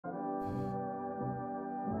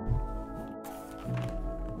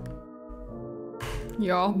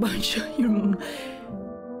Y'all bunch of you.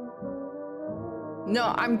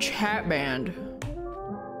 No, I'm chat banned,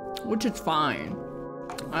 which is fine.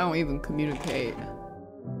 I don't even communicate.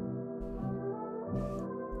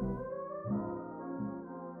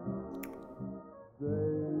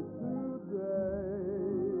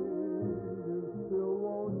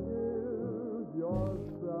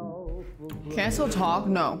 Can I still talk?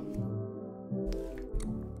 No.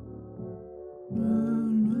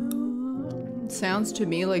 Sounds to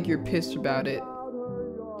me like you're pissed about it.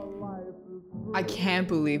 I can't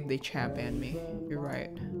believe they chat banned me. You're right.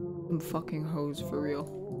 I'm fucking hoes for real.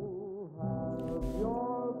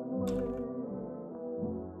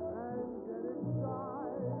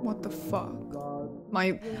 What the fuck?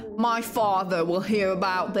 My father will hear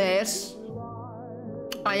about this.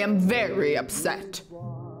 I am very upset.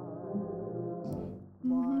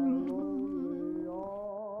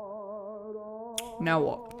 Now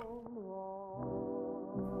what?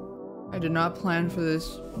 I did not plan for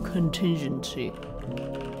this contingency.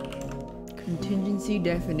 Contingency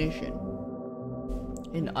definition.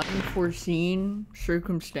 An unforeseen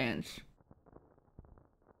circumstance.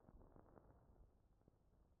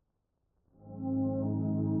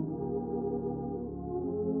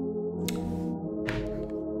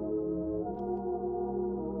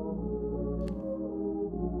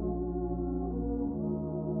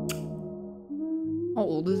 How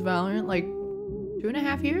old is Valorant? Like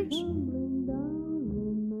 2.5 years?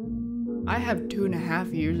 I have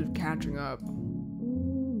 2.5 years of catching up.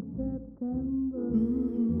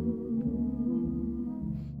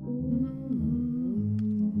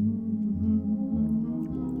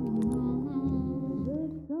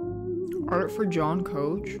 Art for John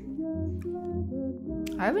Coach?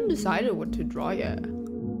 I haven't decided what to draw yet.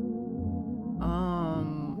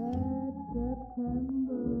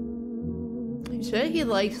 He said he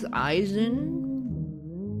likes Aizen,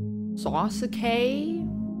 Sasuke,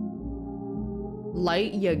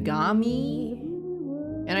 Light Yagami,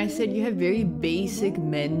 and I said you have very basic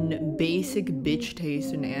bitch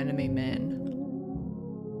taste in anime men.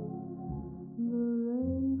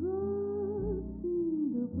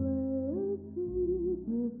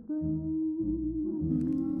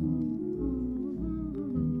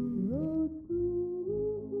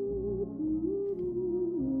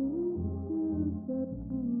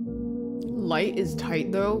 Light is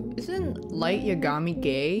tight though. Isn't Light Yagami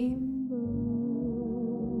gay?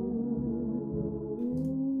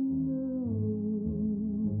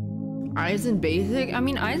 Aizen basic? I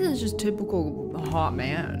mean, Aizen's just typical hot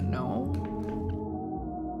man, no?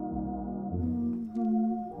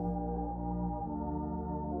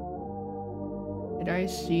 Did I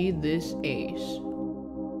see this ace?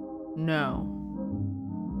 No.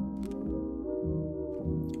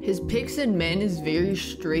 His picks in men is very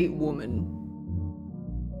straight woman.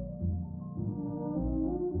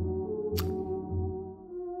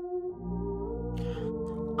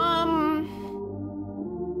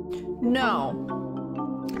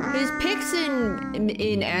 No. His picks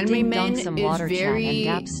in anime men is very,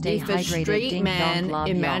 if a straight man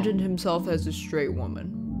imagined himself as a straight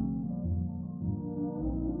woman.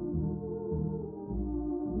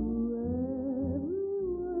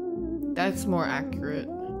 That's more accurate.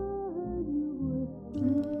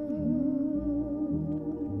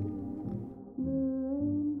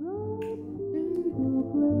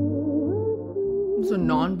 A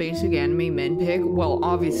non-basic anime men pick? Well,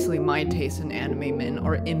 obviously my tastes in anime men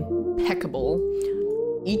are impeccable.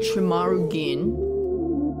 Ichimaru Gin,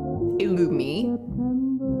 Illumi.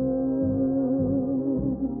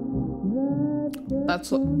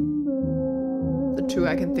 That's the two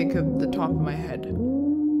I can think of the top of my head.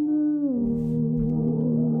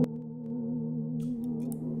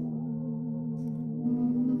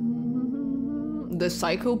 The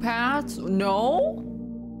psychopaths? No?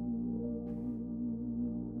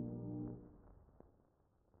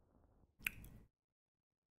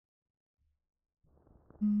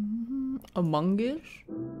 Among Us?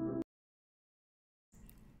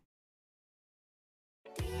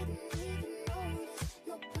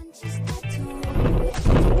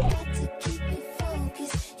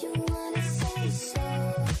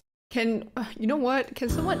 You know what? Can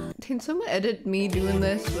someone edit me doing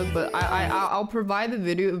this? But I'll provide the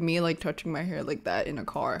video of me like touching my hair like that in a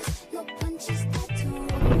car.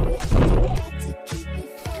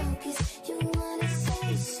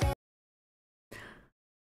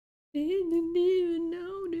 Didn't even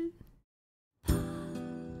notice.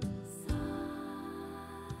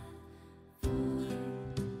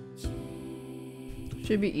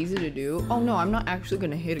 Should be easy to do. Oh no, I'm not actually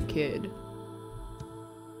gonna hit a kid.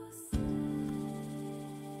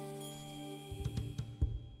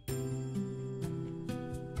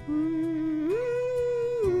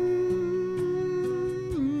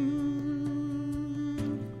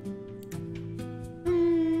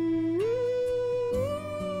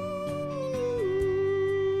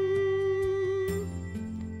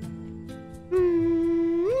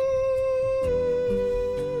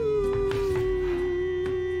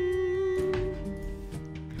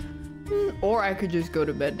 Or I could just go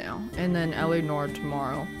to bed now and then LA Noir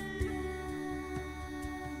tomorrow.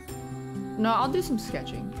 No, I'll do some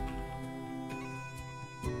sketching.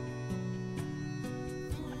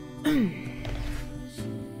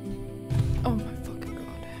 Oh my fucking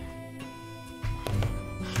god.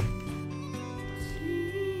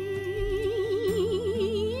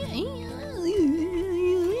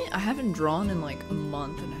 I haven't drawn in like a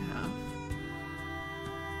month and a half.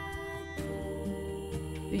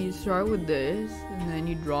 So you start with this, and then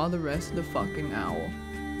you draw the rest of the fucking owl.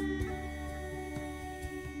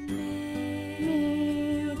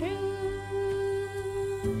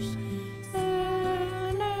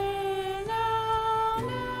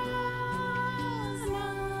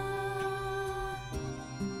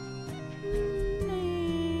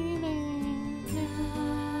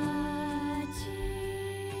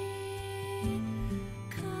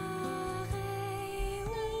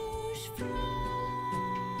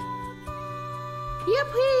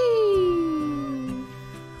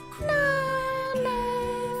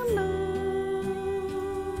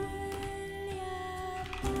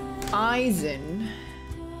 Eisen.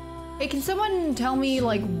 Hey, can someone tell me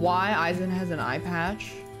like why Eisen has an eye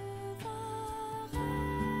patch?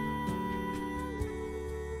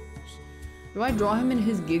 Do I draw him in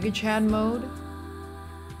his Giga Chad mode?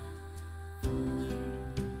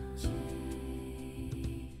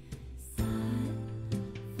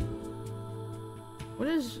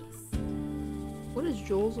 What does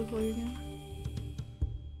Joel's look like again?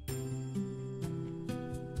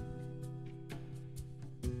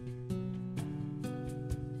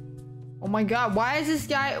 Oh my god, why is this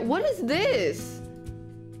guy— what is this?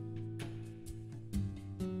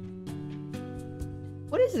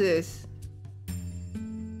 What is this?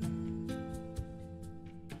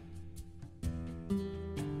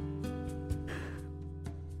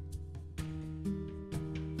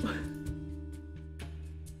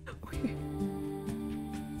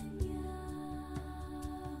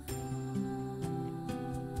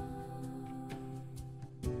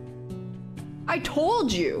 I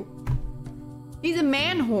told you! He's a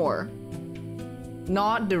man whore.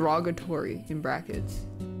 Not derogatory in brackets.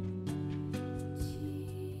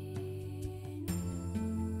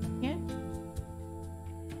 Yeah.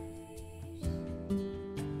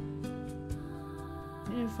 I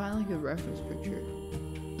need to find like a reference picture.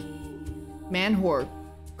 Man whore.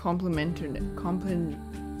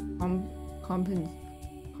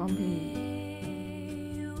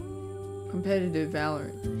 Competitive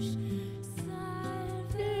valor.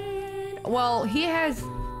 Well, he has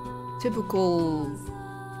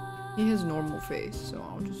normal face, so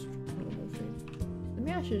I'll just draw normal face.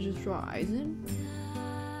 Maybe I should just draw Eisen?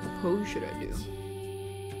 What pose should I do?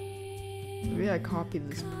 Maybe I copy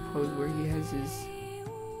this pose where he has his—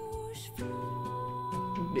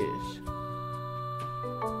 this.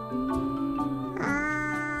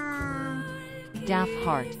 Daph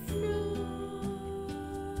heart.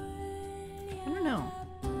 I don't know.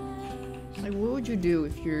 Like, what would you do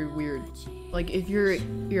if you're weird? Like, if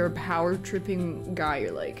you're a power tripping guy,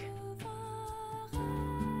 you're like—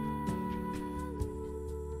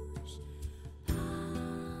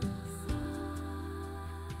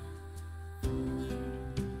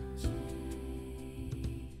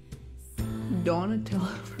 Donatello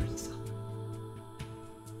herself.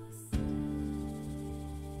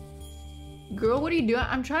 Girl, what are you doing?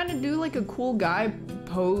 I'm trying to do like a cool guy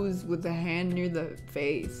pose with the hand near the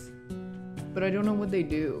face, but I don't know what they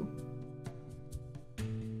do.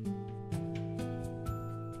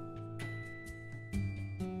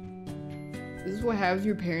 This is what happens.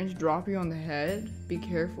 Your parents drop you on the head. Be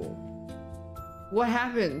careful. What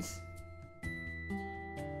happens?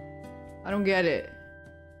 I don't get it.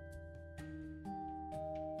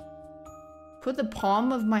 Put the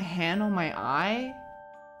palm of my hand on my eye?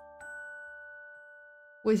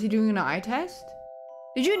 Was he doing an eye test?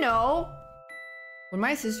 Did you know? When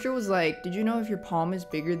my sister was like, did you know if your palm is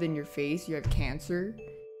bigger than your face, you have cancer?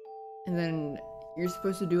 And then you're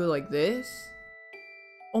supposed to do it like this?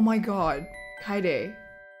 Oh my god. Kaide.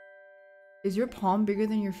 Is your palm bigger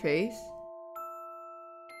than your face?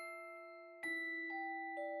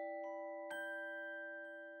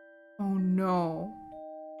 Oh no.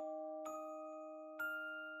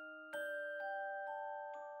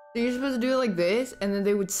 So you're supposed to do it like this, and then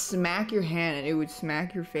they would smack your hand and it would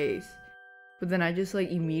smack your face. But then I just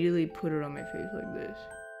like immediately put it on my face like this.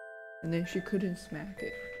 And then she couldn't smack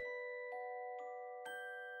it.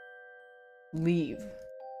 Leave.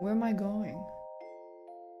 Where am I going?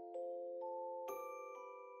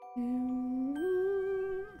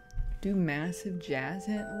 Do massive jazz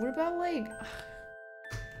hand? What about like—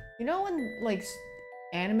 you know when like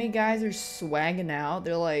Anime guys are swagging out.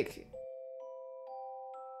 They're like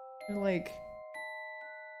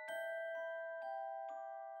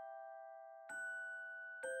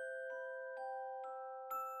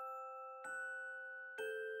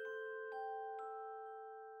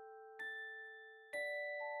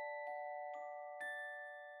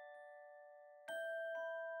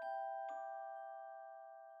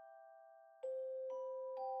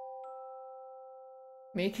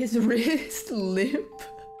make his wrist limp.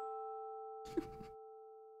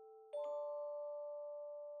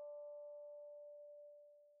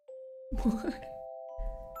 What?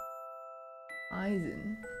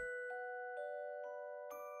 Eisen.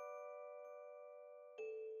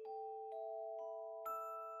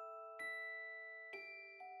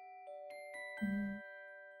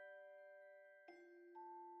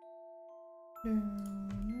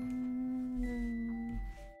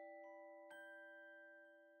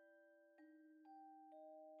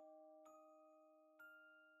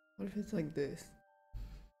 What if it's like this?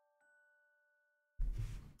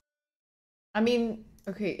 I mean,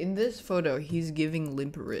 okay, in this photo, he's giving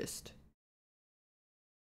limp wrist.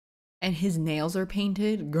 And his nails are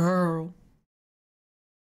painted? Girl.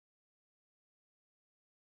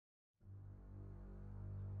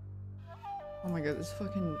 Oh my god, this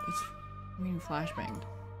fucking, it's, I mean, flashbanged.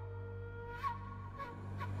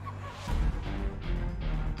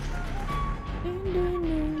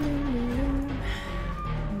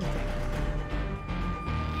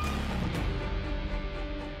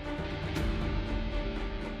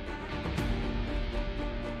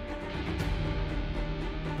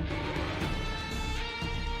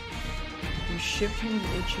 Shipped him to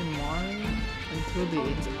Ichimaru until the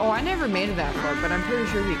end. Oh, I never made it that far, but I'm pretty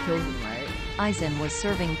sure he kills him, right? Eisen was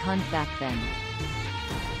serving cunt back then.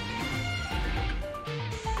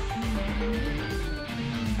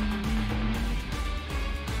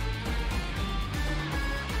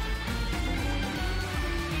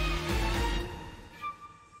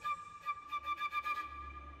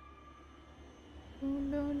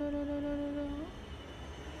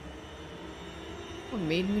 What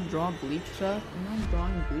made me draw bleach stuff? I'm not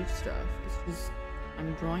drawing bleach stuff. It's just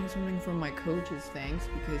I'm drawing something from my coach's thanks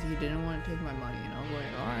because he didn't want to take my money, and I was like,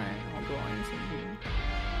 alright, I'll draw you something.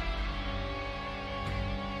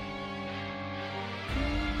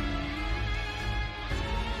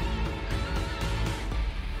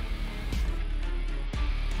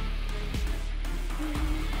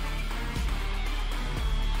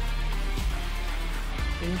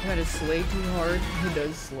 Didn't try to slay too hard. He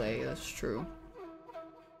does slay, that's true.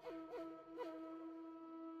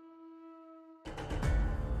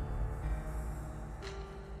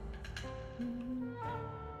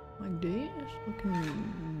 Like this,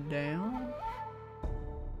 looking down.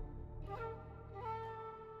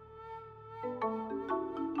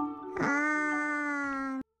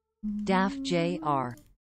 Daph Jr.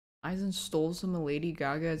 Eisen stole some of Lady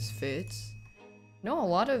Gaga's fits. No, a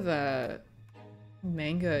lot of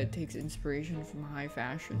manga takes inspiration from high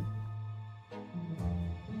fashion.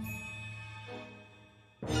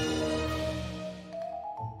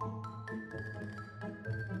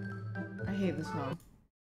 I hate this song.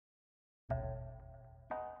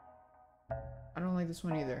 I don't like this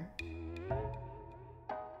one either.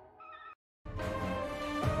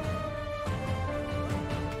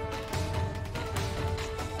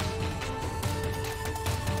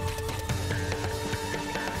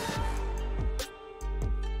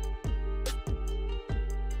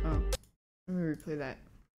 Let me replay that.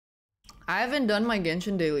 I haven't done my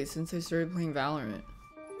Genshin daily since I started playing Valorant.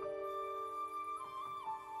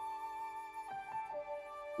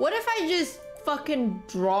 What if I just fucking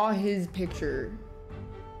draw his picture?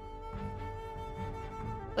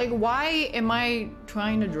 Like, why am I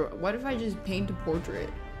trying to draw? What if I just paint a portrait?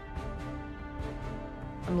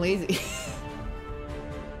 I'm lazy.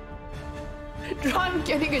 I'm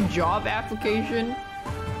getting a job application.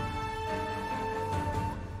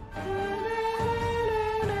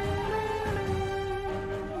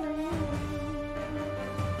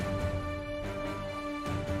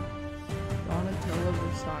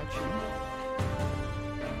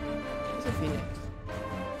 It's a phoenix.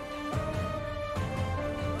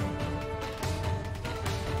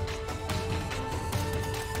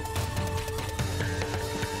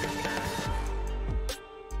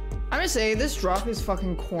 I'm gonna say this drop is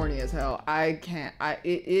fucking corny as hell. I can't.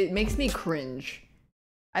 It makes me cringe.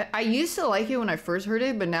 I used to like it when I first heard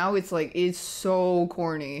it, but now it's like it's so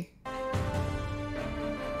corny. Oh,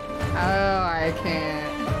 I can't.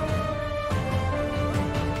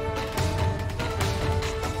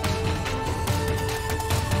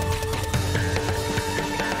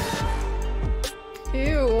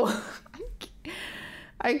 Ew.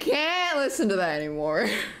 I can't listen to that anymore.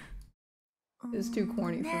 It's too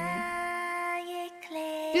corny for me.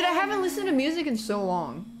 Dude, I haven't listened to music in so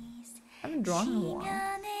long. I haven't drawn in a while.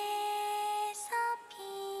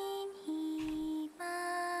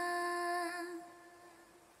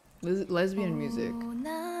 Lesbian music.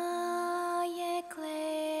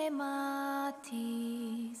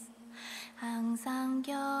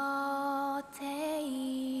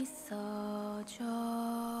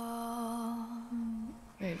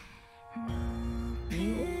 Wait.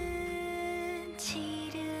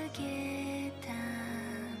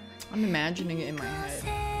 I'm imagining it in my head.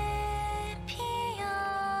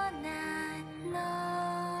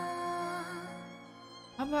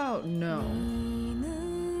 How about no?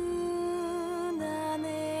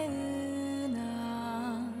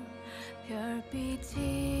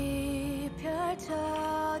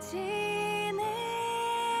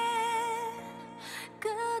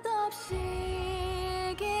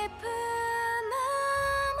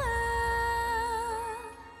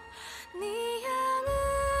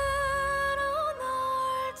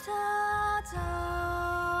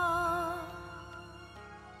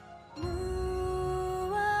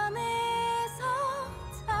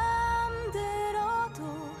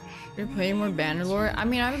 You're playing more Bannerlore? I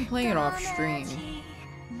mean, I've been playing it off stream.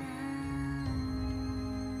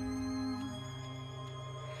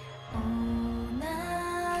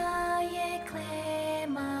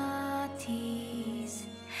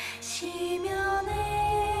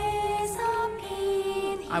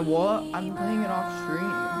 I'm playing it off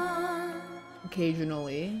stream.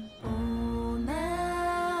 Occasionally.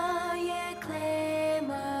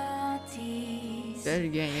 Say it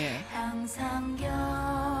again, yeah.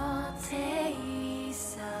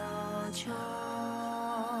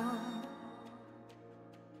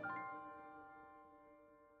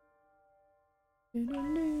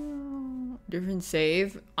 Different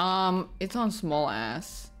save? It's on small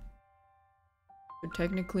ass. But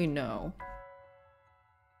technically, no.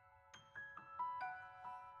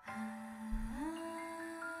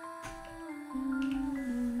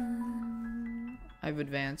 I've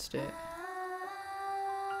advanced it.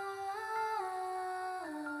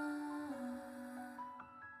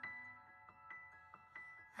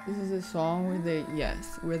 This is a song where they,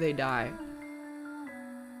 yes, where they die.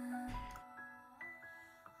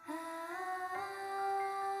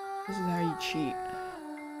 This is how you cheat.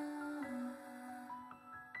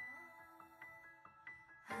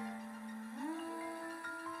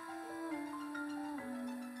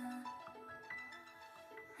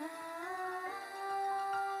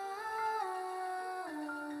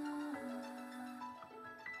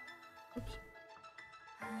 Oops.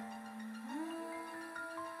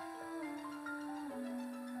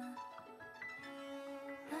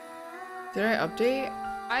 Did I update?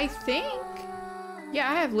 I think. Yeah,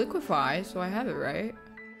 I have Liquify, so I have it, right?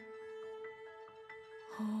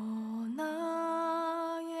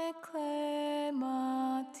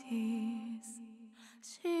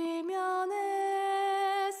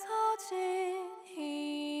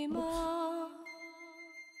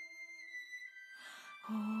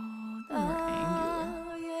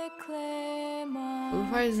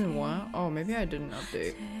 Liquify isn't one? Oh, maybe I didn't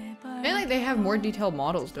update. Maybe like they have more detailed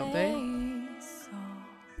models, don't they?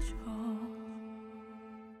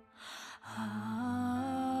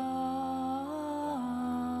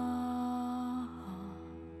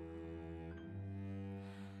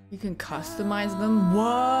 You can customize them?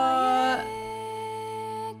 What?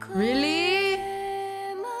 Really?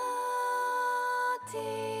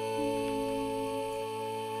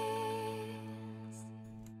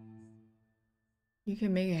 You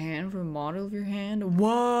can make a hand from a model of your hand?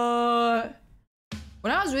 What?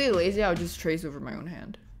 When I was really lazy, I would just trace over my own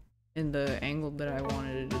hand in the angle that I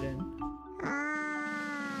wanted it in.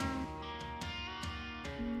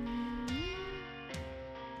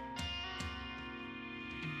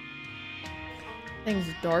 Things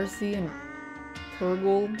Darcy and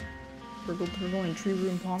Turgle and Tree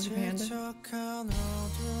Room Ponder Panda.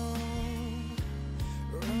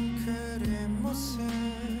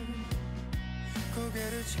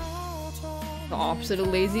 The opposite of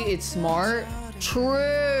lazy, it's smart.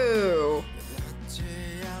 True.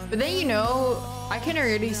 But then, you know, I can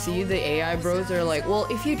already see the AI bros are like, well,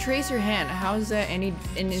 if you trace your hand, how is that any,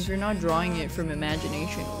 and if you're not drawing it from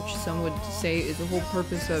imagination, which some would say is the whole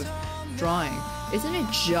purpose of drawing, isn't it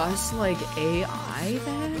just like AI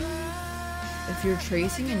then? If you're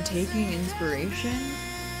tracing and taking inspiration,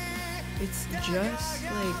 it's just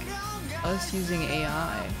like us using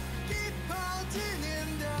AI.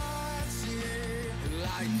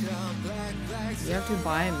 You have to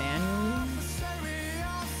buy it manually?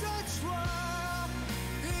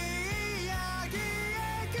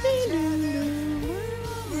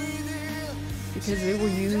 because they will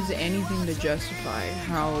use anything to justify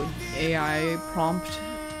how AI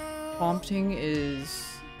prompting is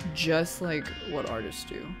just like what artists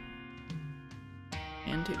do.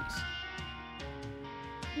 And titties.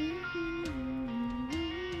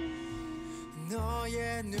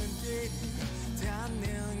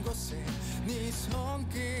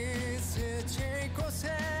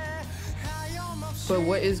 But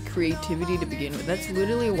what is creativity to begin with? That's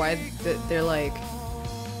literally why they're like,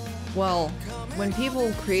 well, when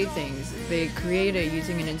people create things, they create it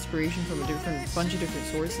using an inspiration from a bunch of different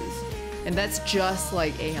sources. And that's just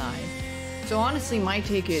like AI. So honestly, my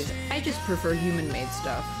take is, I just prefer human-made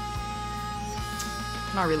stuff.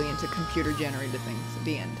 Not really into computer-generated things at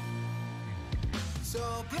the end.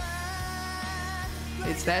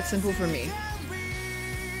 It's that simple for me.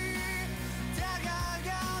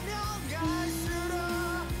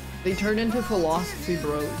 They turn into philosophy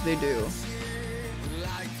bros, they do.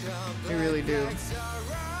 They really do.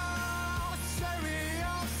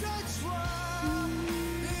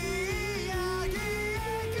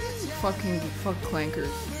 Fuck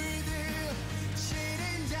clankers.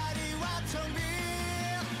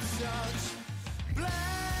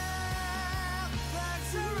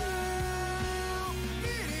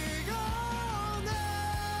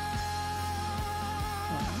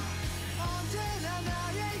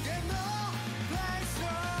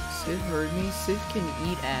 Sid heard me. Sid can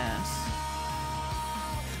eat ass.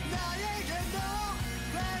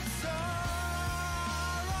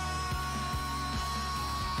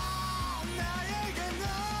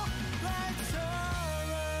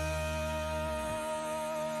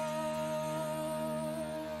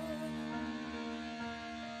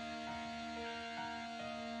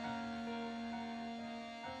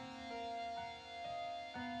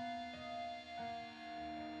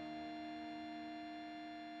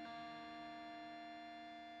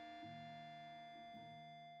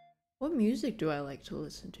 What music do I like to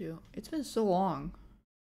listen to? It's been so long.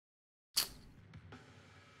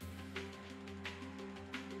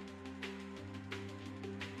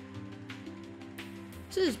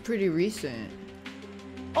 This is pretty recent.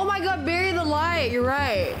 Oh my god, Bury the Light! You're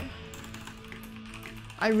right.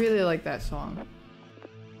 I really like that song.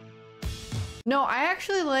 No, I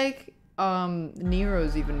actually like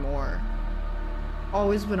Nero's even more. Oh,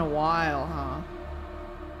 it's been a while, huh?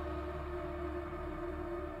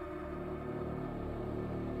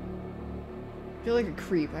 I feel like a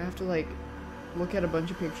creep. I have to like look at a bunch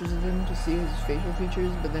of pictures of him to see his facial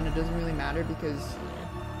features, but then it doesn't really matter because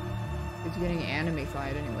it's getting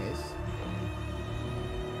anime-fied anyways.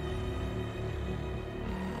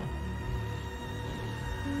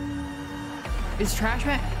 Is Trash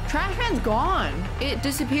Man? Trash Man's gone. It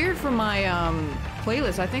disappeared from my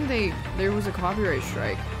playlist. I think there was a copyright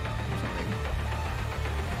strike or something.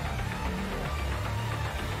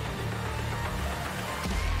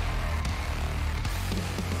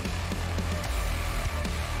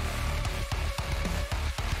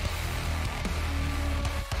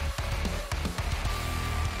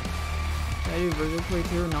 Did I do Virgo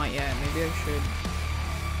playthrough? Not yet. Maybe I should.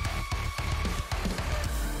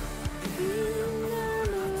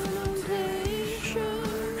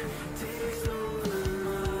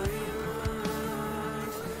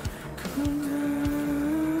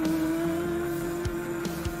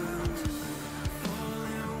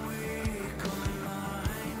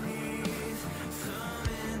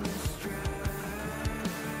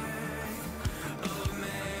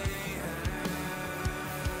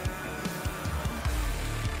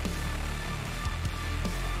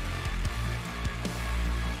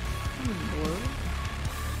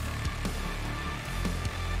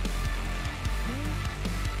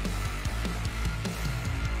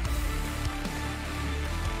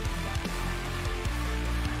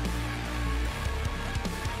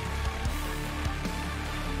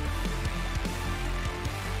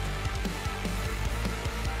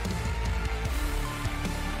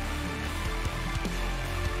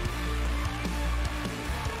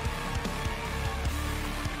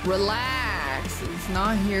 Relax, it's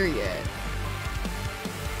not here yet.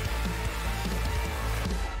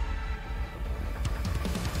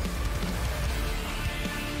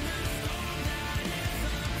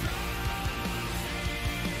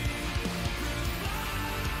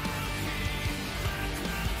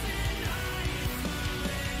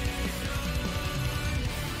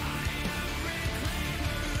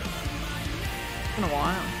 It's been a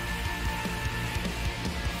while.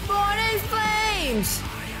 Born in flames!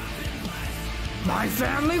 My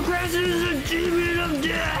family crest is a demon of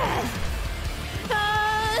death!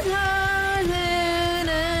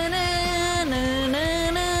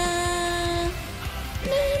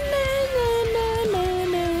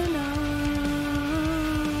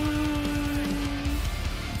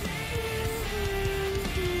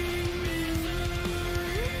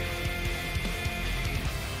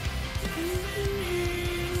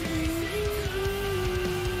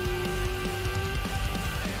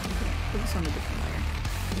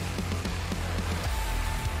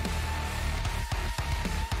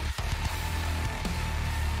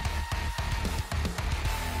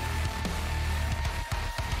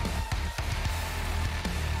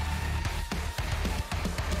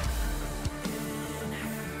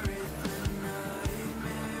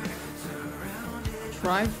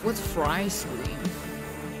 What's fry scream?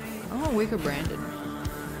 I don't wanna wake up Brandon.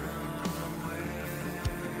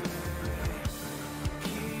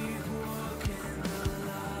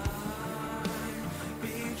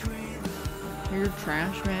 You're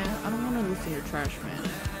trash man? I don't wanna listen to trash man.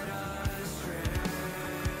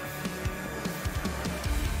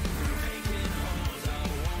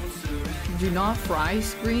 Do not fry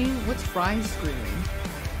scream? What's fry screaming?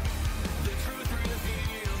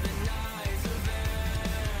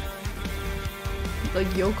 Like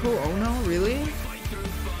Yoko Ono? Really?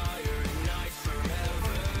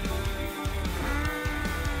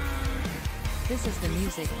 This is the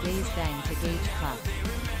music gaze bang to gauge puff.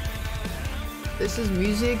 This is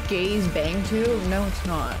music gaze bang to? No, it's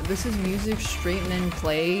not. This is music straighten and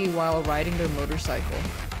play while riding their motorcycle.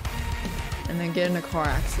 And then get in a car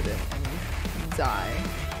accident and die.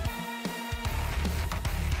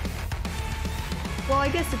 Well, I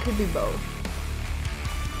guess it could be both.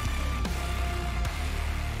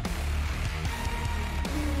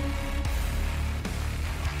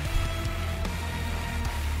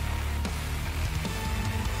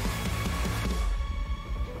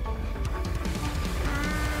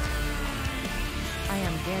 I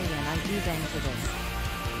am gay and I do bang to this.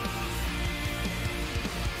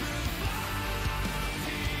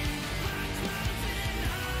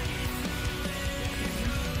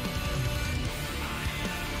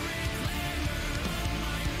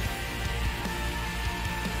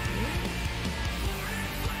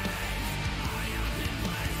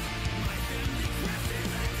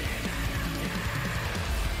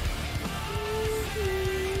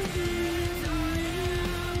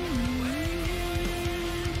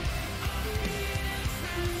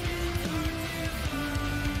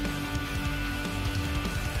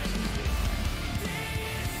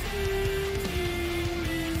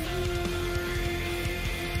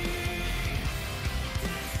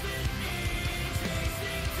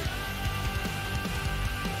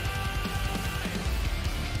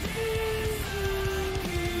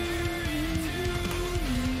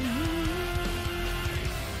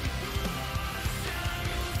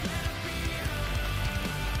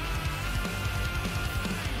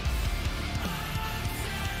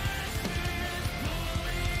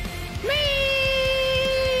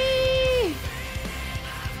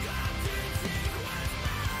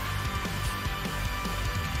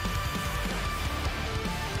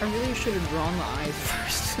 I really should have drawn the eyes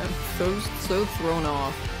first. I'm so thrown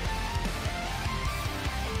off.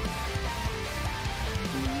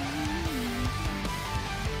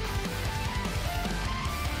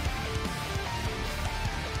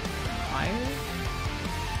 Higher?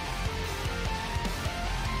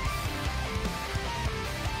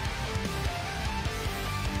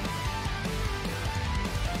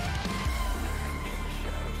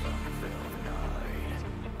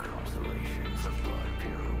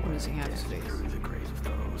 What does he have his face?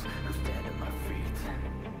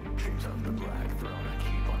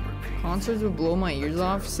 Concerts would blow my ears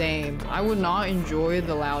off? Same. I would not enjoy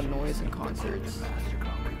the loud noise in concerts.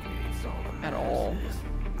 At all.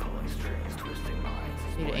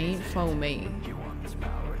 It ain't for me.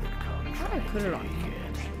 How do I put it on here?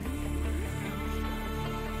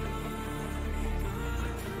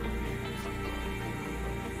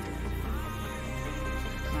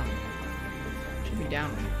 Oh. Should be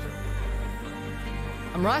down.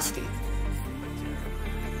 I'm rusty.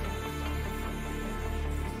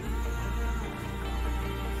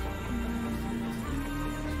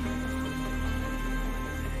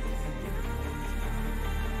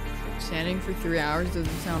 Standing for 3 hours doesn't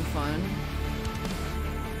sound fun.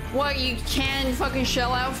 What, you can fucking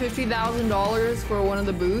shell out $50,000 for one of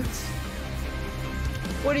the booths?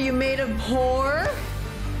 What are you made of whore?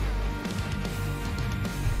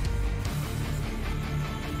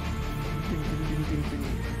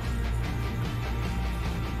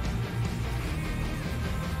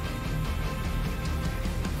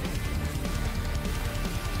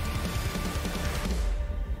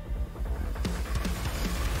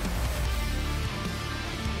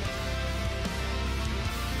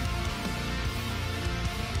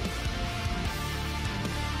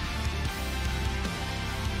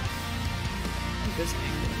 This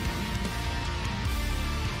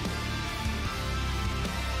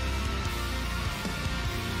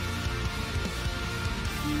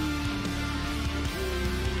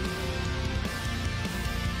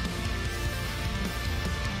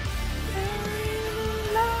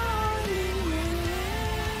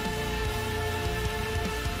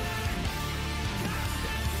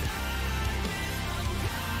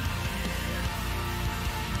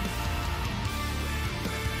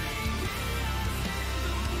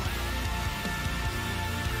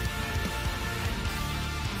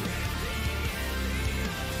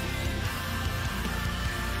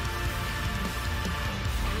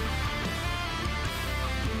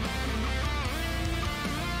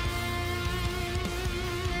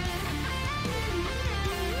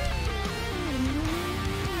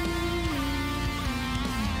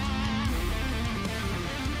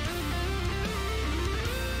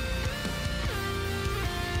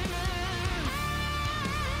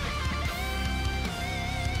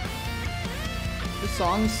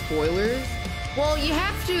song spoilers? Well, you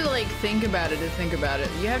have to like think about it to think about it.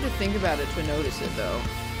 You have to think about it to notice it though.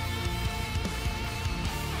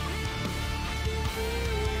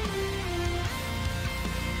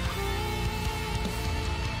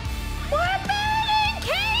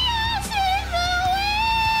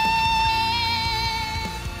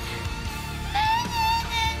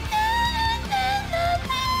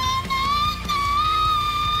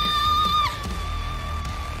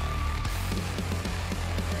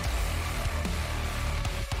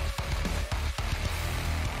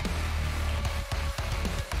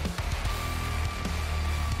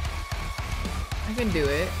 I can do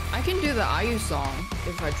it. I can do the IU song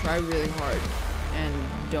if I try really hard and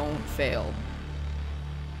don't fail.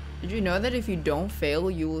 Did you know that if you don't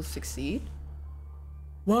fail, you will succeed?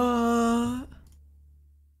 What?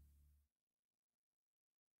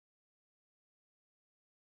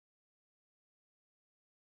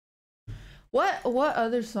 What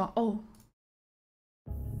other song? Oh.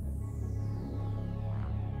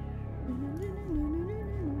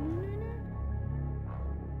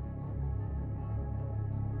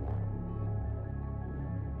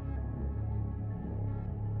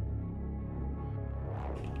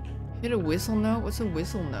 Hit a whistle note? What's a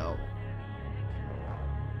whistle note?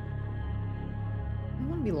 I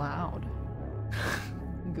want to be loud.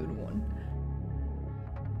 Good one.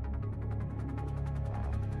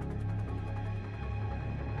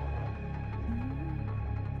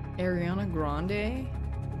 Ariana Grande?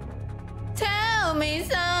 Tell me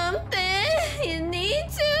something you need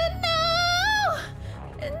to know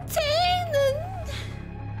and take the...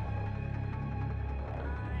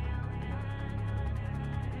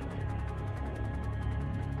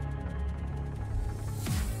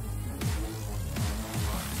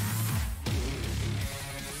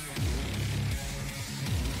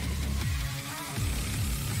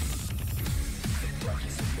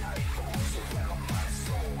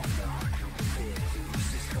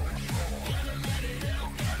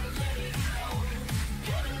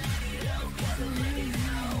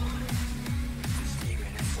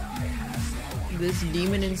 This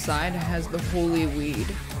demon inside has the holy weed.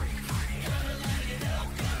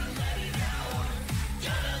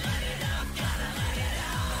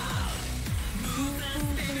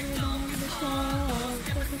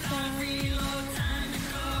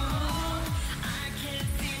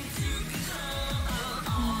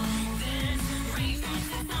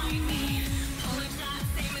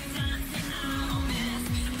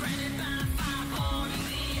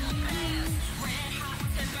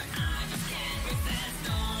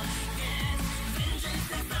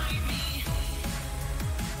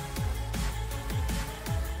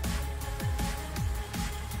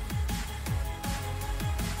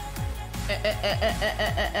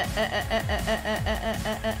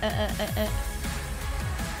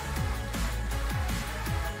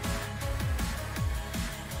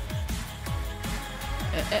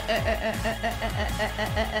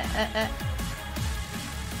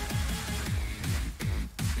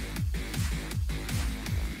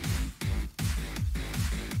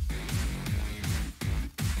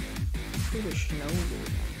 British Noble.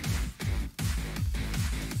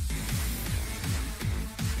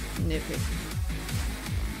 Nip it.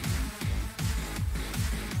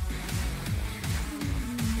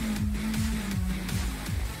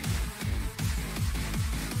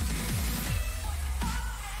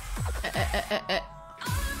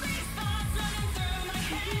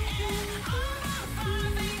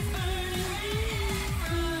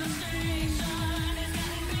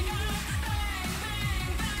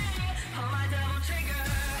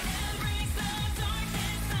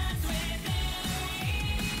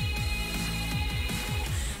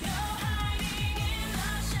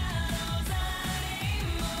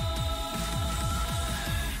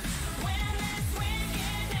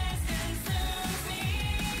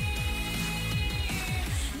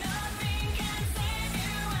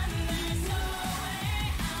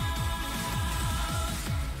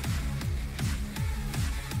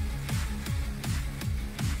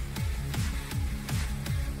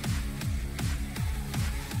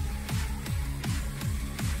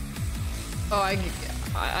 Oh,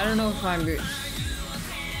 I don't know if I'm good.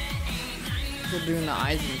 Still doing the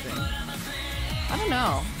eyes and thing. I don't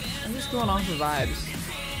know. I'm just going off the vibes.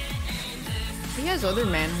 He has other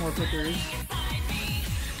man-whore pickers.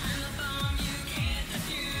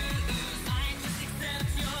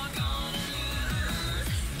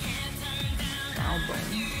 Album.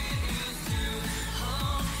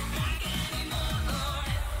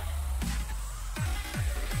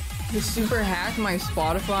 To super hack my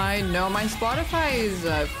Spotify? No, my Spotify is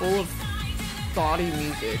full of thoughty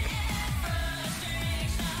music.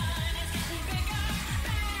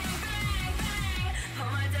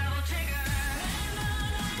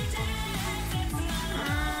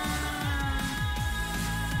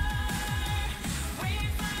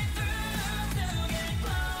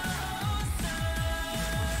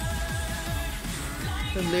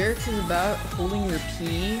 The lyrics is about holding your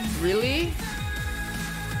pee? Really?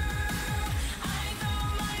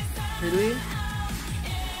 Really?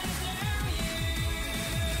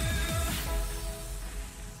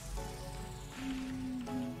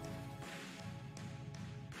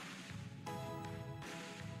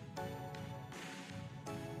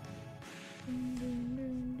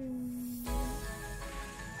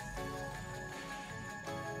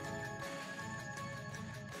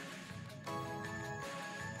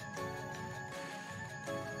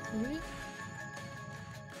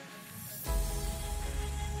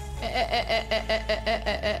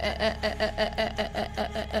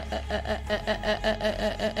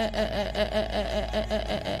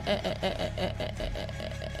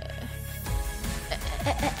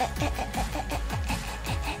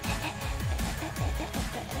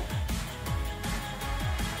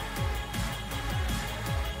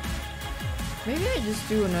 Maybe I just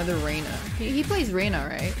do another Reina. He plays Reina,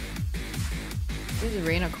 right? He does a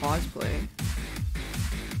Reina cosplay.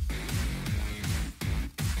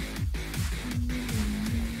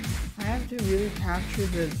 I have to really capture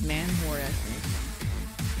the man whore essence.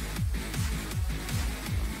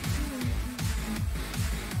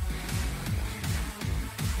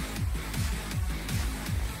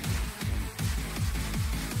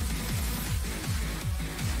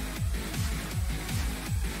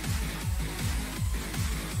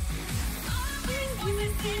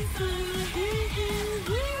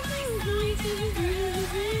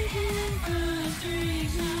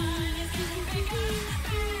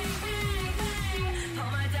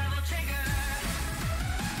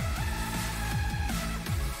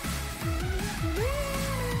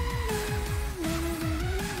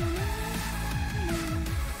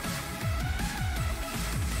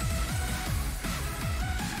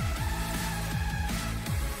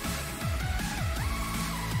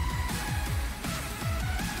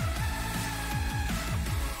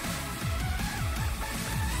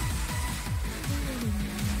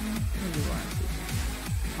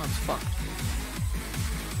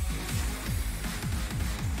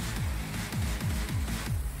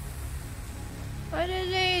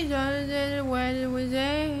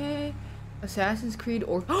 Assassin's Creed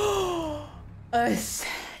or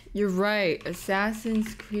you're right.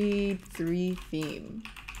 Assassin's Creed 3 theme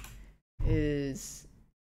is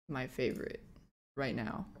my favorite right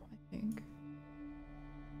now, I think.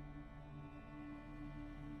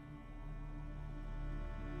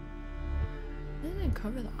 It didn't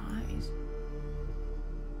cover the eyes.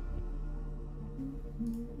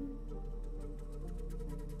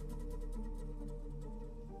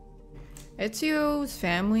 Ezio's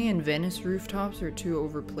family and Venice rooftops are too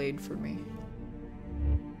overplayed for me.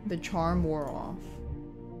 The charm wore off.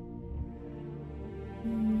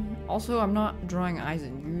 Also, I'm not drawing eyes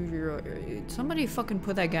in. Somebody fucking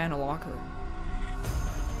put that guy in a locker.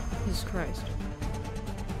 Jesus Christ.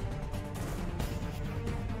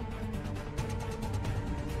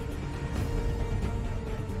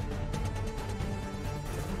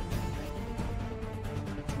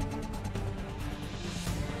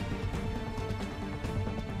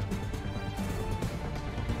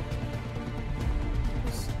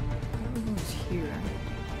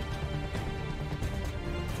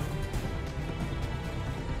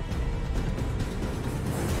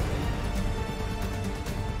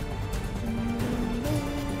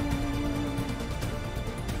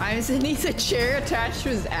 He needs a chair attached to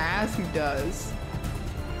his ass. Who does?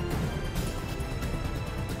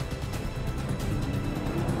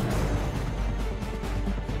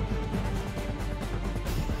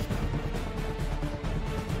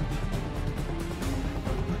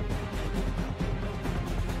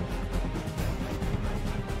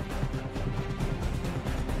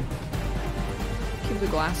 Keep the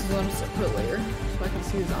glasses on a separate layer so I can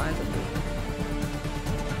see his eyes under.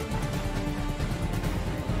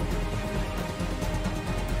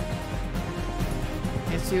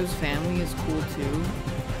 Ezio's family is cool too.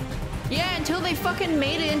 Yeah, until they fucking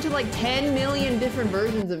made it into like 10 million different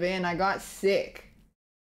versions of it and I got sick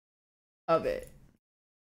of it.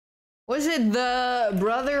 Was it the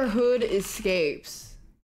Brotherhood Escapes?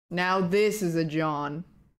 Now this is a John.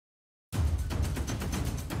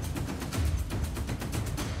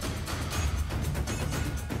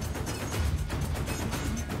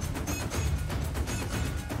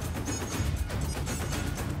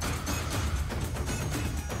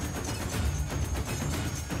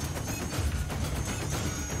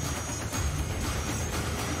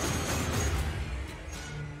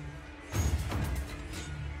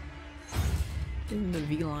 In the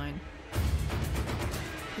V line.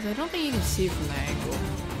 Because I don't think you can see it from that angle.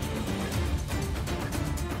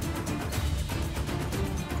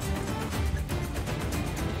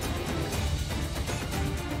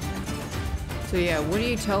 So yeah, what do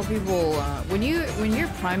you tell people when your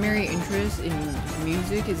primary interest in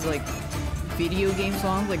music is like video game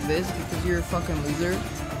songs like this because you're a fucking loser?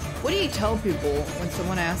 What do you tell people when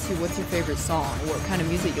someone asks you what's your favorite song or what kind of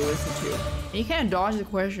music you listen to? And you kind of dodge the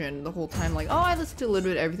question the whole time, like, oh, I listen to a little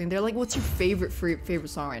bit of everything. They're like, what's your favorite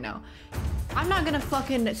song right now? I'm not gonna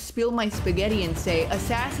fucking spill my spaghetti and say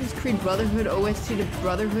Assassin's Creed Brotherhood OST to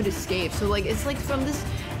Brotherhood Escape. So like, it's like from this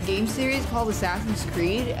game series called Assassin's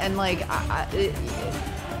Creed, and like,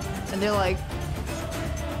 and they're like,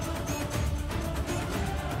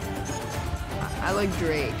 I like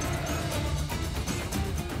Drake.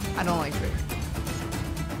 I don't like Drake.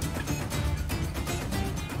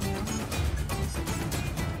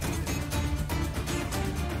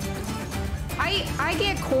 I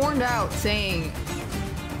get corned out saying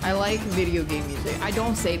I like video game music. I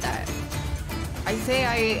don't say that. I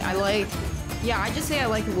say I like, yeah, I just say I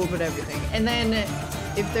like a little bit of everything. And then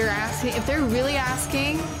if they're really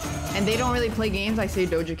asking and they don't really play games, I say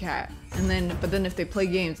Doja Cat. And then, but then if they play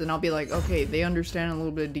games, then I'll be like, okay, they understand a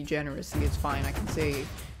little bit of degeneracy. It's fine. I can say,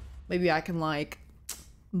 maybe I can like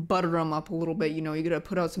butter them up a little bit. You know, you gotta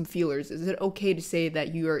put out some feelers. Is it okay to say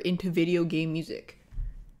that you are into video game music?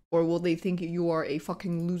 Or will they think you are a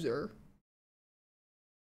fucking loser?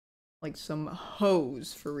 Like some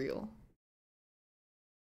hose for real.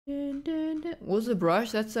 What was the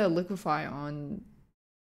brush? That's a liquefy on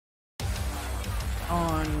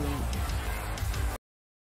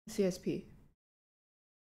CSP.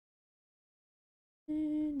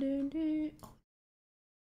 Memories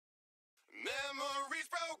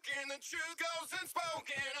broken, the truth goes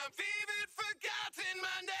unspoken. I'm vivid, forgotten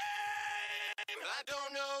my name. I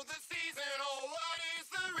don't know the season or what is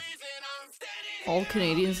the reason I'm standing. All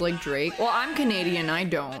Canadians like Drake. Well, I'm Canadian, I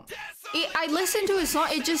don't. I listen to a song,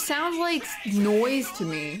 it just sounds like noise to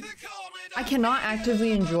me. I cannot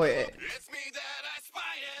actively enjoy it.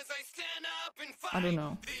 I don't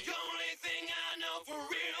know. The only thing I know for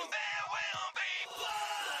real, there will be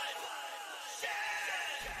blood.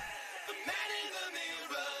 The man in the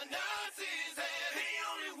mirror nods his head. The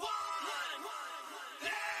only one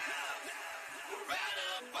left. We're right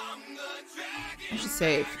up on the dragon. She's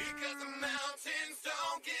safe. Because the mountains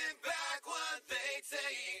don't give back what they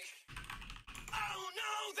take. Oh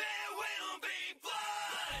no, there will be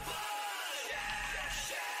blood.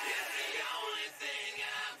 It's the only thing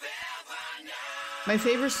I've ever known. My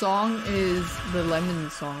favorite song is the Lemon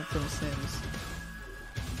song from Sims.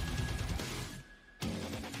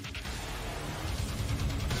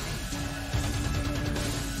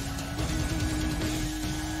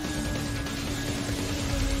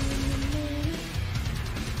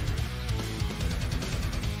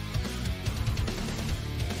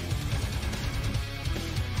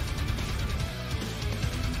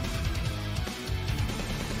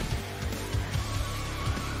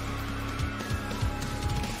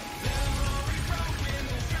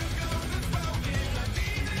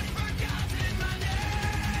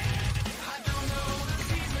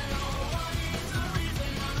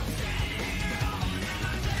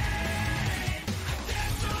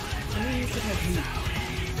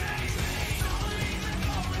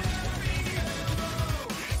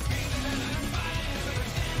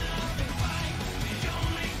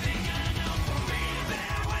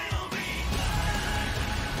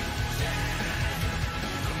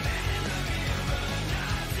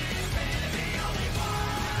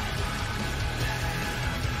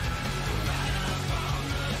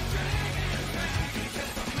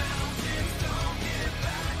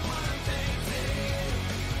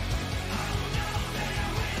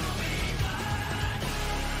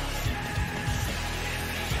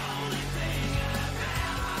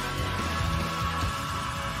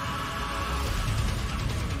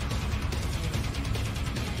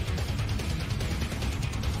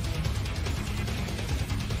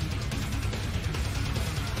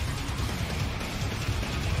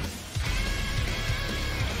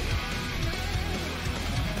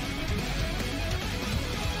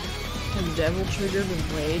 Devil Trigger been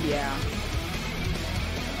played? Yeah.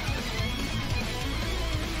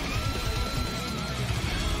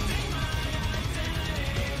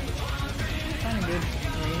 Kinda good.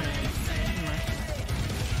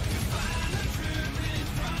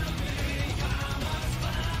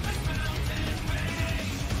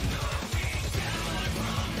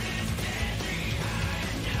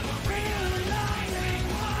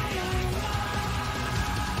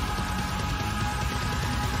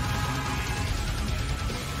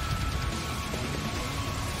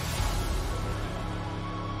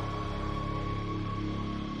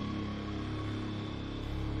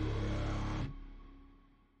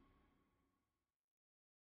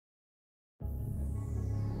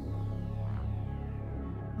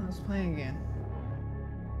 Let's play again.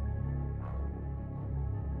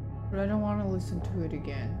 But I don't want to listen to it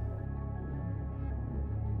again.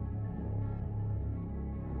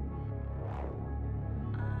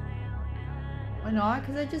 Why not?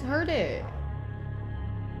 Because I just heard it.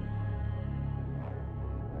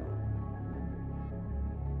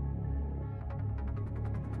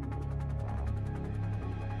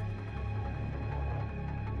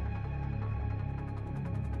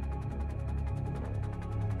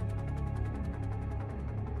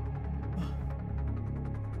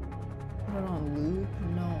 Put it on loop?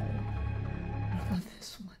 No. What about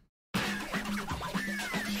this one?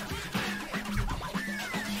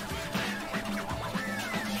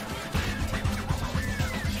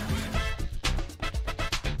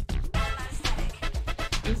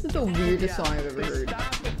 This is the weirdest song I've ever heard.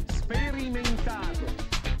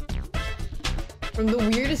 From the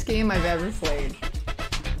weirdest game I've ever played.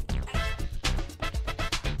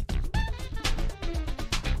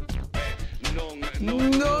 No,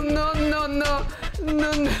 no, no, no, no,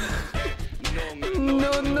 no,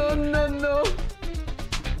 no, no, no, no.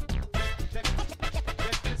 Check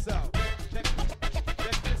this out. Check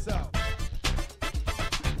this out.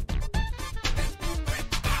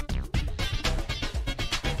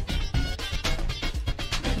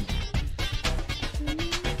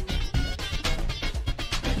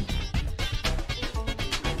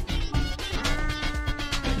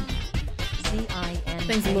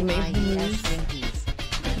 Thanks, little mate. Winkies.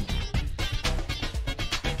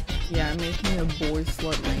 Yeah, I'm making a boy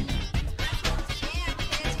slut right now.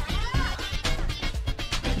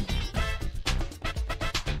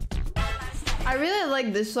 I really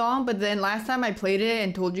like this song, but then last time I played it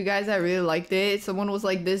and told you guys I really liked it, someone was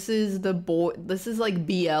like, this is like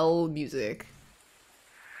BL music.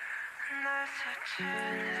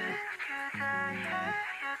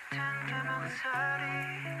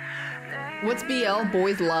 What's BL?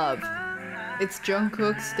 Boys Love. It's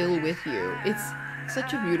Jungkook Still With You. It's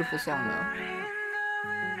such a beautiful song though.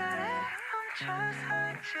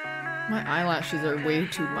 My eyelashes are way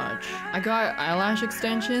too much. I got eyelash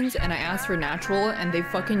extensions and I asked for natural and they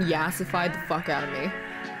fucking yassified the fuck out of me.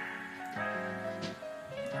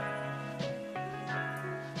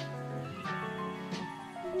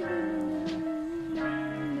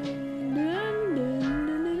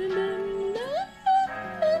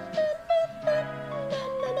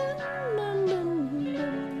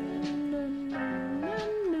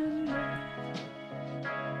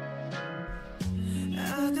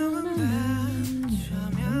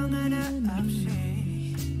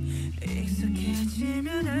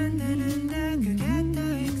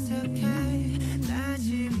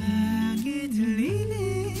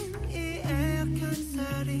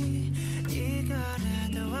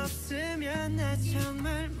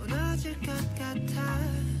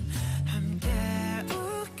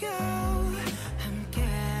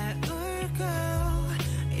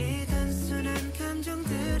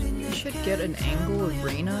 Get an angle of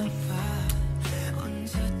Reina.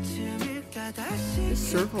 This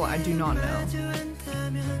circle I do not know.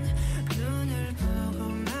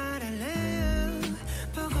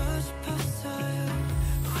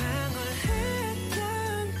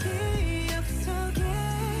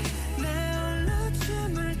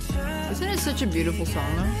 Isn't it such a beautiful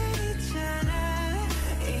song though?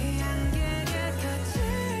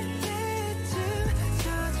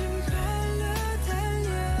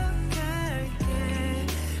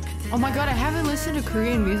 Oh my god, I haven't listened to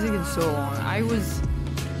Korean music in so long. I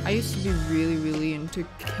used to be really into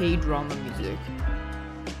K-drama music.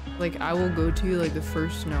 Like, I will go to like the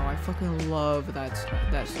first snow. I fucking love that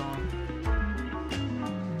song.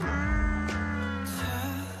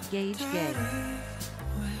 Gage gay.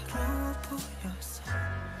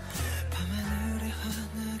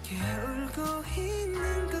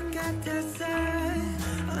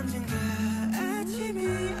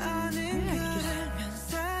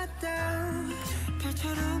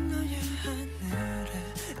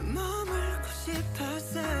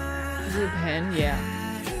 Blue pen, yeah.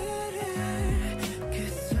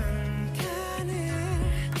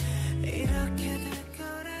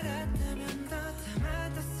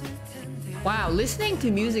 Wow, listening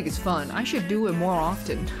to music is fun. I should do it more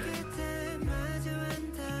often.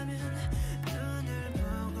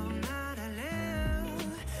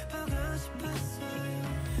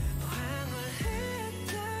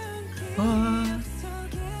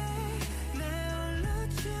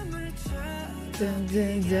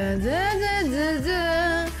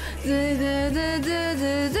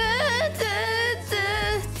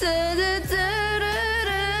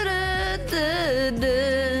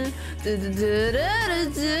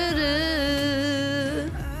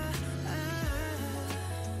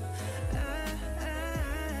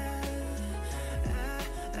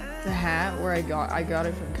 The hat where I got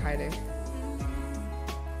it from Kaide.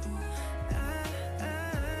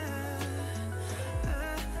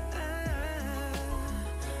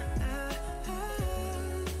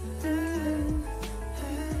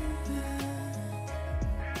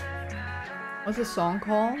 What's the song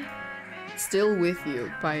called? Still With You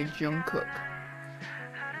by Jungkook.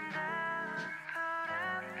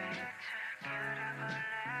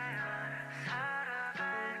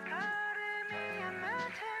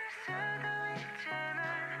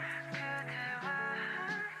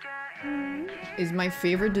 Is my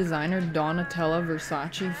favorite designer Donatella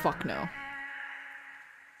Versace? Fuck no.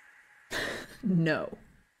 No.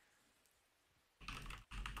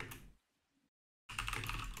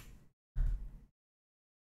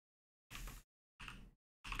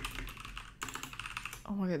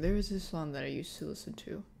 Oh my god, there was this song that I used to listen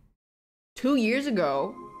to 2 years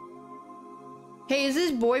ago. Hey, is this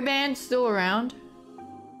boy band still around?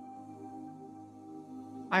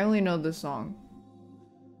 I only know this song.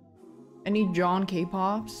 Any John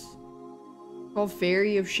K-pops? Called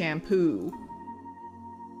Fairy of Shampoo.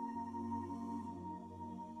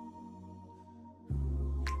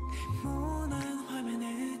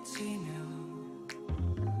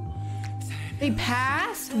 They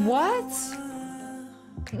passed? What?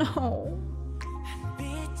 No.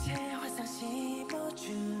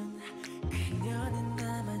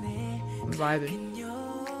 I'm vibing.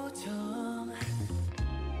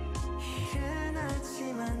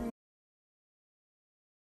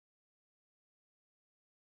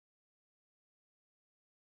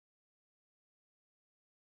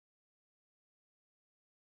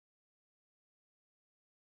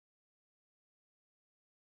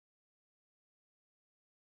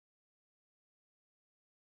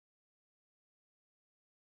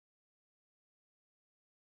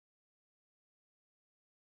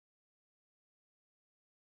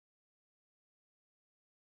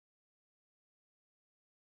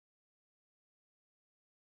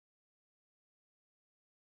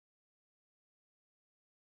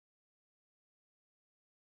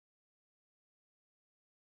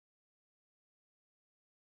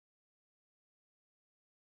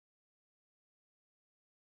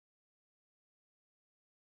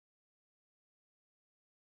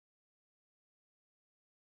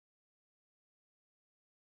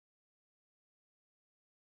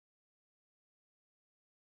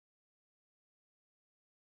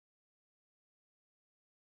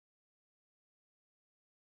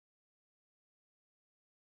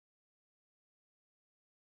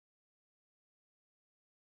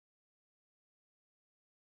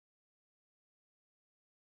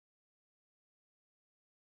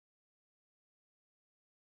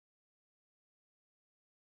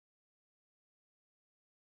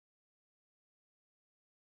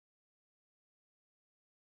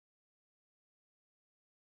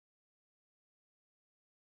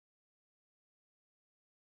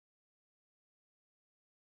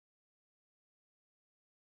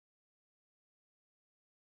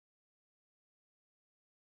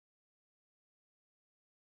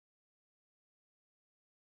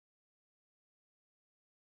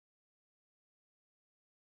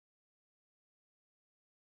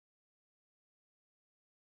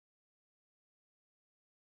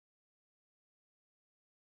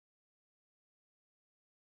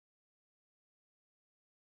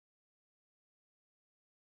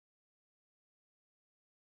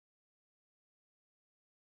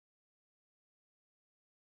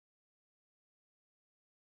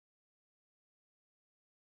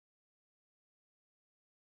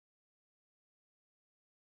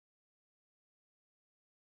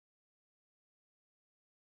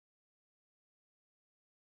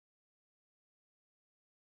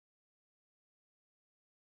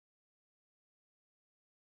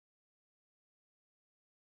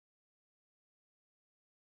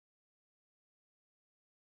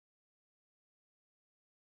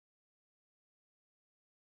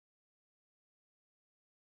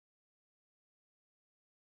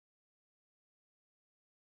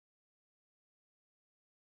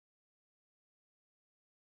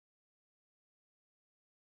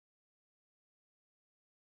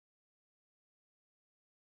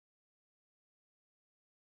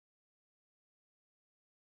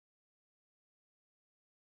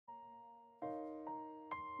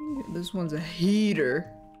 This one's a heater.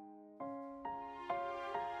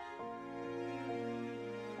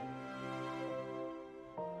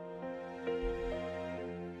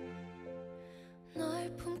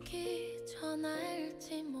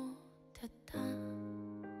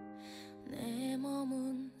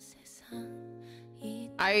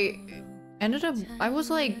 Ended up, I was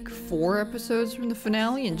like 4 episodes from the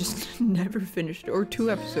finale and just never finished, or 2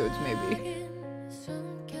 episodes maybe,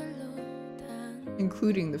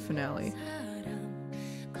 including the finale.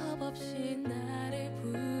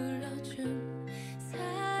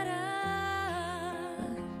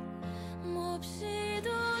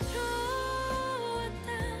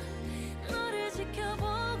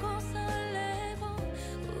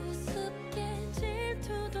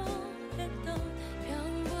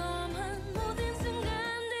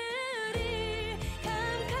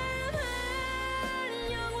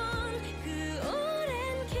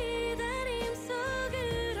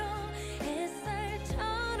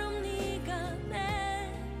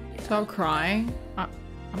 Stop crying. I'm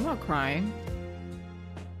not crying.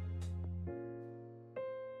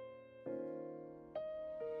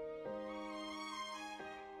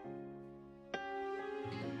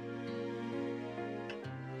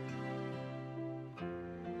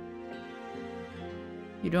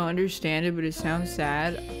 You don't understand it, but it sounds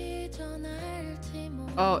sad.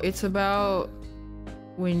 Oh, it's about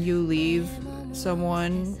when you leave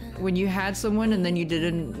someone, when you had someone and then you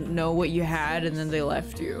didn't know what you had and then they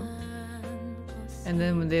left you. And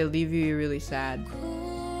then when they leave you, you're really sad.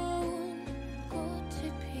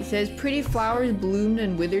 It says, pretty flowers bloomed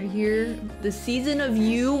and withered here. The season of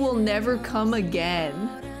you will never come again.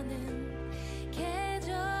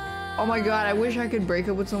 Oh my god, I wish I could break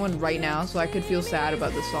up with someone right now so I could feel sad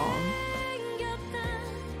about the song.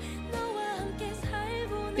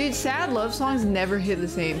 Dude, sad love songs never hit the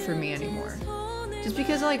same for me anymore. Just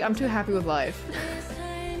because, like, I'm too happy with life.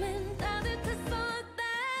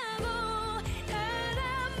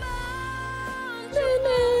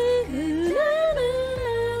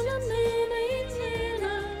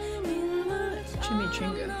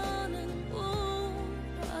 Chimichinga.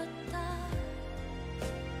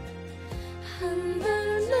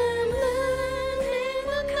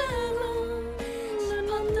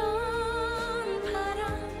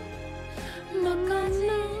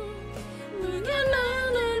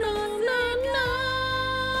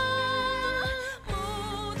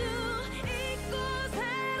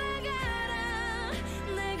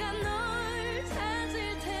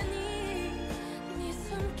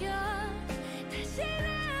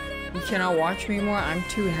 You cannot watch me more, I'm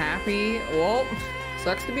too happy. Well,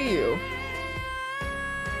 sucks to be you.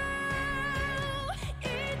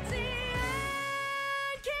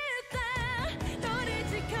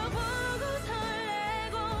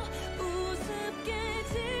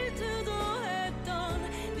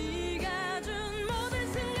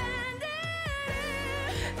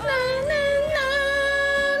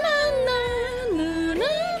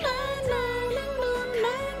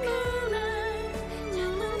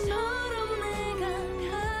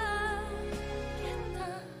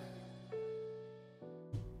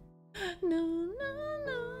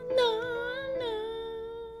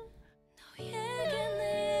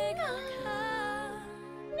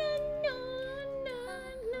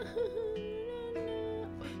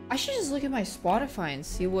 I should just look at my Spotify and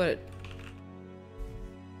see what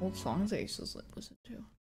old songs I used to listen to.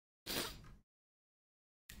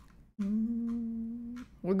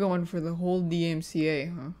 We're going for the whole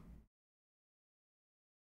DMCA, huh?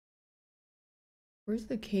 Where's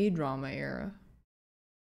the K-drama era?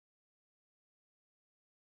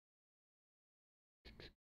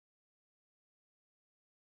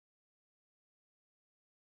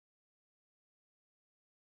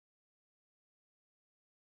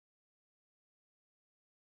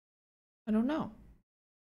 I don't know.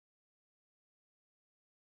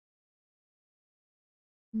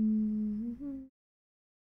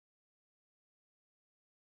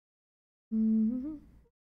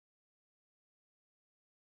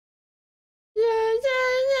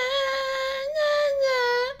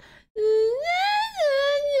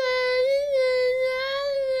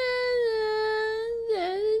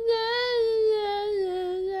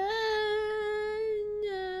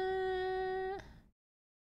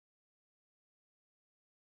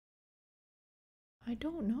 I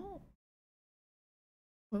don't know.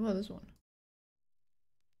 What about this one?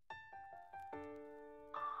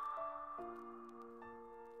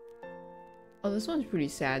 Oh, this one's pretty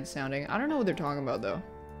sad sounding. I don't know what they're talking about though.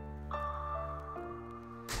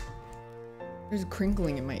 There's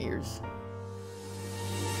crinkling in my ears.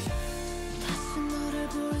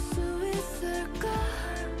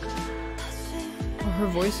 Oh, her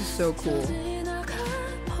voice is so cool.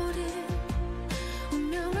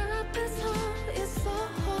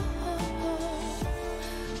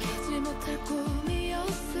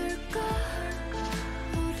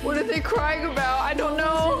 What are they crying about? I don't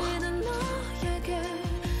know.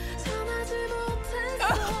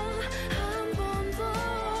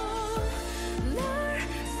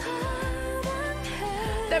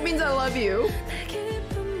 That means I love you.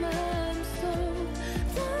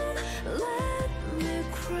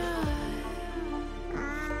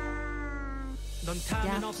 넌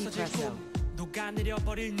타면 없어지고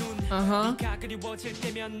녹아내려버릴 눈 네가 그리워질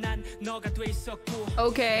때면 난 너가 돼 있었고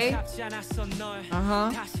Okay. 잡지 않았어 널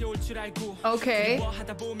다시 올 줄 알고 Okay.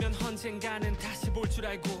 그리워하다 보면 언젠가는 다시 볼 줄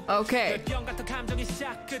알고 Okay. 별병 같은 감정이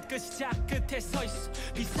시작 끝 시작 끝에 서 있어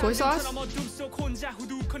Soy sauce? 비상처럼 어둠 속 혼자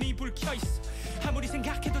후두커니 불 켜 있어 아무리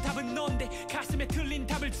생각해도 답은 넌데 가슴에 틀린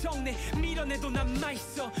답을 정내 밀어내도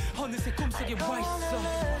남아있어 어느새 꿈속에 와 있어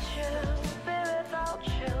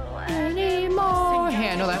Anymore. Hey,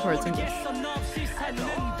 I know that part's English. 모르겠어 너 없이 사는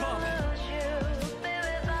법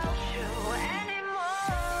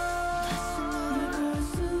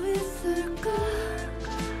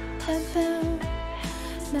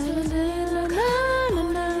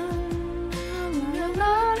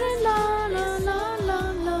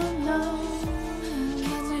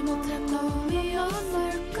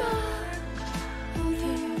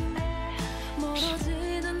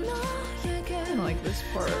I like this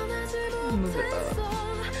part. Move it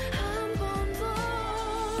up.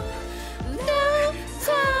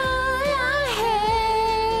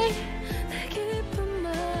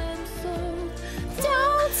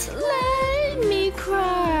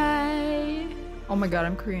 Oh my god,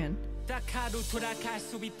 I'm Korean. 딱 하루 돌아갈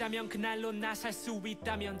수 있다면 그날로 나 살 수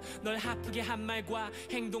있다면 널 아프게 한 말과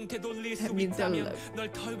행동 되돌릴 수 That means I 있다면 love.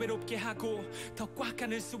 널 덜 외롭게 하고 더 꽉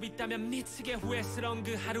안을 수 있다면 미치게 후회스러운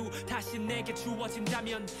그 하루 다시 내게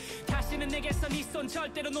주어진다면 다시는 내게서 네 손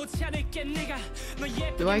절대로 놓지 않을게 내가 너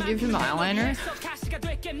Do I give him the eyeliner? 가시가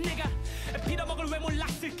될게 내가 빌어먹을 왜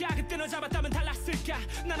몰랐을까 그때 너 잡았다면 달랐을까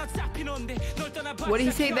난 어차피 넌데 널 떠나봐 What did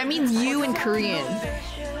he say? That means you in Korean.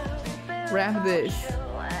 Rap this.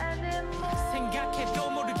 생각해도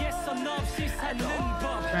모르겠어 너 없이 사는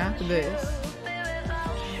법 Rap this.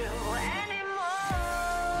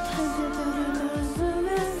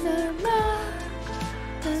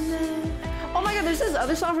 Oh my god, there's this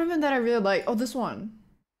other song from him that I really like. Oh, this one.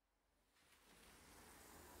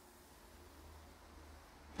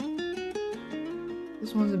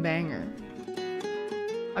 This one's a banger.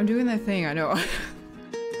 I'm doing that thing, I know.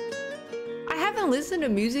 I haven't listened to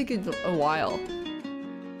music in a while,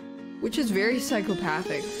 which is very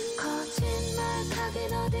psychopathic.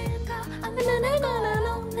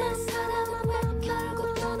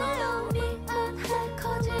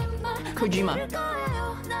 Kojima.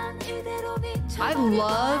 I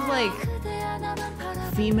love like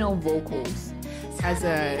female vocals as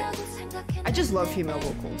a I just love female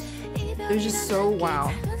vocals. They're just so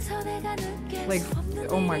wow. Like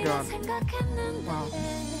oh my god. Wow.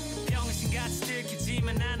 병신같이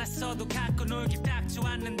들키지만 않았어도 갖고 놀기 딱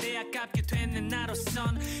좋았는데 아깝게 됐네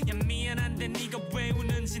나로선 야 미안한데 네가 왜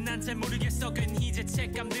우는지 난 잘 모르겠어 괜히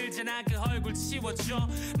죄책감 들잖아 그 얼굴 치워줘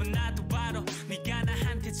뭐 나도 바로 네가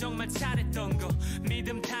나한테 정말 잘했던 거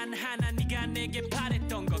믿음 단 하나 네가 내게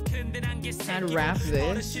바랬던 거 근데 난 게 I'd rap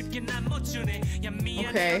this. 쉽게 난 못 주네 야 미안해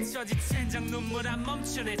Okay. 어쩌지 젠장 눈물 안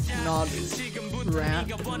멈추네 자 Not 지금부터 rap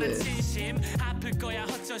네가 원하는 this. 진심 아플 거야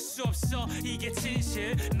어쩔 수 없어 이게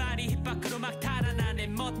진실 말이 입 밖으로 막 달아나네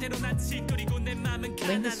멋대로 난 짓거리고 내 맘은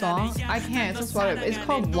Link the song? I can't, it's Spotify. It's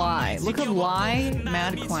called Lie. Look up Lie,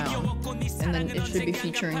 Mad Clown. And then it should be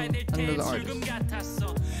featuring another artist.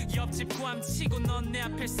 옆집 고함치고 넌 내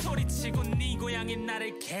앞에 소리치고 네 고향이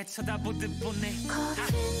나를 개쳐다보듯 보네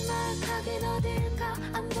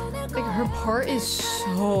Like her part is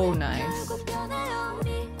so nice.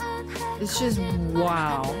 It's just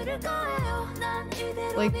wow.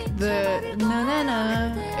 Like the na na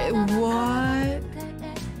na. What?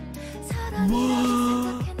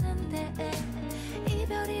 What?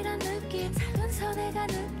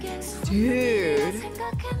 Dude.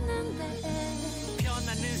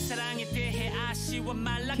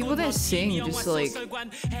 People that sing just like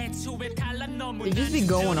they just be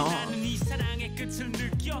going off.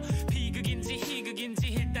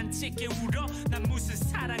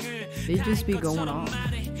 They just be going off.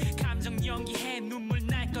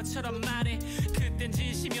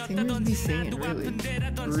 Singers be singing really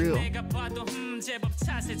real. 제법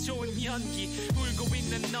자세 좋은 연기 울고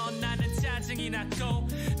있는 너 나는 짜증이 났고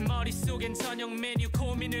머릿속엔 저녁 메뉴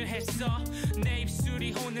고민을 했어 내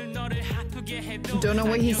입술이 오늘 너를 아프게 해도 Don't know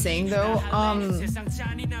what he's saying though. 세상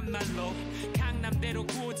잔인한 말로 강남대로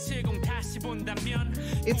 970 다시 본다면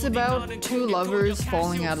It's about two lovers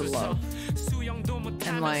falling out of love.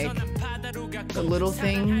 And like the little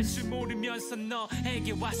things,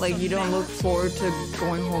 like you don't look forward to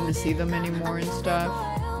going home to see them anymore and stuff.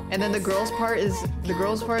 And then the girl's part is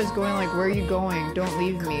going like, where are you going? Don't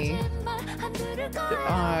leave me.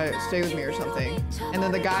 stay with me or something. And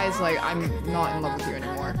then the guy's like, I'm not in love with you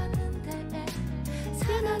anymore.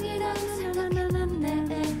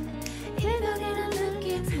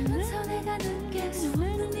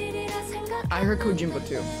 I heard Kojimbo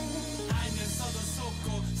too.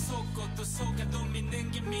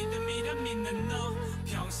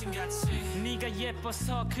 네가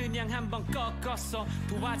예뻐서 그냥 한번 꺾었어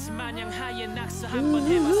도화지 마냥 하얘 낙서 한번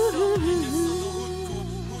해봤어 눈썹도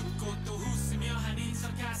웃고 또 웃으며 한인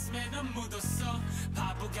척 가슴에 넌 묻었어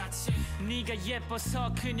바보같이 네가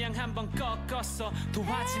예뻐서 그냥 한번 꺾었어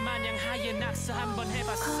도화지 마냥 하얘 낙서 한번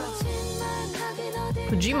해봤어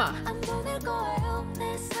Kojima.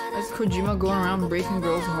 That's Kojima going around breaking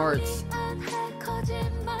girls' hearts.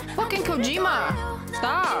 Fucking Kojima!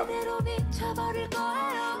 Stop!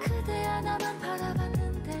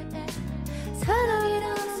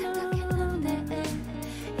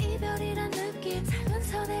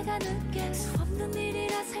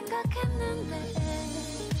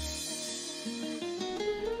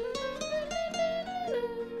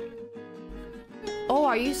 Oh,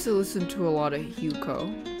 I used to listen to a lot of Hyuko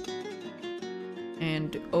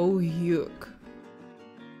and Oh Hyuk.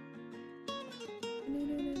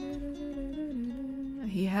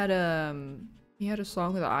 He had a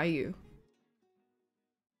song with IU.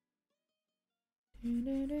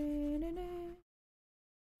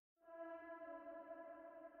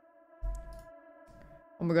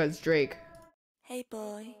 Oh my god, it's Drake. Hey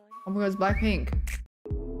boy. Oh my god, it's Blackpink.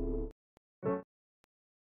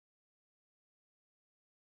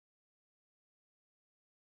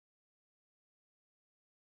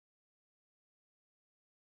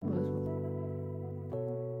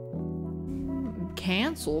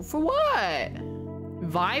 Cancel? For what?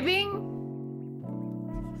 Vibing?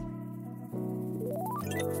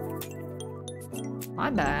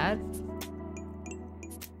 My bad.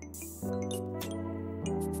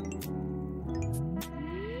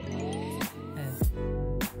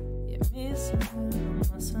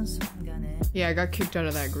 Yeah, I got kicked out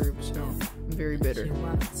of that group, so I'm very bitter.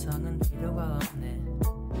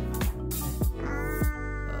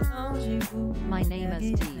 My name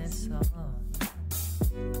is Deez.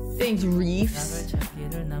 Thanks, Reefs.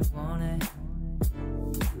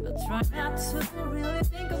 Try not to really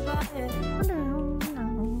think about it.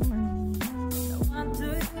 What do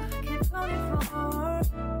you keep falling for?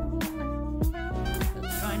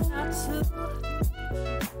 Try not to.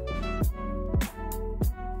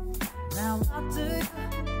 Now what do you?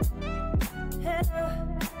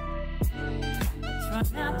 Try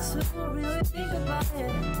not to really think about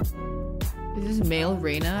it. Is this male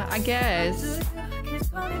Reina? I guess.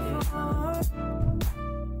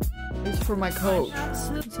 It's for my coach.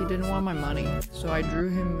 He didn't want my money, so I drew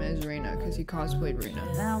him as Reina because he cosplayed Reina.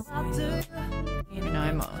 And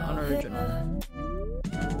I'm unoriginal.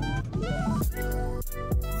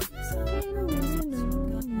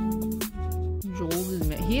 Joel is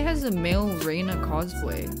he has a male Reina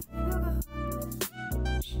cosplay.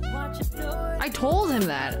 I told him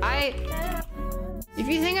that. If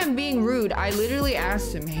you think I'm being rude, I literally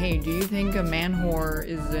asked him, hey, do you think a man whore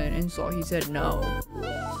is an insult? He said no.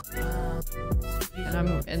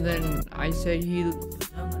 And then I said he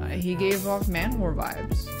gave off man whore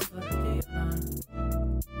vibes.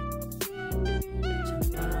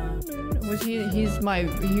 Was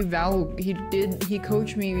he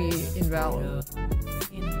coached me in Valo.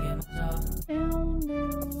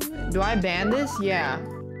 Do I ban this? Yeah.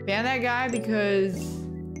 Ban that guy because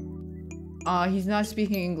he's not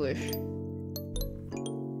speaking English.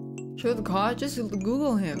 Show the cause? Just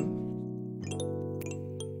Google him.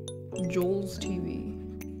 Joel's TV.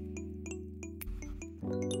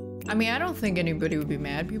 I mean, I don't think anybody would be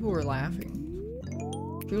mad. People were laughing.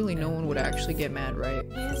 Surely no one would actually get mad, right?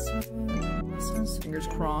 Fingers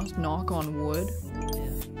crossed. Knock on wood.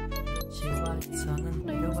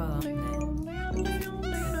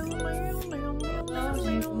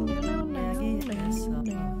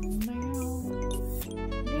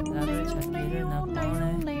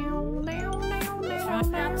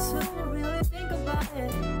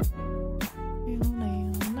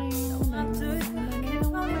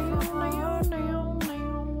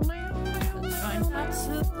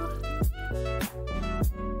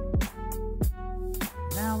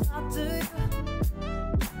 Now I do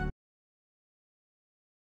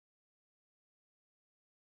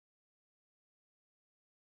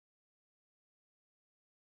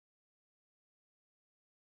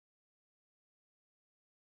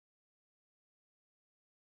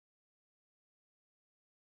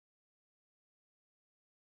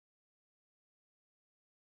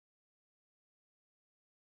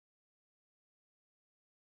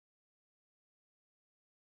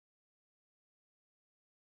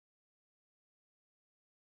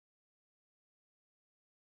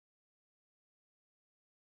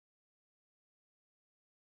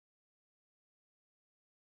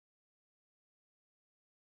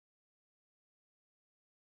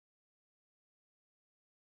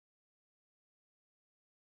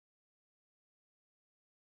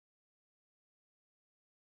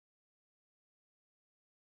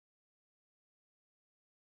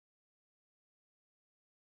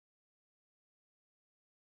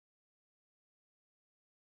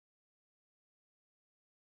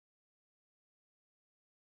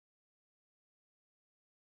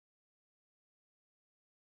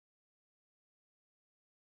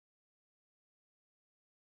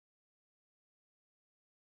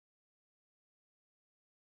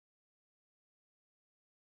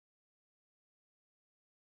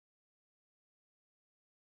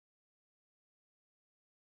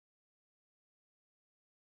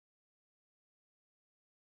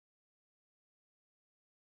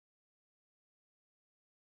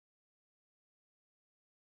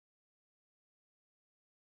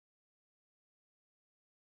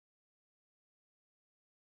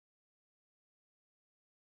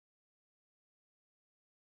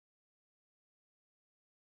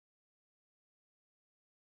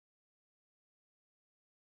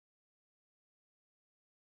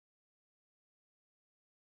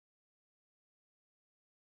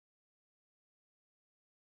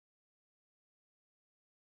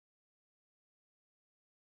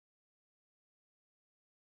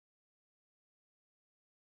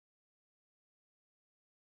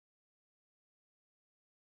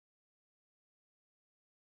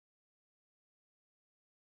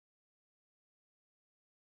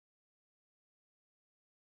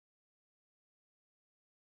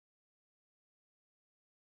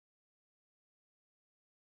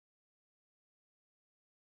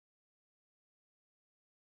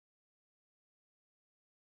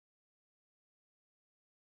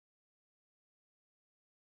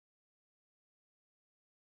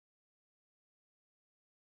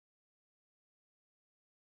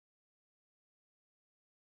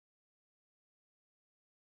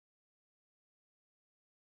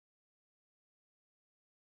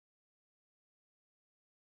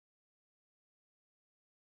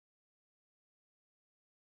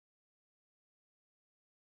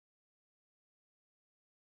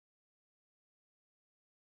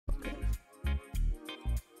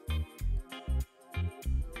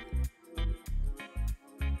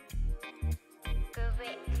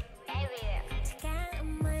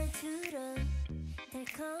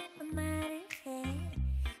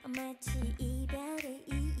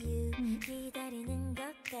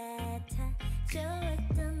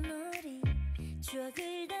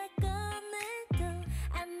추억을 다 꺼내도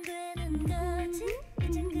안 되는 거지.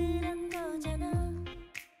 이젠 그런 거잖아.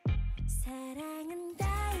 사랑은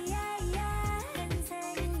다이아야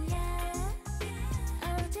환상이야.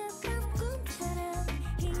 어젯밤 꿈처럼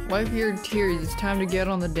Wipe your tears. It's time to get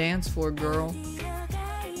on the dance floor, girl.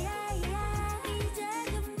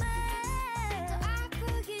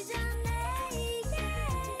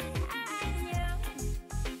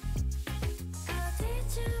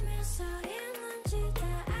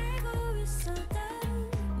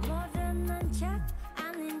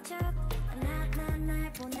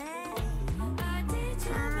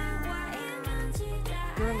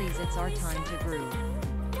 Girlies, it's our time to groove.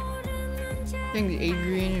 I think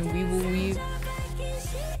Adrian and We Will Weave.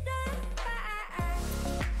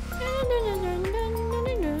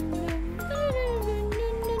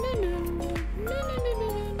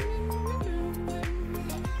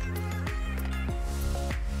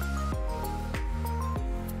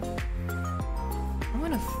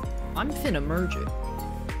 I'm finna merge it.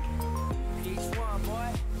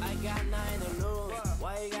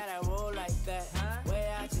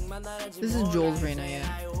 This is Joel's right now, yeah.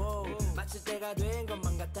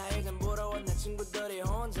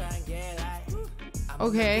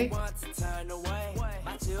 Okay.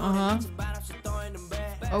 Uh-huh.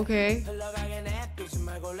 Okay.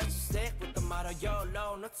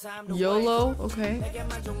 YOLO? Okay.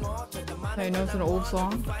 I know it's an old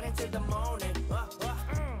song.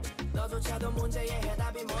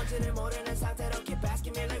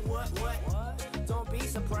 Don't be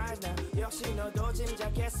surprised now. 역시 너도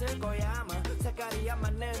짐작했을 거야 아마 색깔이 안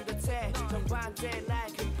맞는 듯해 정반대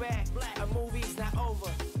like a back. A movie's not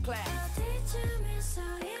over. Clap. 어디쯤에서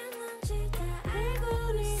있는지 다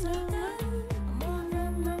알고 있었던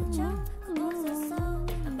모든 남자 그곳에서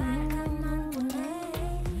말까만 보내.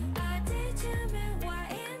 어디쯤에 와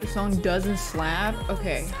있는 The song doesn't slap?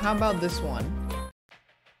 Okay, how about this one?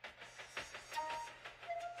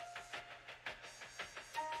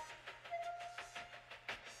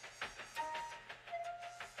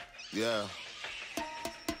 Yeah.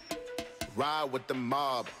 Ride with the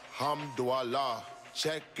mob, hamdulillah.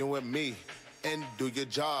 Check in with me and do your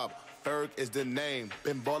job. Ferg is the name.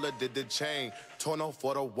 Ben Baller did the chain. Tono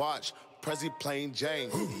for the watch. Prezi plain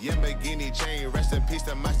Jane. Yamagini chain. Rest in peace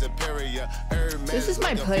to my superior. This is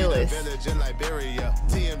my playlist. Village in Liberia.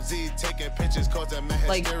 TMZ taking pictures causing my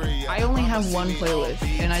Like, hysteria. I only have one playlist,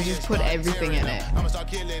 and I just put everything in it. I'ma start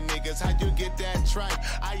killing niggas. How you get that tripe?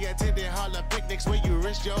 I attended Harlem picnics where you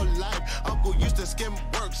risk your life. Uncle used to skim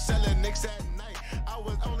work, selling nicks at night. I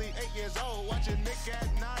was only 8 years old, watching Nick at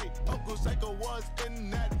night. Uncle Psycho was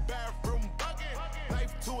in that bathroom bucket.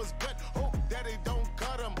 Knife to his gut, hope that they don't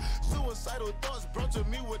cut him. Suicidal thoughts brought to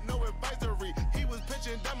me with no advisory. He was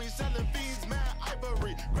pitching dummies, selling fiends, mad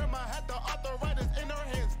ivory. Grandma had the arthritis in her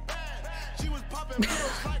hands, bad. She was popping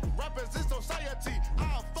pills like rappers in society.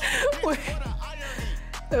 I'll fuck Wait. for the irony.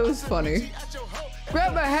 That was funny.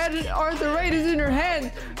 Grandma had arthritis in her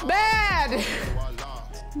hand. Bad!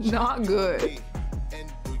 Not good.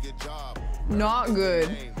 Not good.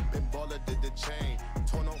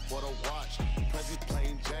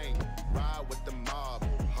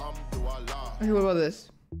 Okay, what about this?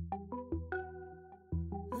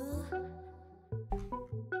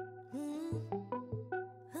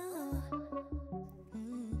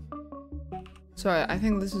 Sorry, I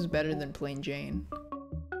think this is better than Plain Jane.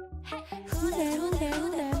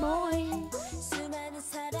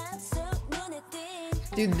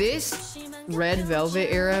 Dude, this Red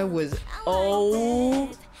Velvet era was oh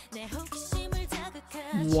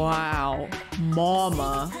wow,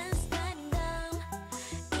 mama.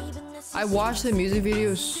 I watched the music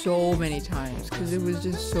video so many times because it was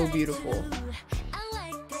just so beautiful.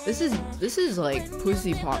 This is like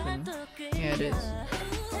pussy popping. Yeah, it is.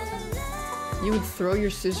 You would throw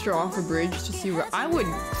your sister off a bridge to see I would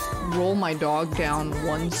roll my dog down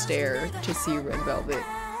one stair to see Red Velvet.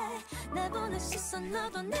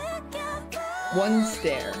 One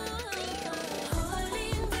stair.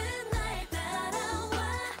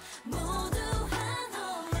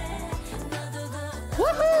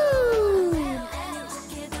 Woohoo!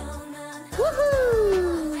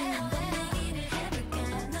 Woohoo!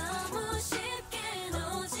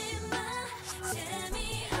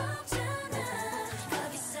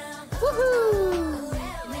 Woohoo!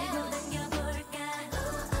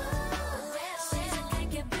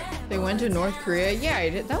 They went to North Korea?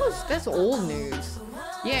 Yeah, that's old news.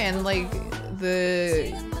 Yeah, and like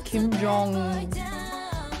the Kim Jong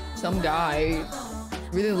some guy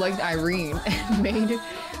really liked Irene and made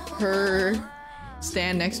her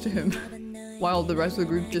stand next to him while the rest of the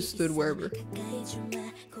group just stood wherever.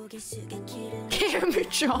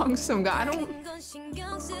 Chong some guy. I don't.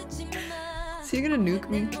 Is he gonna nuke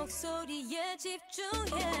me?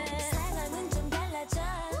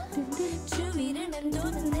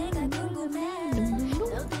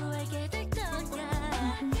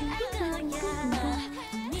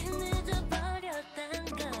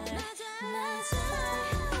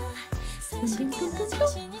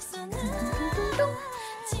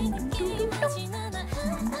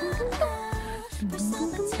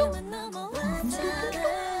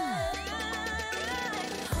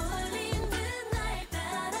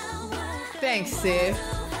 Thanks, Sif.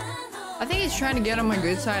 I think he's trying to get on my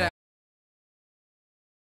good side.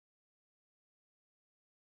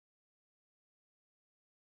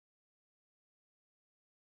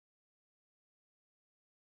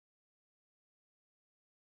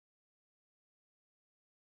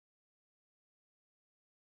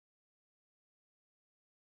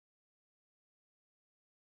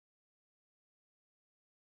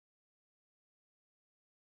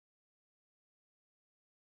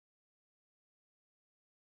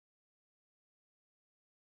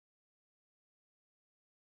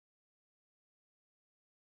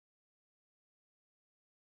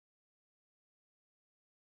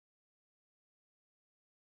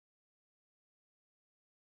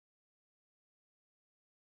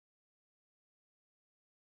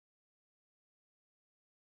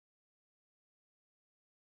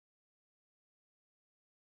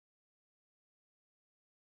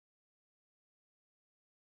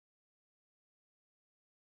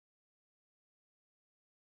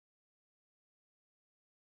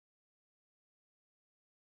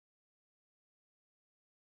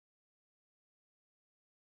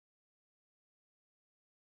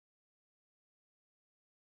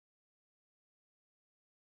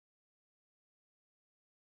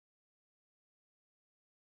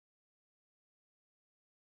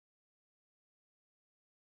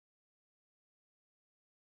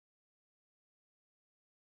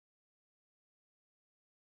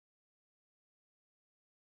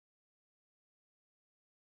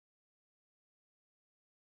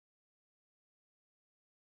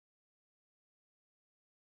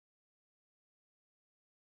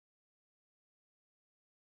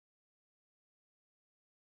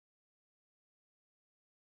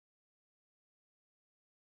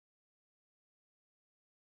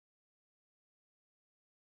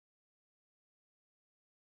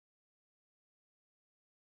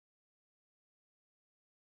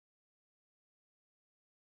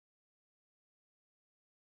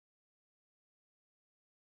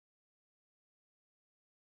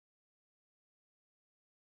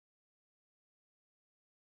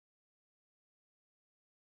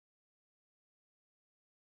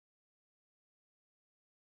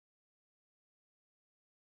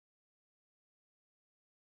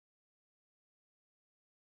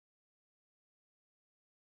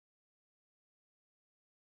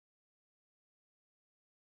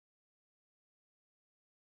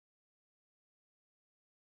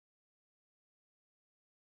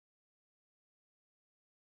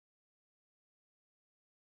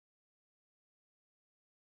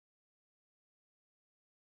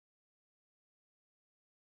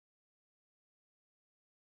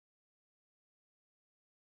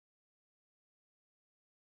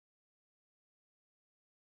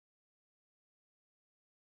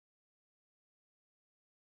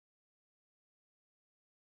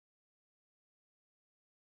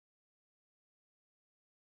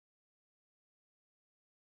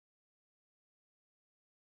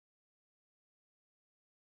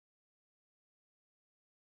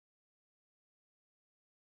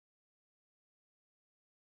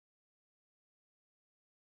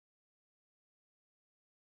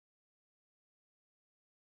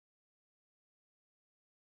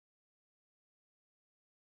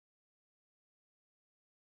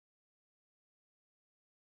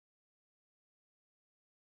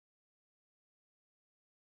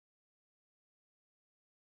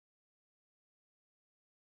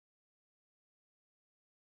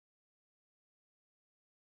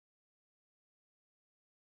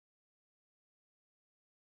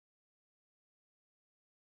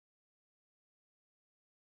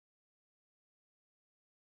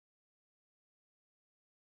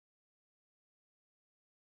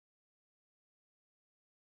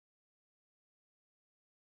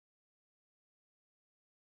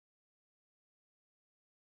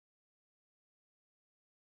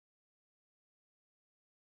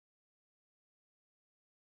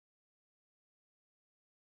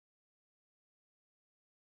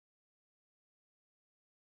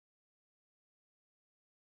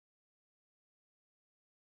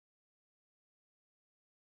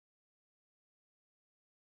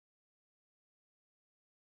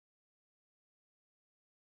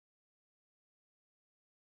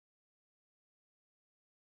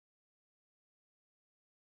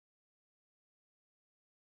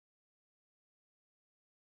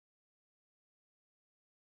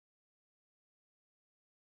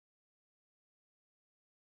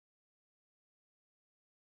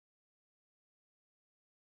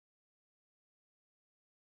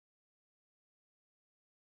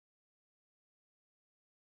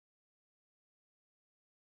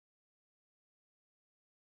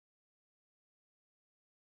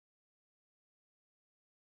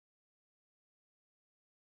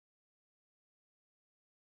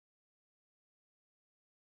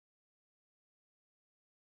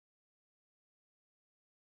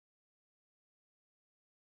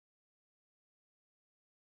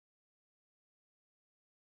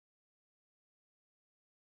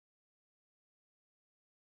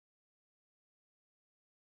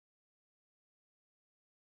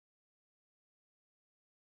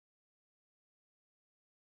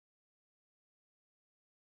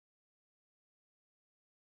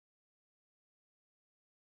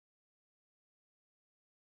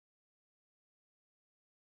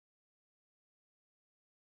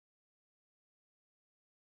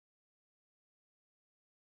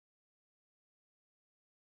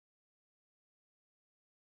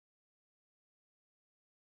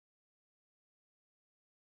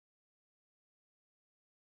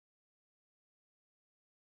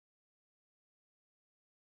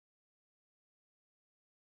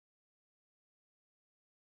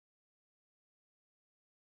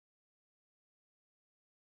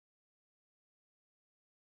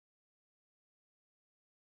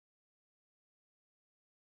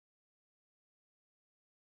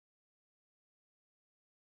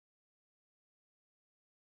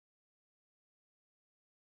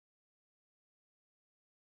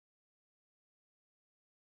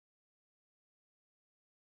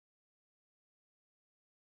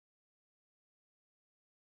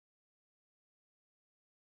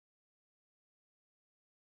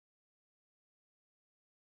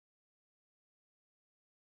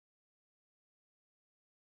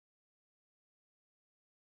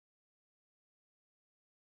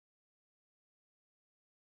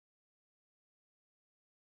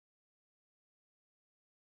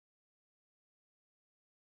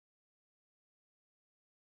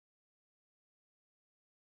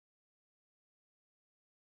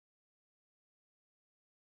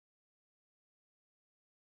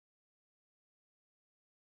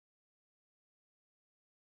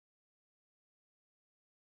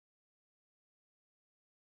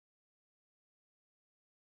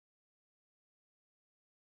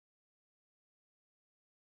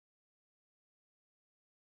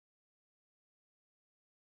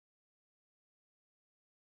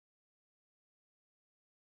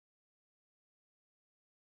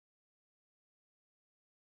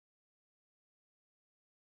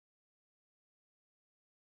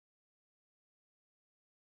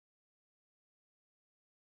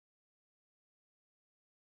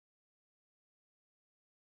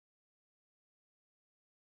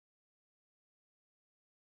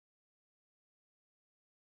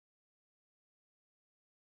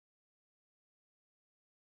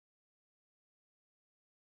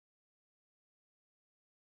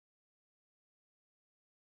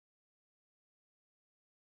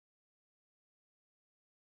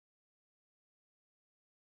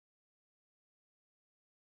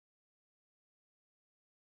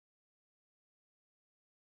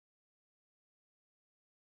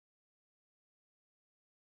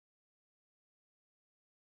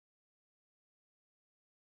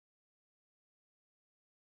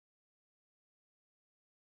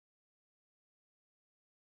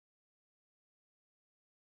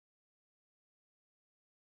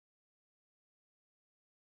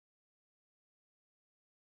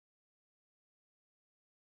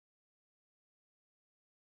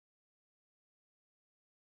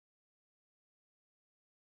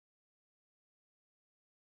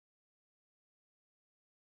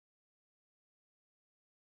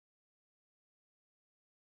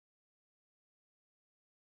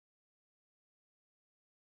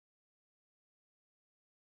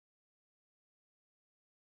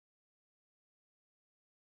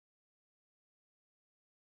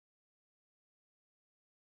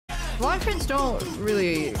 Blonde friends don't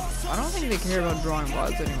really. I don't think they care about drawing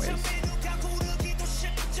VODs anyways.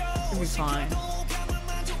 It'll be fine.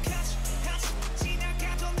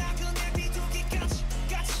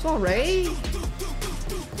 It's alright.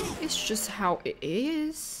 It's just how it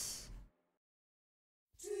is.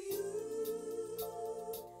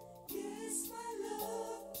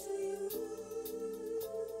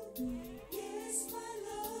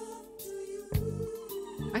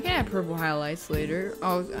 I can add purple highlights later.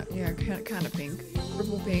 Oh, yeah, kind of pink.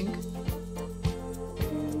 Purple pink.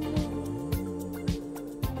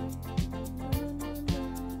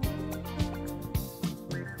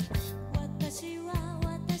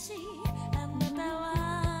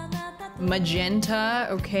 Magenta?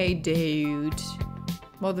 Okay, dude.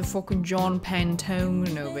 Motherfucking John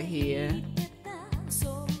Pantone over here.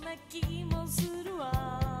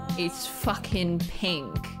 It's fucking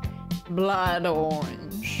pink. Blood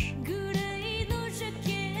orange.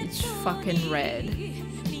 It's fucking red.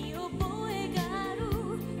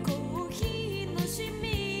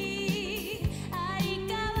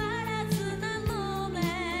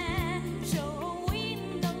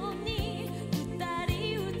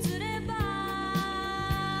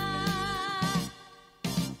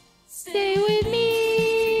 Stay with me.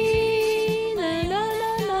 Na, na,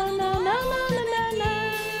 na, na, na, na, na, na, na.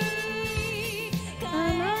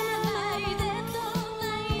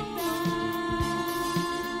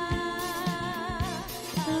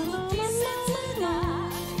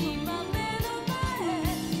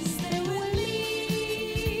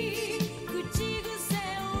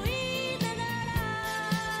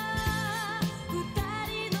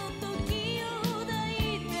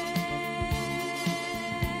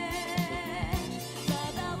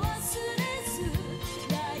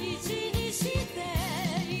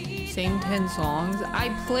 Sing 10 songs? I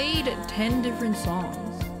played 10 different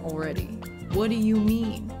songs already. What do you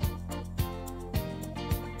mean?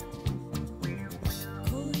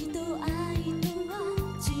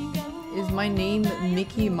 Is my name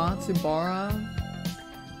Miki Matsubara?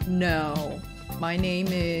 No. My name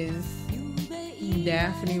is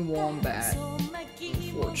Daphne Wombat,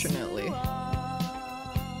 unfortunately.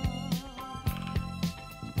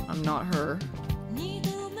 I'm not her.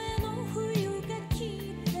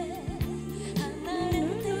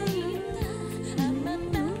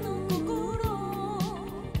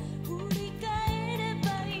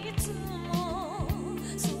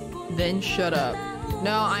 Then shut up.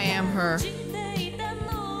 No, I am her.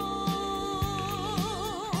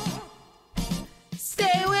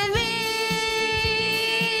 Stay with me.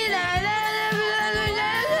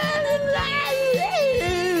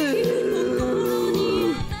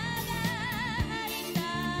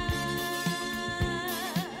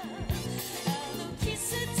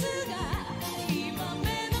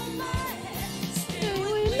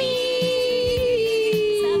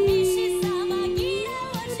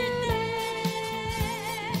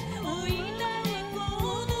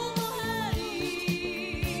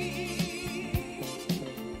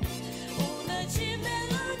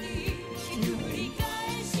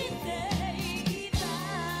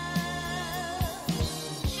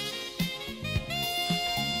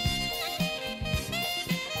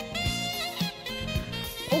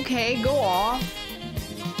 Okay, go off.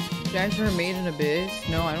 You guys are made in Abyss?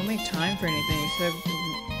 No, I don't make time for anything except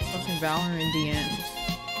fucking Valorant DMs.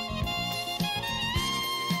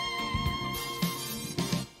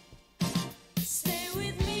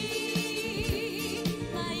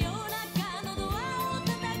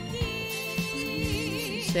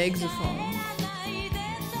 Saxophone.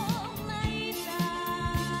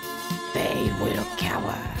 They will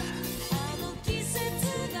cower.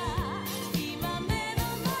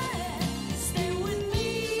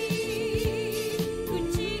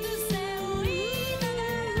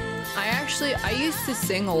 I used to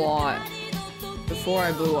sing a lot before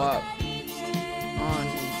I blew up.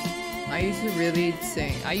 I used to really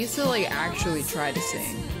sing. I used to like actually try to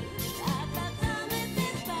sing.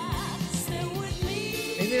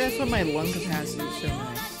 Maybe that's why my lung capacity is so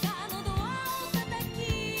nice.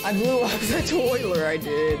 I blew up the toilet, I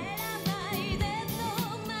did.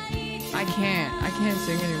 I can't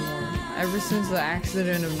sing anymore. Ever since the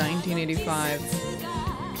accident of 1985.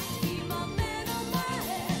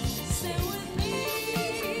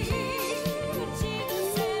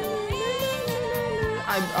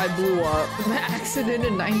 I blew up. The accident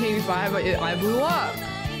in 1985, I blew up.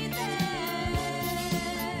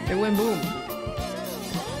 It went boom.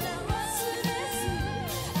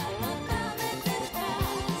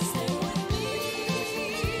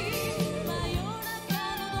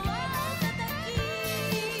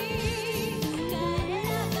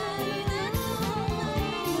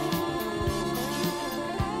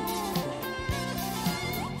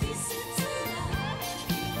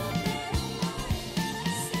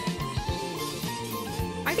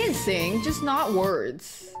 I can sing, just not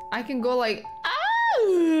words. I can go like,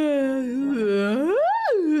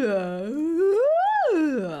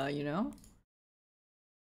 you know?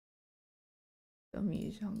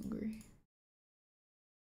 Dummy's hungry.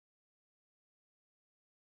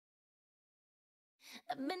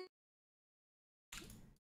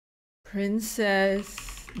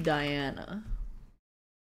 Princess Diana.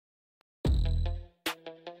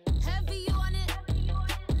 Heavy on it.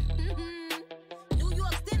 New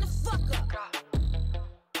York, stand the fuck up.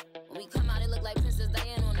 When we come out, it look like Princess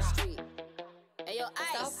Diana on the street. Hey, yo,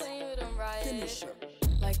 Ice. Stop playing with them, right? Finish her.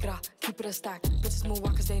 Like, keep it a stack. Bitches move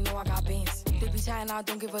on cause they know I got bands. They be chatting, I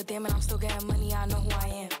don't give a damn, and I'm still getting money, I know who I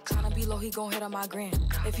am. Tryna be low, he gon' hit on my gram.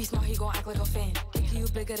 If he smart, he gon' act like a fan. Think you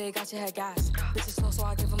bigger, they got your head gas. Bitches slow, so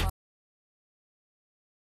I give him a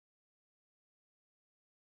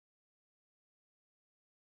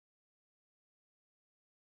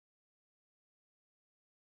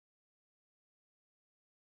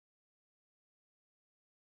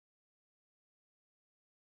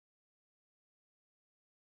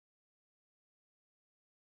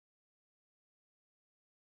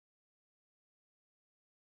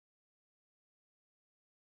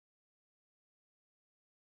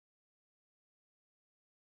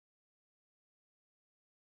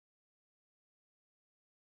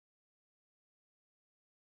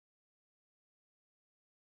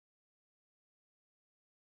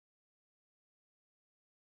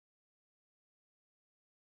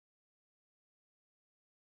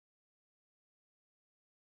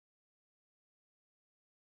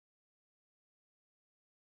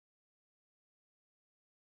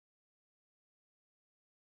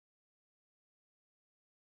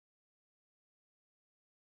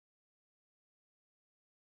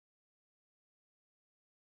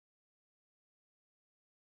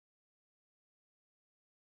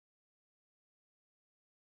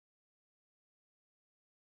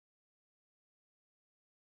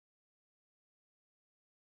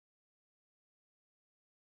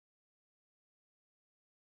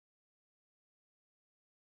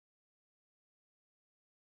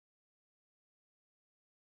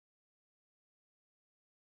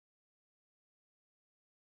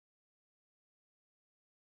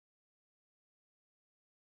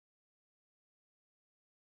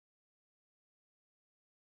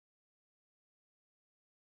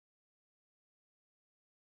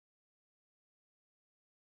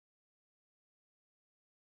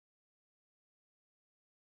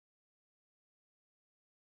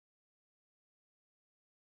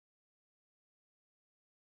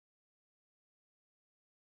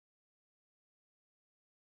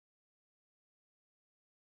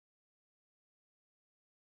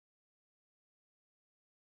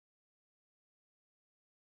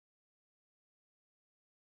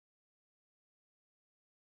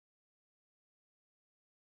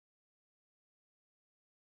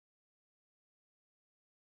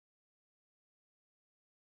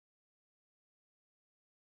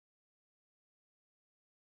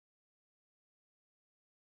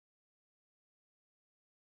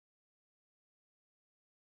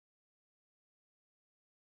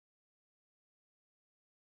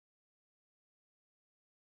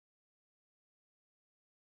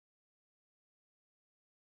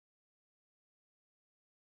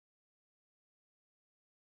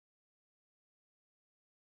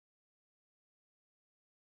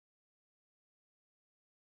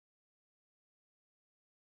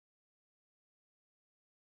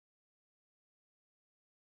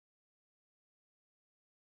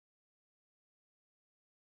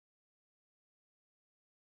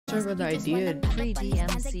Talk about the idea of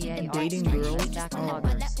 3DMCA dating girls.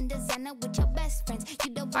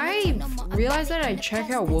 I realized that I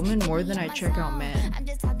check out women more than I check out men.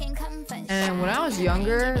 And when I was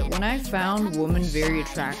younger, when I found women very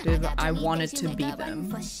attractive, I wanted to be them.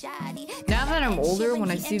 Now that I'm older,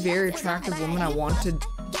 when I see very attractive women, I want to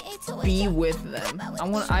be with them. I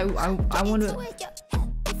want to,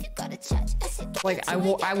 like,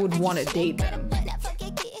 I would want to date them.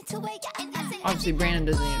 Obviously, Brandon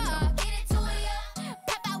doesn't even know.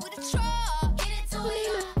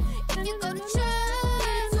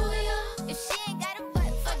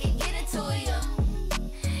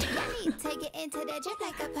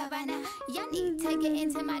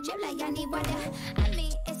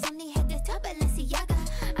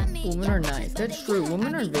 Women are nice. That's true.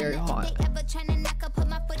 Women are very hot.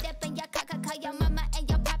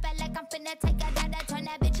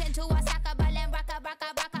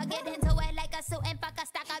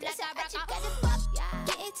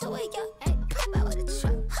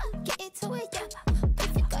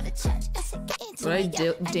 Would I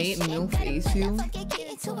date MILF Asu?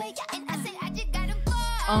 into it. And I said, I just got a boy.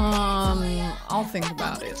 I'll think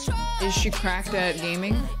about it. Is she cracked at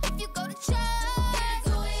gaming? If you go to church,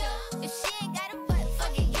 if she ain't got a butt,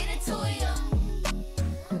 fuck it, get it to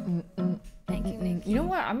you. You know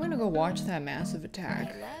what? I'm gonna go watch that Massive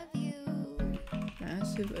Attack. Love you.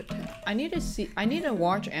 Massive Attack. I need to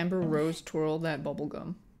watch Amber Rose twirl that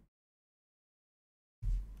bubblegum.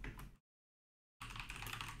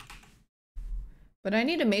 But I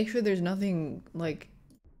need to make sure there's nothing like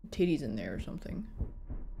titties in there or something.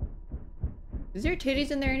 Is there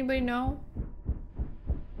titties in there? Anybody know?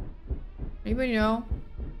 Anybody know?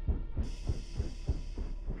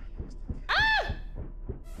 Ah!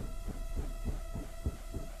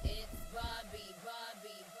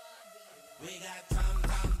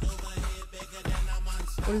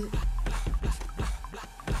 What is it?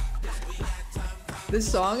 This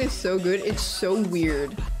song is so good. It's so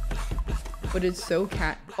weird. But it's so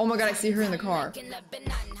cat. Oh my god, I see her in the car.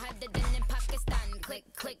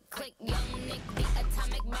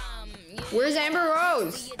 Where's Amber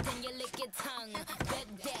Rose?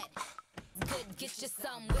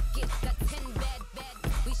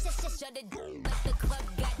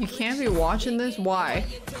 You can't be watching this? Why?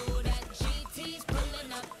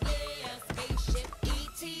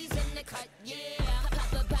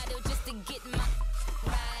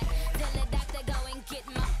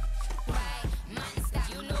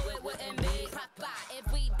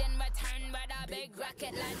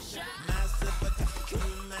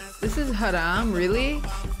 This is haram, really?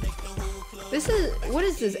 This is, what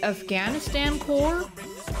is this, Afghanistan Corps?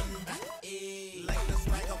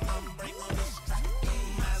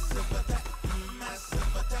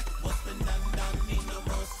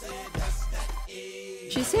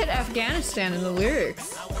 She said Afghanistan in the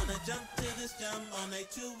lyrics.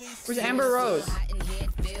 Where's Amber Rose?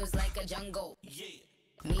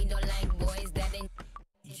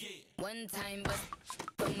 One time, but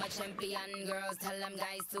from my champion girls, tell them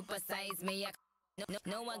guys supersize me.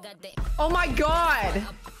 No, I got the. Oh my god!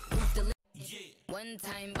 One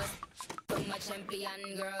time, but from my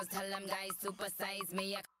champion girls, tell them guys supersize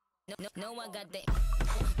me. No, I got the.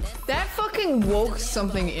 That fucking woke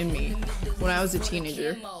something in me when I was a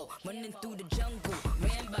teenager.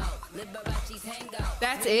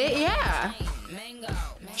 That's it? Yeah.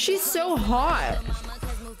 She's so hot.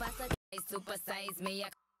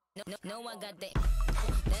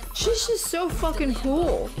 She's just so fucking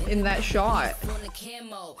cool in that shot.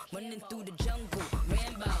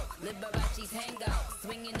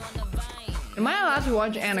 Am I allowed to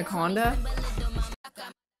watch Anaconda?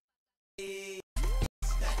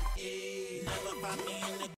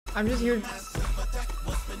 I'm just here.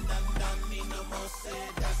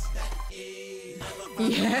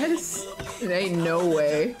 Yes? There ain't no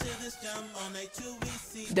way.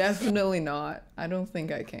 Definitely not. I don't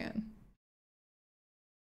think I can.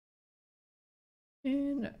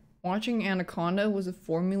 And watching Anaconda was a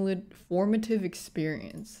formative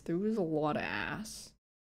experience. There was a lot of ass.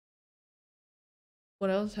 What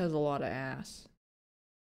else has a lot of ass?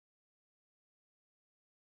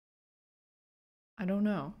 I don't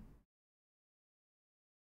know.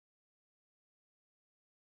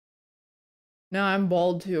 No, I'm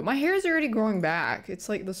bald too. My hair is already growing back. It's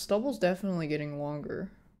like the stubble's definitely getting longer.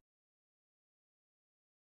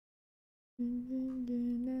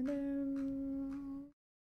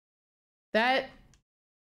 That,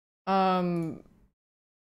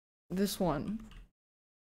 this one.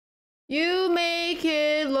 You make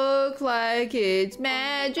it look like it's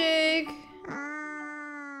magic.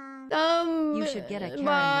 You should get a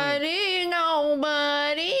Karen wig.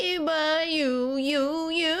 Nobody but you.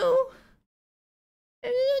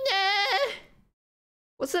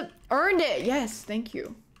 What's up? Earned it. Yes, thank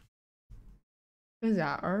you. What is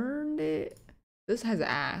that? Earned it. This has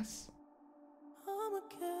ass.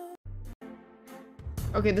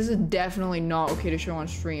 Okay, this is definitely not okay to show on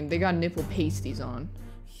stream. They got nipple pasties on.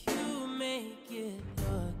 You make it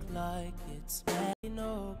look like it's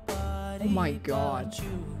nobody Oh my god. but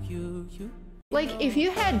you. Like, if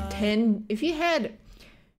you had 10, if you had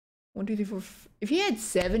 1, 2, 3, 4, if you had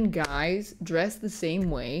 7 guys dressed the same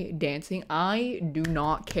way dancing, I do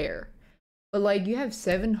not care. But like, you have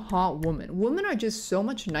 7 hot women. Women are just so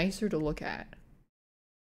much nicer to look at,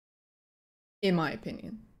 in my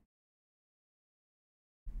opinion.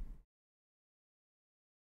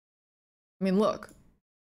 I mean, look.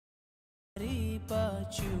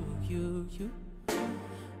 But you.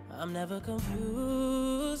 I'm never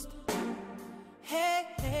confused.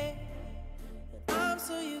 Hey, I'm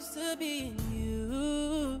so used to being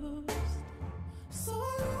used.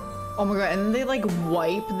 Oh my god, and then they like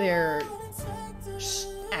wipe their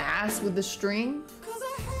ass with the string.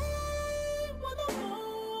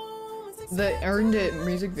 The Earned It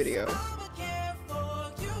music video.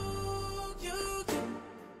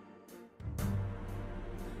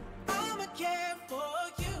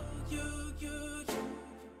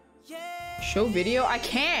 Show video? I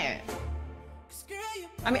can't.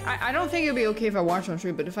 I mean, I don't think it'd be okay if I watch on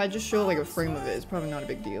stream, but if I just show like a frame of it, it's probably not a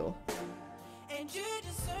big deal.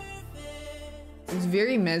 It's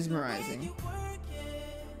very mesmerizing.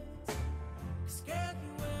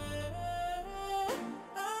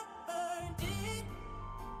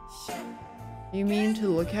 You mean to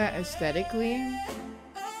look at aesthetically?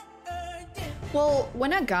 Well,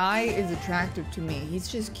 when a guy is attractive to me, he's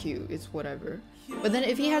just cute, it's whatever. But then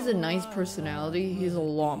if he has a nice personality, he's a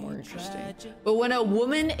lot more interesting. But when a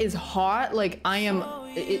woman is hot, like I am,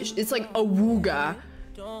 it's like a wooga.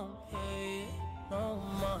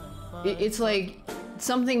 It's like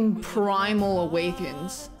something primal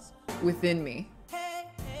awakens within me.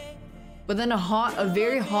 But then a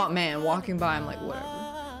very hot man walking by, I'm like, whatever.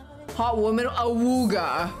 Hot woman, a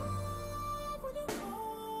wooga.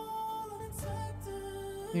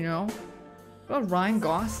 You know? What about Ryan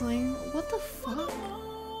Gosling? What the fuck?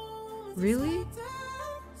 Really?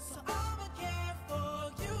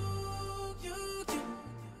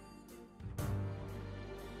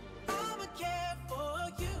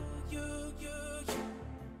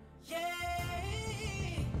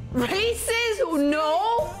 Racist?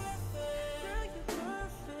 No?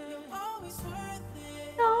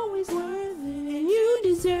 Always worth it. You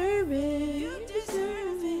deserve it. You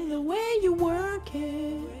deserve it. The way you work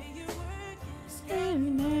it.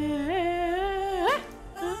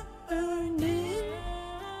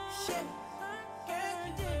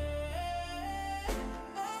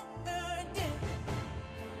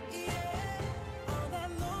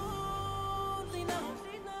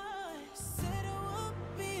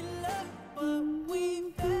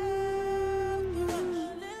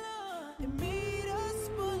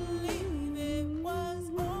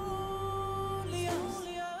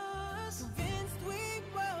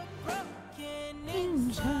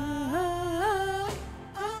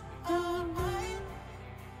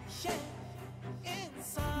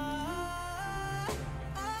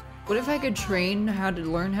 What if I could train how to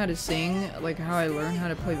learn how to sing like how I learned how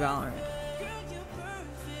to play Valorant?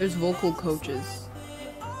 There's vocal coaches.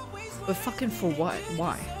 But fucking for what?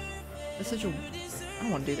 Why? That's such a... I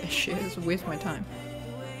don't want to do that shit. It's a waste of my time.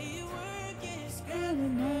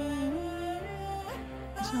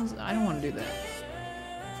 That sounds... I don't want to do that.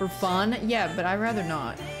 For fun? Yeah, but I'd rather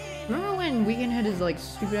not. Remember when Weeknd had his like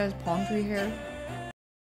stupid ass palm tree hair?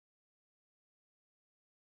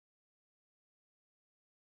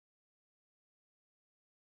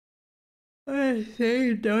 I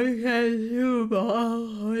say don't have too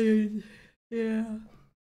bald. Yeah.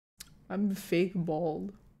 I'm fake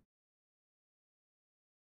bald.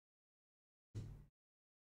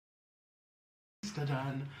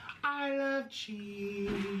 Done. I love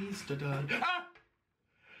cheese. Done.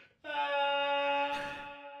 Ah!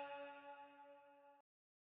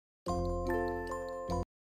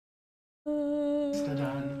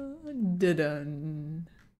 Done.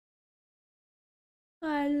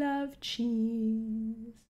 I love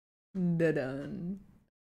cheese. Done.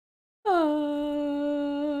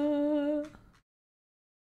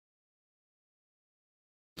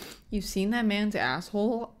 You've seen that man's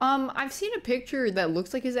asshole? I've seen a picture that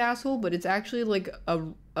looks like his asshole, but it's actually like a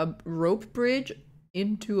rope bridge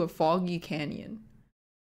into a foggy canyon.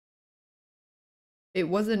 It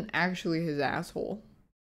wasn't actually his asshole.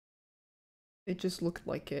 It just looked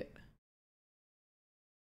like it.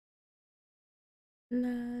 La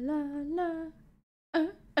la la.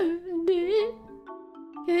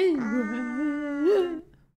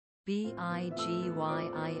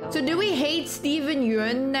 BIGYIO. So do we hate Steven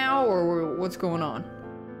Yeun now, or what's going on?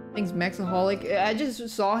 Thanks, Mexaholic. I just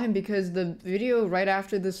saw him because the video right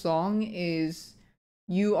after the song is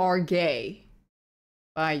 "You Are Gay"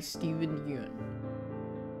 by Steven Yeun.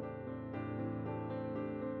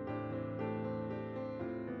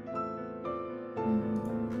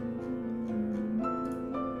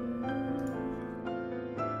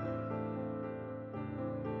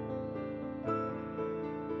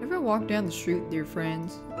 Walk down the street with your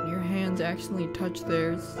friends and your hands accidentally touch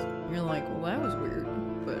theirs, and you're like, well, that was weird,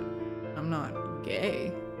 but I'm not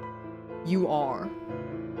gay. You are.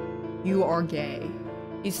 You are gay.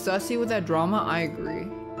 He's sussy with that drama. I agree.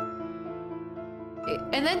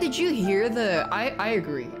 And then did you hear the... I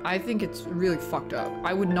agree. I think it's really fucked up.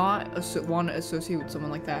 I would not want to associate with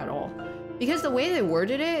someone like that at all. Because the way they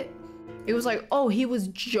worded it, it was like, oh, he was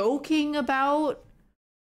joking about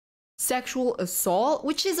sexual assault,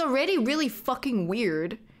 which is already really fucking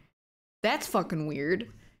weird. That's fucking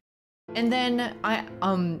weird. And then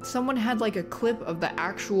someone had like a clip of the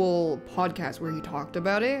actual podcast where he talked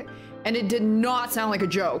about it, and it did not sound like a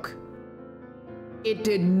joke. It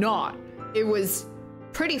did not. It was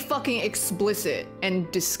pretty fucking explicit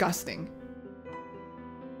and disgusting.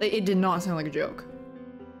 It did not sound like a joke.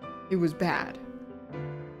 It was bad.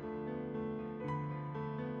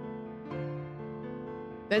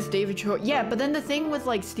 That's David Cho. Yeah, but then the thing with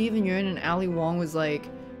like Steven Yeun and Ali Wong was like,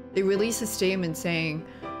 they released a statement saying,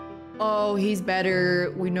 oh, he's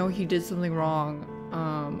better. We know he did something wrong,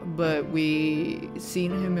 but we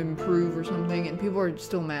seen him improve or something. And people are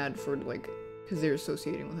still mad for like, because they're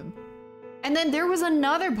associating with him. And then there was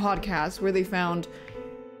another podcast where they found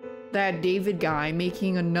that David guy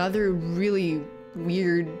making another really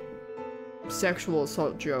weird sexual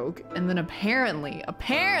assault joke, and then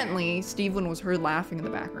apparently Steven was heard laughing in the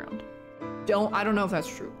background. I don't know if that's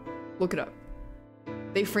true. Look it up.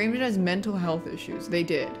 They framed it as mental health issues. They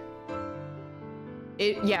did.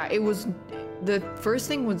 It was, the first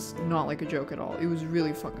thing was not like a joke at all. It was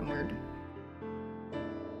really fucking weird.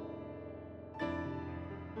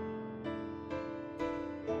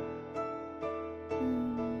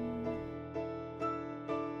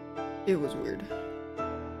 It was weird.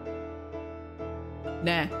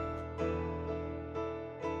 Nah.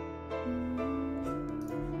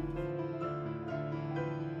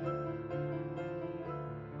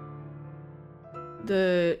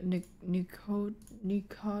 The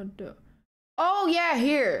Nikado. Oh yeah,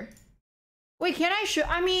 here. Wait, can I show?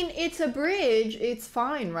 I mean, it's a bridge. It's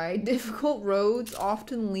fine, right? Difficult roads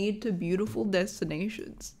often lead to beautiful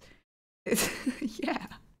destinations. It's, yeah.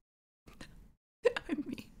 I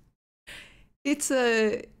mean, it's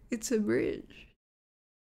a bridge.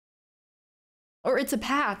 Or it's a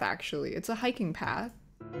path, actually. It's a hiking path.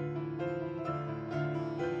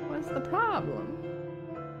 What's the problem?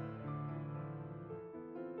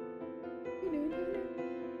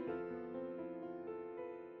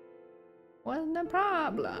 What's the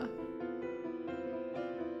problem?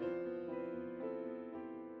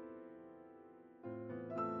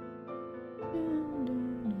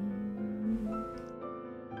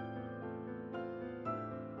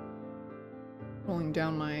 Rolling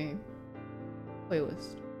down my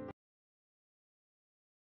playlist.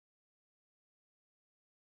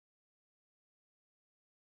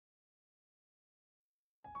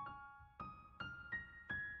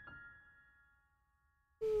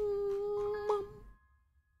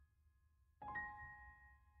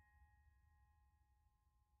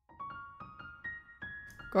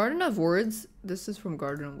 Garden of Words, this is from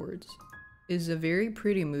Garden of Words, is a very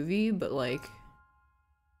pretty movie, but like,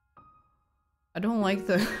 I don't like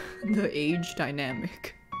the the age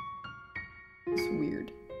dynamic. It's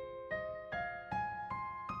weird.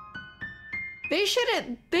 They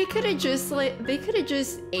could have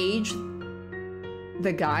just aged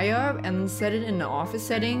the guy up and set it in an office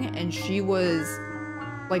setting, and she was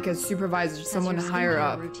like a supervisor, someone higher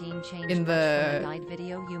up in the guide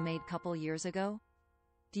video you made couple years ago.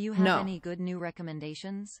 Do you have any good new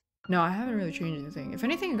recommendations? No, I haven't really changed anything. If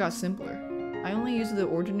anything, it got simpler. I only used the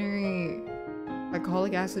ordinary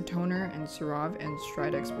glycolic acid toner and CeraVe and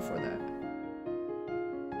Stridex before that.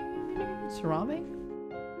 CeraVe?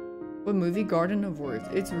 What movie? Garden of Words.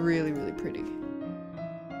 It's really, really pretty.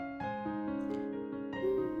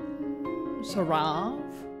 CeraVe?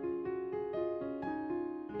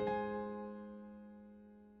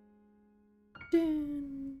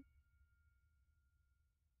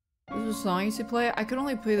 This was a song I used to play. I could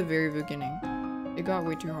only play the very beginning. It got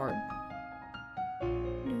way too hard.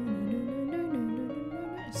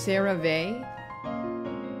 CeraVe.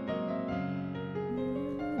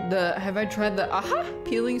 Have I tried the AHA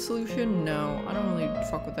peeling solution? No, I don't really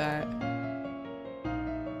fuck with that.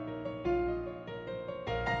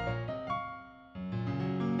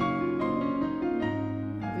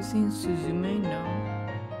 Have you seen Suzume? No.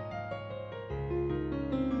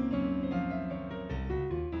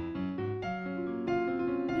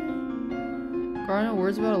 Garden of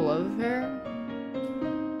Words about a love affair?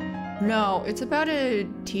 No, it's about a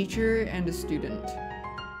teacher and a student.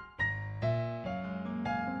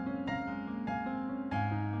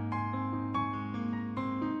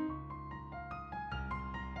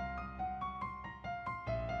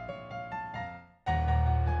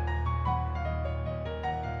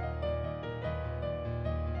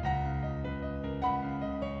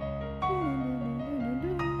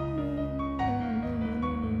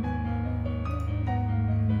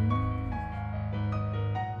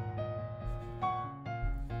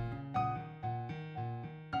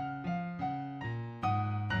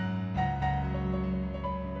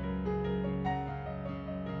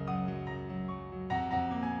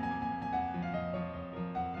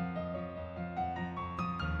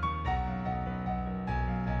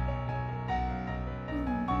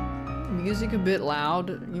 music a bit loud?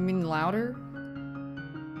 You mean louder?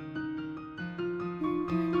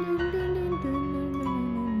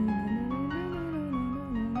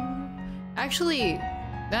 Actually,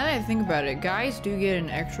 now that I think about it, guys do get an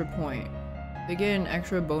extra point. They get an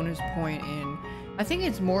extra bonus point in. I think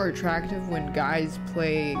it's more attractive when guys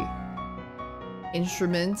play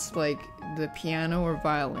instruments like the piano or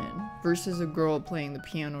violin versus a girl playing the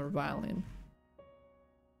piano or violin.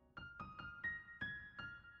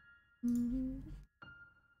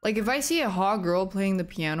 Like if I see a hot girl playing the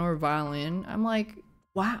piano or violin, I'm like,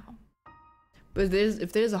 wow. But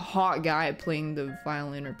if there's a hot guy playing the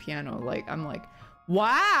violin or piano, like I'm like,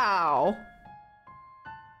 wow.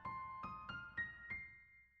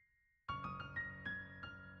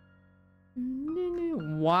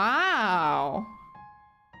 Wow.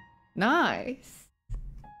 Nice.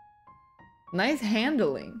 Nice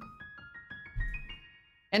handling.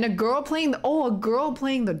 And a girl playing a girl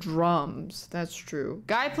playing the drums. That's true.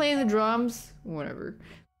 Guy playing the drums, whatever.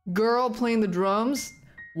 Girl playing the drums.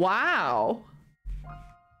 Wow.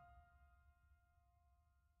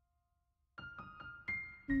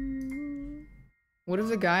 What if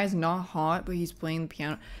the guy's not hot, but he's playing the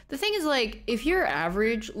piano? The thing is, like, if you're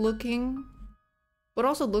average looking, but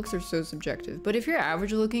also looks are so subjective, but if you're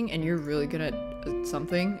average looking and you're really good at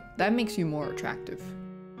something, that makes you more attractive.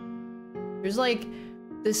 There's like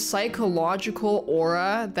this psychological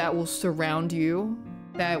aura that will surround you,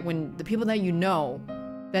 that when the people that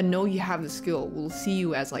know you have the skill will see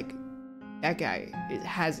you as like, that guy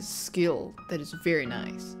has a skill that is very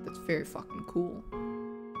nice, that's very fucking cool.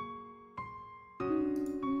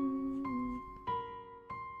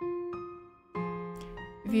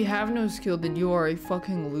 If you have no skill, then you are a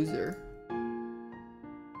fucking loser.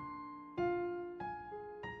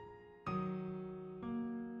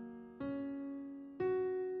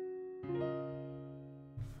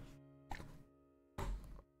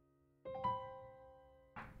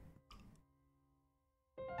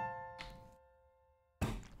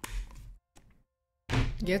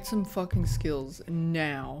 Get some fucking skills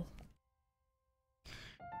now.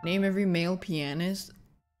 Name every male pianist.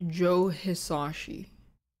 Joe Hisashi.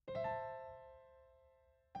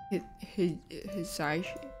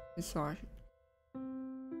 Hisashi.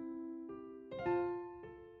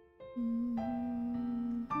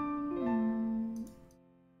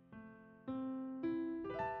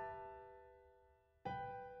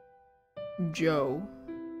 Joe.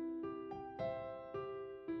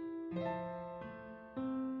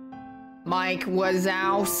 Mike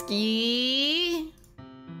Wazowski.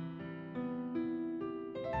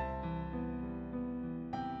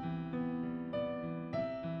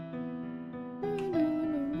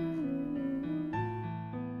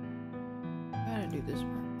 Gotta do this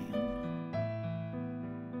part, man.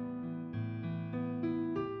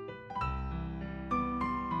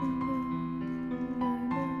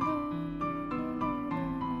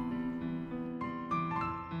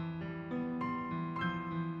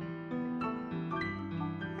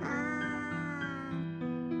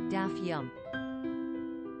 Daph Yum.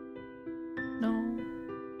 No.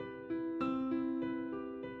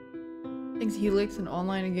 Thinks Helix and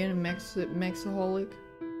online again and Mexaholic.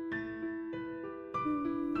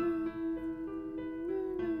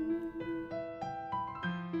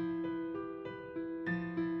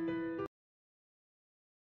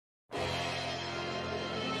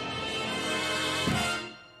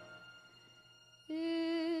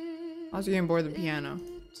 I was getting bored of the piano.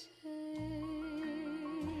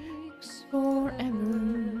 Forever,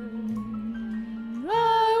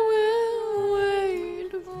 I will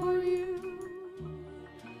wait for you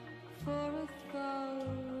for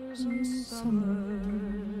 1,000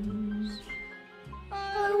 summers.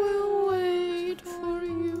 I will wait for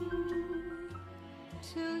you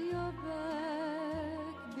till you're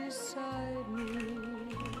back beside me,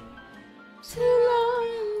 till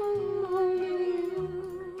I'm holding you,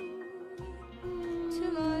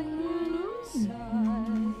 till I hear you sigh.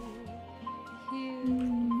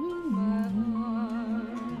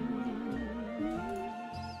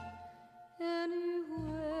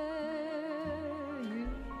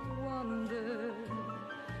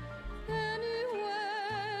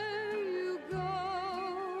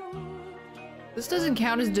 This doesn't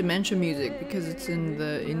count as dementia music because it's in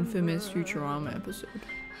the infamous Futurama episode.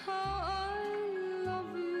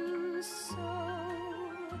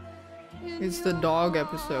 It's the dog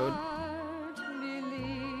episode.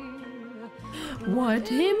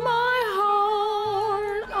 What in my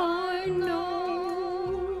heart I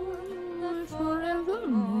know that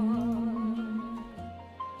forevermore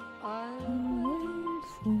I'll wait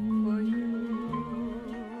for you.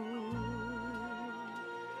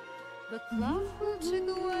 The clock will tick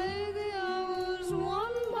away the hours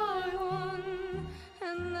one by one,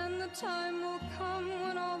 and then the time will come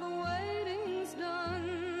when all the waiting's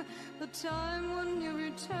done. The time when you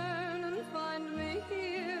return and find me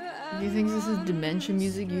here. Do you think this is dementia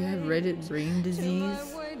music? You have Reddit brain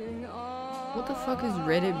disease? What the fuck is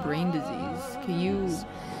Reddit brain disease? Can you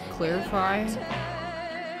clarify?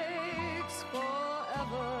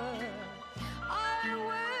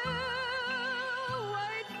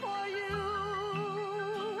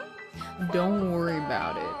 Don't worry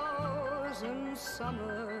about it.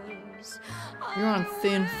 You're on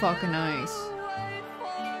thin fucking ice.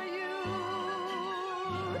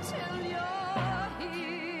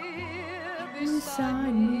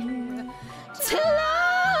 Inside me, till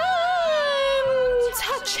I'm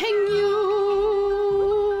touching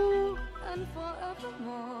you. And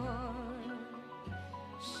forevermore,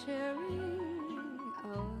 sharing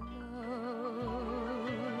our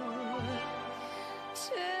love.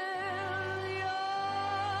 Till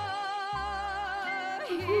you're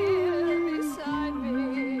here beside me.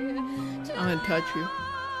 I'm gonna touch you.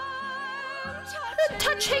 I'm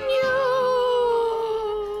Touching you.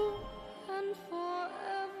 and forevermore.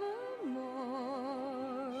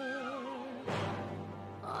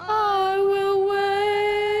 I will wait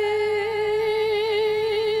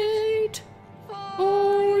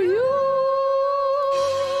for you.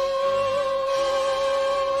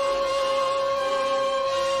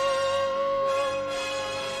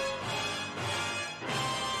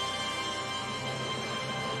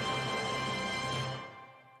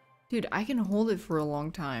 Dude, I can hold it for a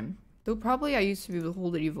long time. Though probably I used to be able to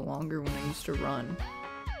hold it even longer when I used to run.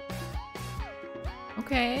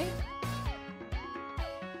 Okay.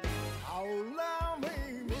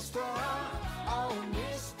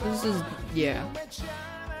 This is, yeah.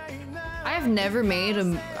 I have never made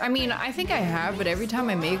a, I mean, I think I have, but every time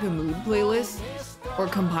I make a mood playlist or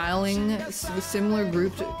compiling similar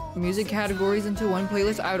grouped music categories into one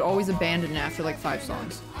playlist, I would always abandon it after like 5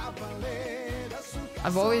 songs.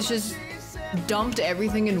 I've always just dumped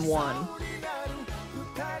everything in one.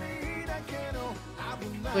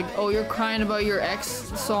 Like, oh, you're crying about your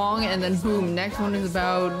ex song, and then boom, next one is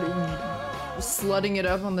about slutting it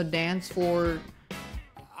up on the dance floor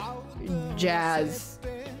jazz.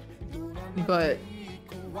 But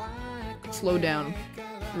slow down,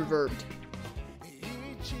 reverbed.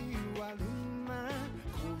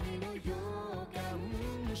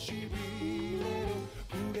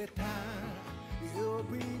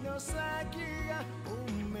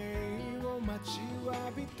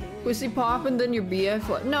 Pussy pop and then your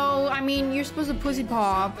BF. No, I mean, you're supposed to pussy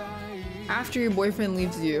pop after your boyfriend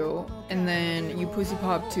leaves you, and then you pussy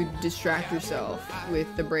pop to distract yourself with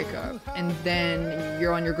the breakup, and then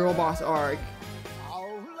you're on your girl boss arc,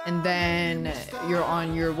 and then you're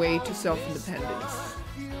on your way to self-independence.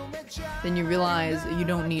 Then you realize you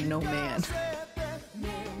don't need no man.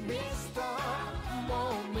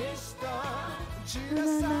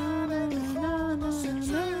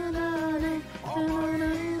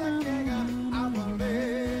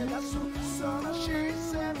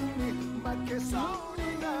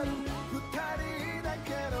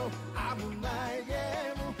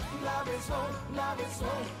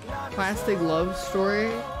 Plastic Love Story.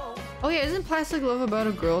 Oh yeah, isn't Plastic Love about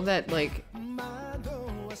a girl that like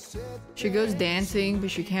she goes dancing but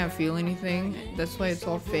she can't feel anything? That's why it's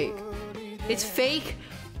all fake. It's fake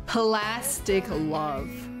plastic love.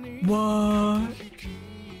 What?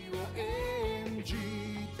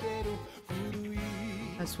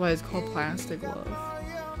 That's why it's called Plastic Love.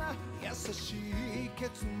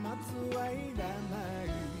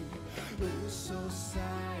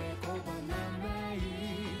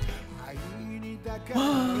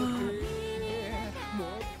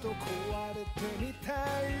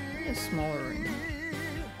 A smaller ring.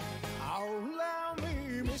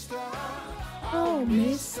 Oh,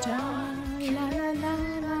 Mister. La la la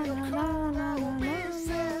la la la la la la.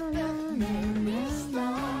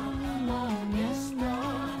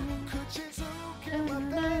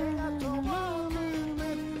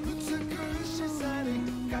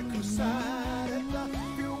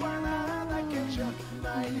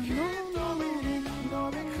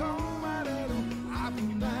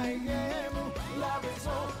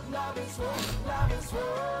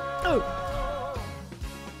 Oh.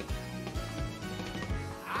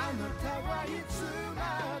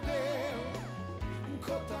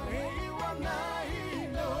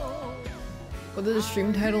 What does the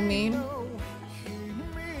stream title mean?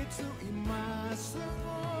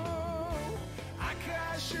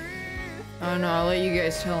 I don't know, I'll let you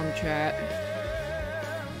guys tell in chat.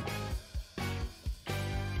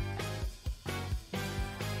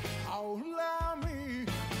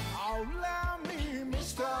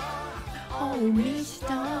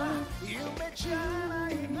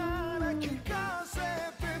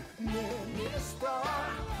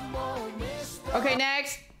 Okay,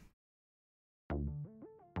 next.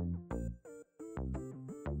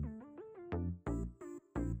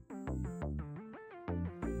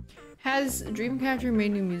 Has Dreamcatcher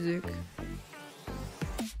made new music?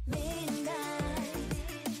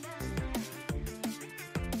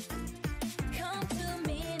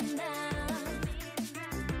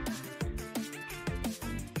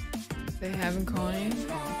 They haven't, Connie?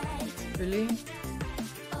 Really?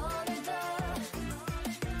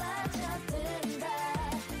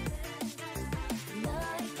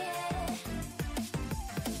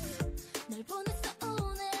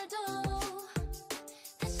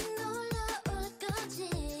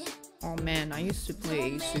 Oh man, I used to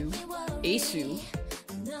play Asu.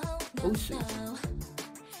 Osu.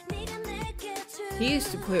 He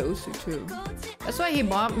used to play Osu too. That's why he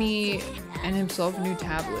bought me and himself a new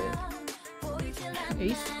tablet.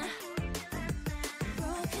 Ace?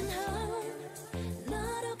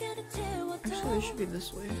 Actually, it should be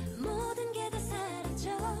this way.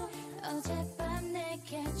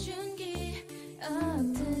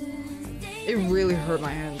 It really hurt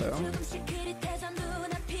my hand though.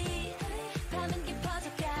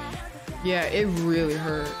 Yeah, it really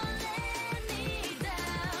hurt.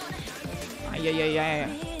 Yeah.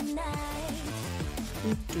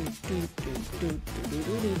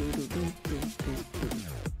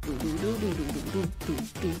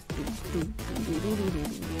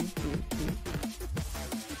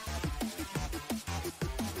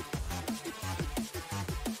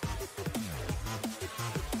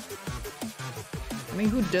 I mean,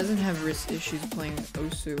 who doesn't have wrist issues playing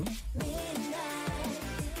Osu?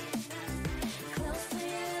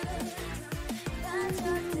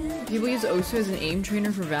 People use Osu as an aim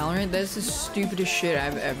trainer for Valorant? That's the stupidest shit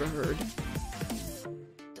I've ever heard.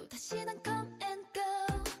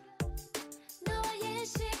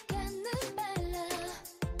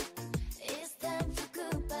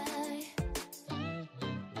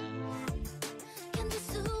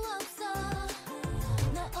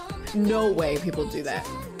 No way people do that.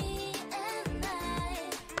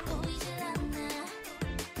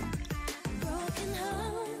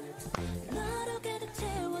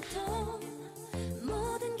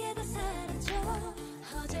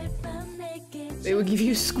 They would give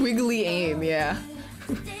you squiggly aim, yeah.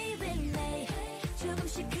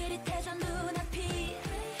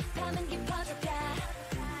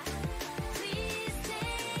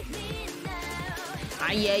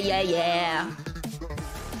 Ah, yeah.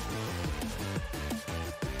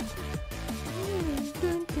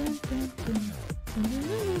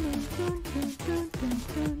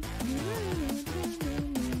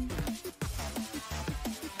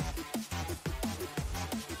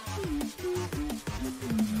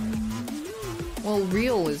 Well,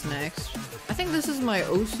 Real is next. I think this is my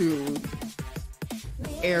Osu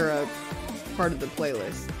era part of the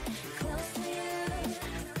playlist.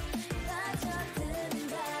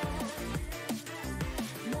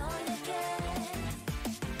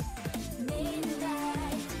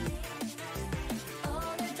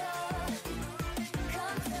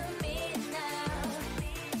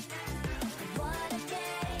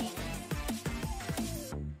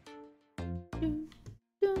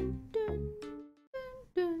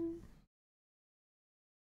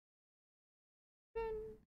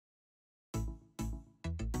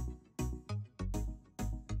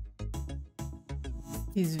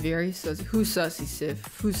 He's very sussy. Who's sussy, Sif?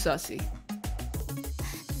 Who's sussy?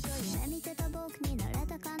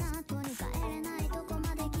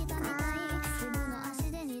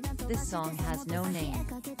 This song has no name.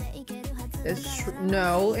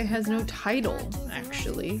 No, it has no title,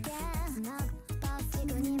 actually.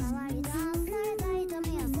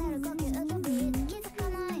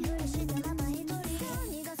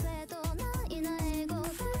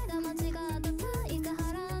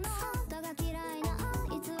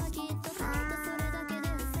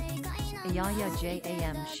 Yaya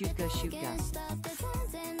JAM Shootga.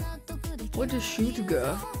 What does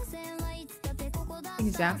Shootga? I think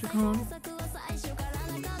it's Zapticon.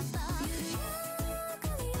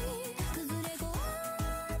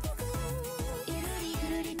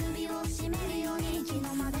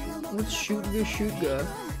 What's Shootga?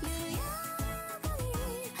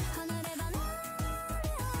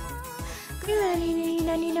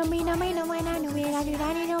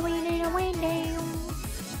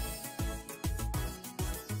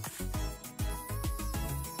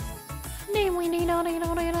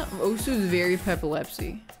 Osu is very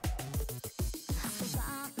epilepsy.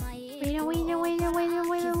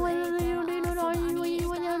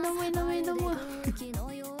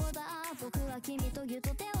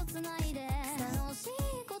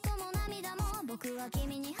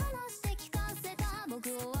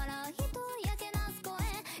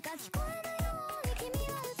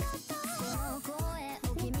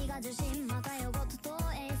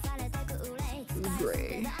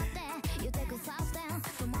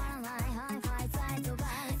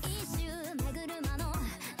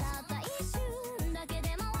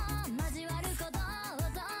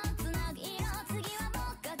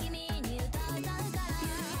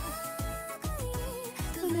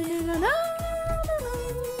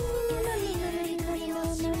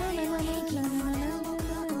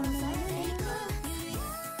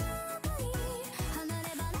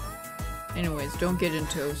 Anyways, don't get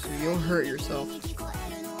into Osu, you'll hurt yourself.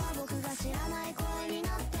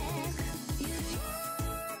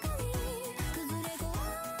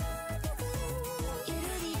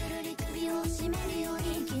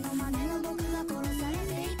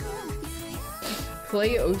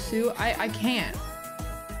 Play Osu? I can't.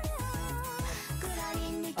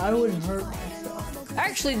 I would hurt myself.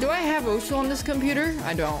 Actually, do I have Osu on this computer?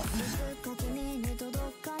 I don't.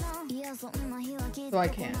 So I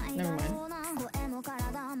can't. Never mind.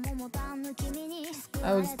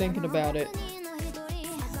 I was thinking about it.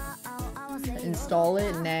 Install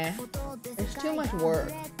it? Nah. There's too much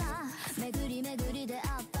work.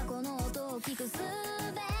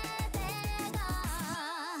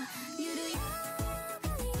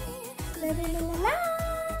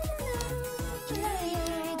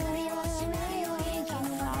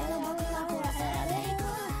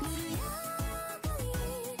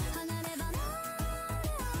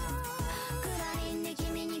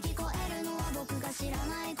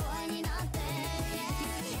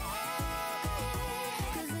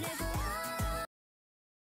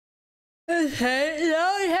 Okay,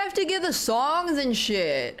 now I have to get the songs and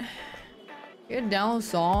shit. Get down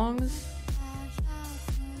songs.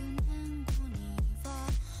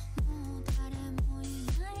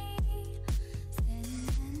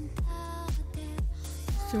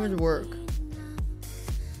 It's too much work.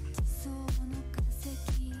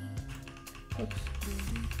 Oops.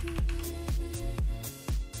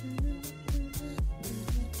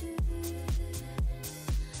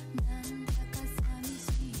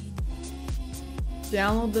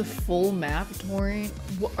 Download the full map torrent.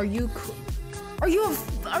 What, are you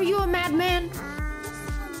a madman?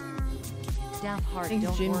 Daph Heart Thanks,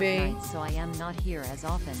 don't work Jinbei. nights, so I am not here as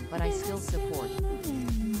often, but I still support.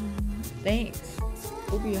 Thanks.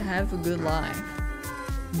 Hope you have a good life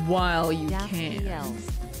while you Daph can. yells.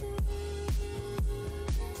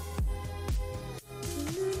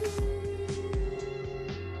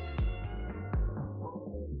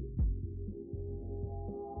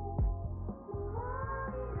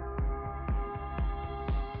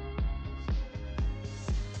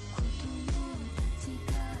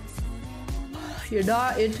 You're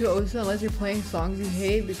not into Osu unless you're playing songs you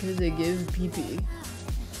hate because they give PP.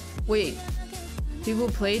 Wait, people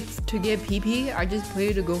play to get PP? I just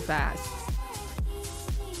play to go fast.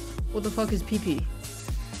 What the fuck is PP?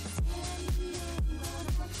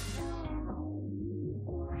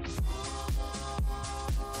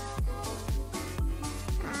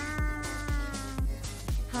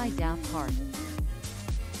 Hi Daph Heart.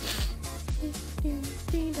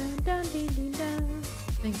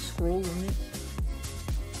 Thanks, scroll limit.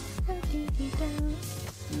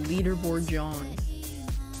 Leaderboard Johns.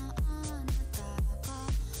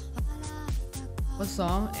 What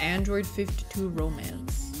song? Android 52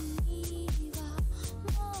 Romance.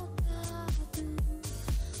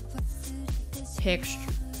 Texture.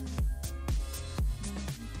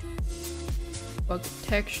 Fuck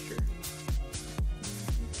texture.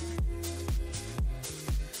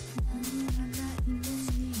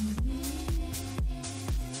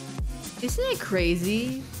 Isn't it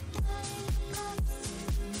crazy?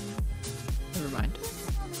 Never mind.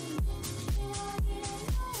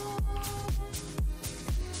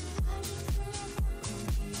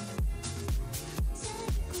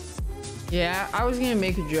 Yeah, I was gonna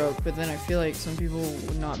make a joke, but then I feel like some people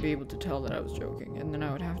would not be able to tell that I was joking, and then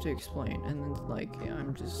I would have to explain, and then like, yeah,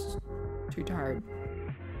 I'm just too tired.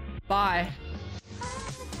 Bye.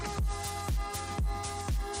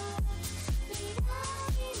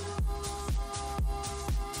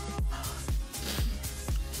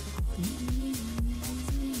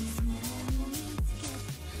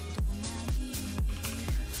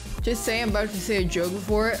 Just say I'm about to say a joke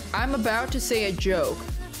before it. I'm about to say a joke.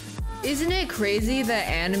 Isn't it crazy that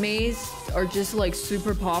animes are just like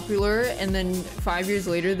super popular and then 5 years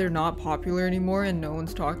later they're not popular anymore and no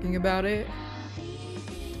one's talking about it?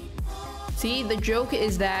 See, the joke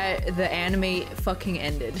is that the anime fucking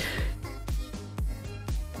ended.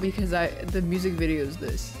 Because the music video is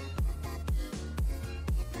this.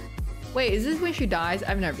 Wait, is this when she dies?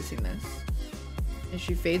 I've never seen this. And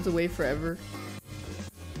she fades away forever.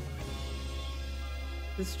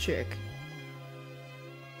 This chick.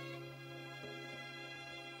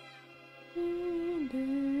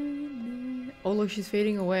 Oh look, she's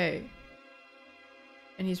fading away.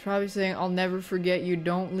 And he's probably saying, I'll never forget you,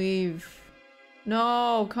 don't leave.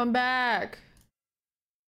 No, come back.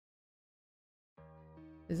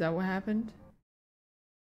 Is that what happened?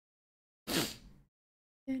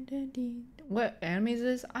 What anime is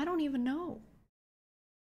this? I don't even know.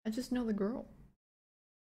 I just know the girl.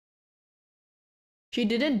 She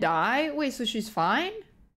didn't die? Wait, so she's fine?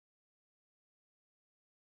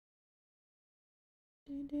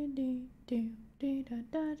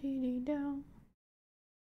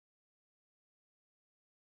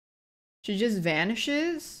 She just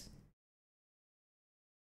vanishes?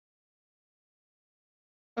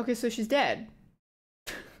 Okay, so she's dead.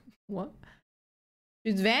 What?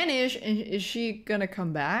 She's vanished, and is she gonna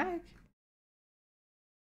come back?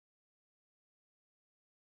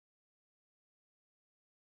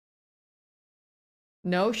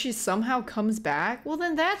 No, she somehow comes back? Well,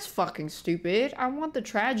 then that's fucking stupid. I want the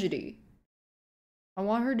tragedy. I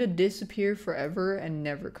want her to disappear forever and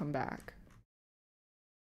never come back.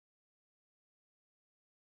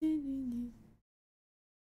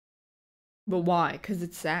 But why? Because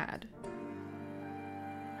it's sad.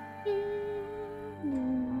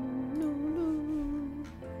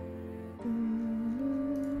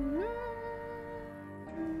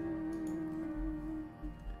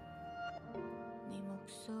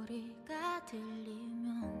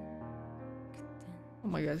 Oh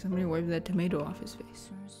my god, somebody wiped that tomato off his face.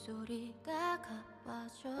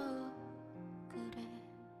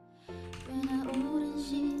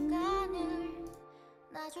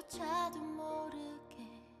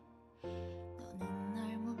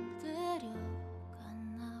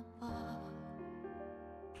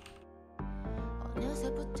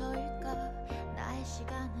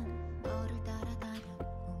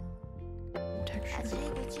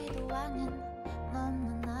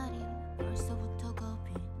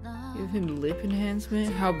 Give him lip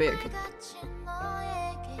enhancement? How big?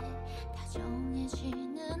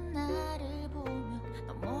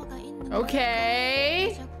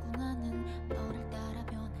 Okay.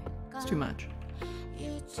 It's too much.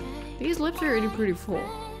 These lips are already pretty full.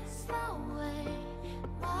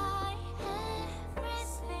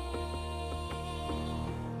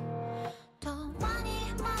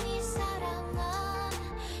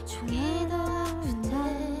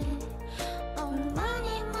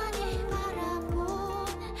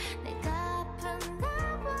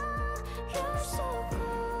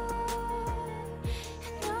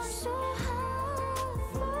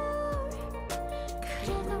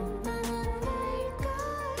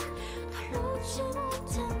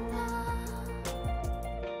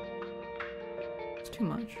 Too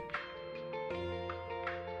much.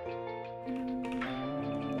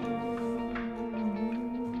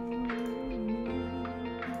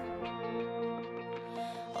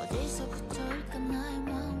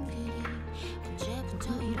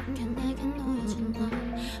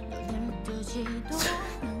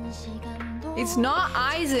 It's not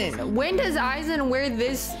Aizen. When does Aizen wear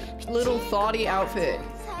this little thoughty outfit?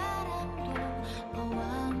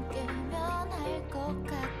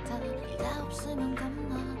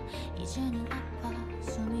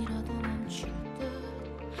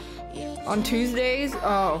 On Tuesdays?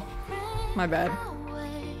 Oh, my bad.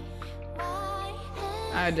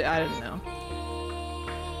 I didn't know.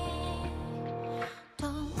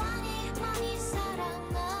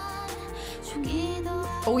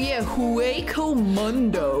 Oh yeah, Hueco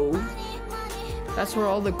Mundo. That's where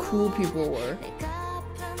all the cool people were.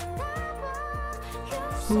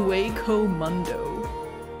 Hueco Mundo.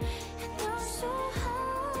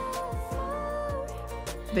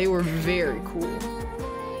 They were very cool.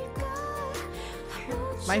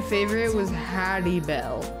 My favorite was Hattie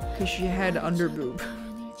Bell, because she had underboob.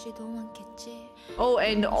 Oh,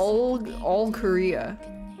 and all Korea.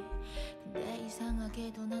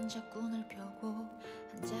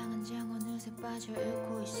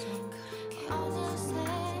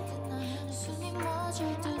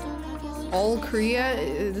 All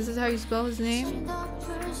Korea? This is how you spell his name?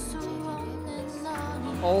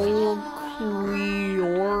 All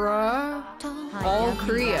Korea? All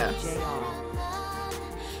Korea.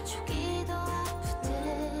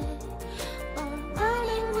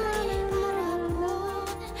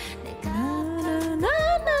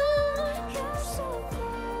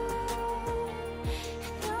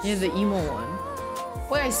 Yeah, the emo one.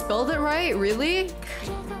 Wait, I spelled it right? Really?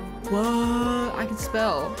 What? I can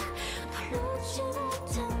spell.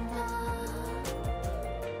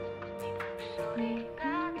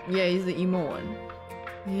 Yeah, he's the emo one.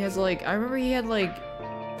 He has like, I remember he had like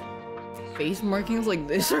face markings like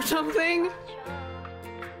this or something.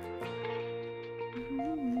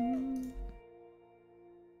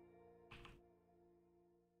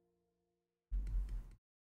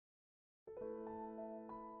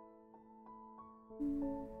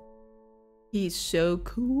 He's so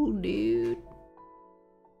cool, dude.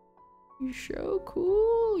 You're so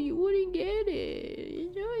cool. You wouldn't get it.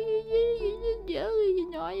 You know, you're just jealous.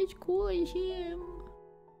 You're not as cool as him.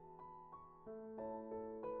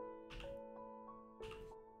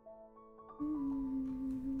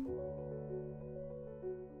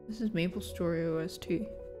 This is Maple Story OST.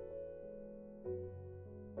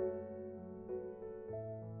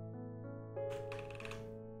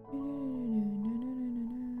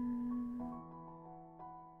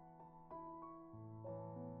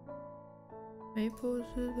 Maple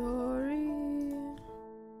Story.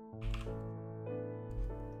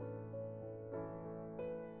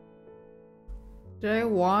 Did I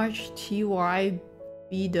watch TYBW?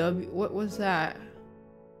 What was that?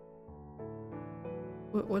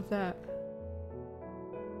 What was that?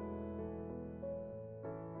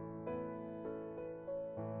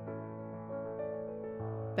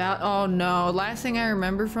 Oh no, last thing I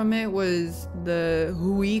remember from it was the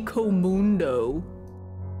Huico Mundo.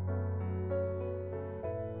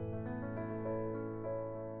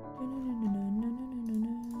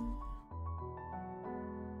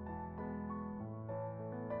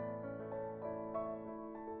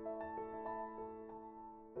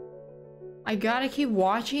 I gotta keep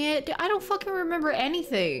watching it. I don't fucking remember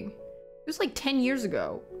anything. It was like 10 years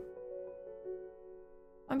ago.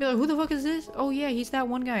 I'd be like, who the fuck is this? Oh yeah, he's that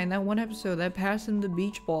one guy in that one episode that passed him the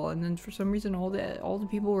beach ball, and then for some reason all the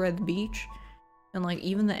people were at the beach, and like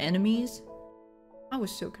even the enemies. I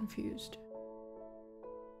was so confused.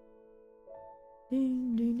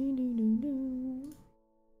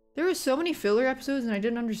 There were so many filler episodes, and I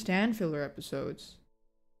didn't understand filler episodes.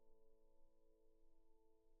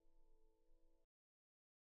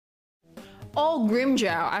 Oh,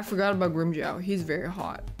 Grimjow. I forgot about Grimjow. He's very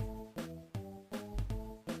hot.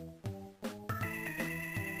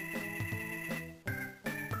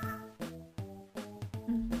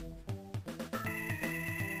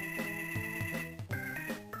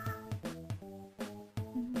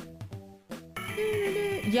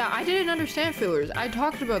 Yeah, I didn't understand fillers. I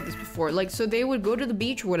talked about this before. Like, so they would go to the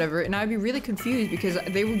beach or whatever, and I'd be really confused because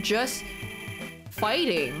they were just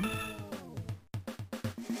fighting.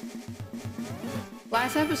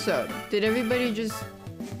 Last episode, did everybody just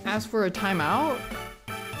ask for a timeout?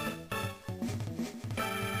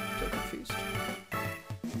 So confused.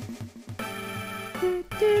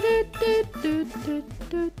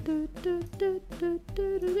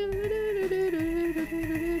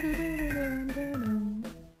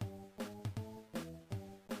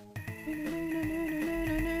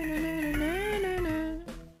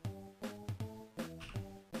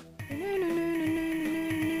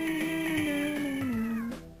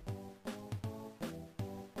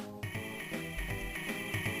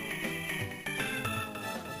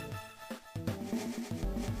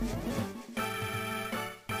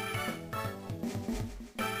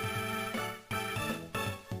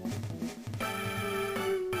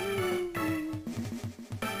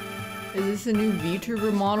 Is this a new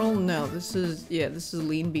VTuber model? No, this is, yeah, this is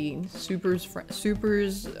Lean Bean.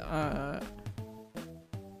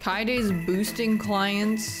 Kaide's boosting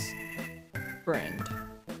clients friend.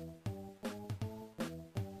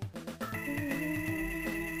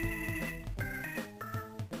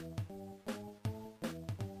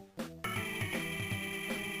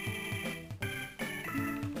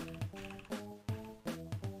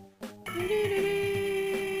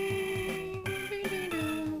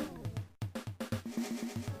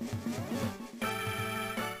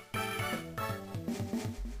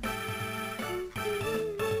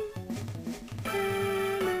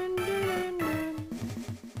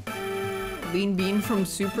 Lean Bean from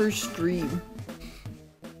Super Stream.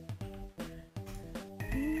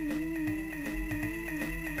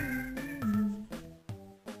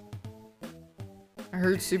 I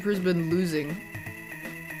heard Super's been losing.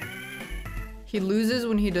 He loses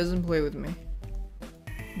when he doesn't play with me.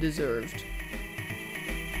 Deserved.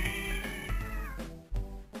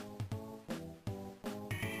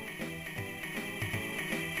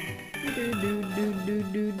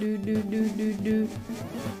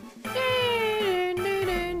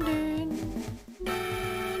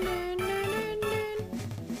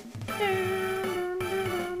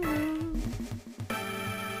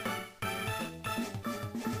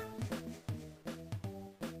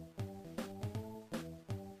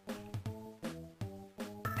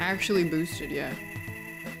 Actually boosted, yeah.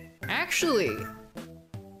 Actually!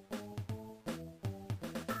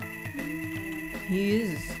 He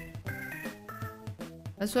is.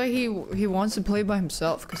 That's why he wants to play by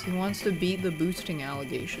himself, because he wants to beat the boosting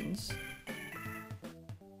allegations.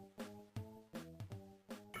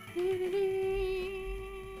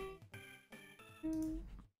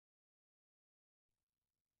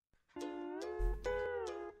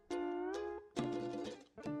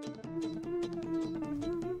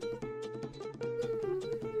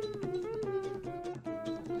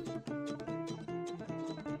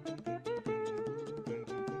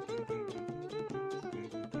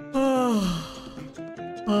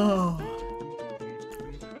 Oh.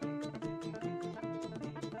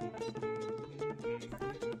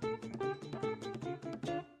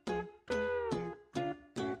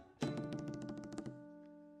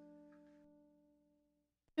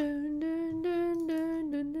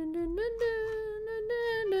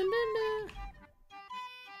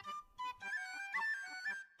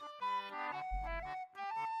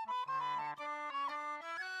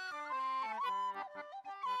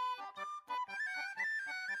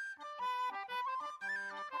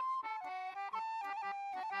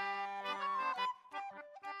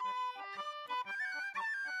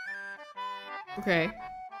 Okay.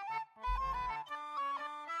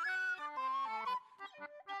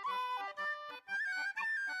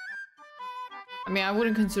 I mean, I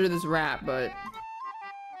wouldn't consider this rap, but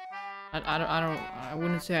I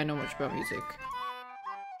wouldn't say I know much about music.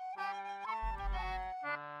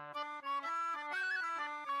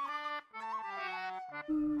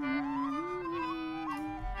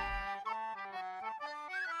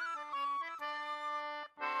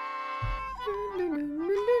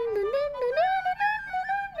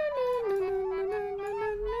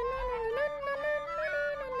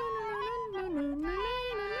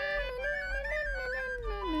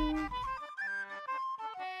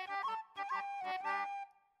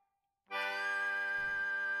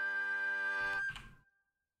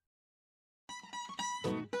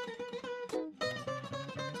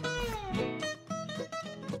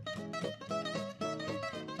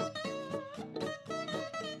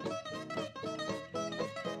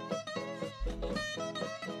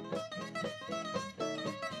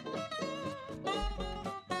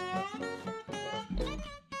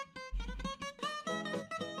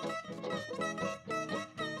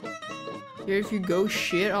 Here, if you go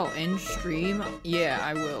shit, I'll end stream. Yeah,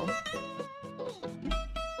 I will.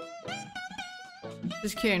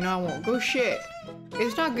 Just kidding, no I won't. Go shit.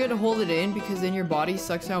 It's not good to hold it in because then your body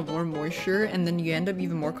sucks out more moisture and then you end up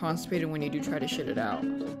even more constipated when you do try to shit it out.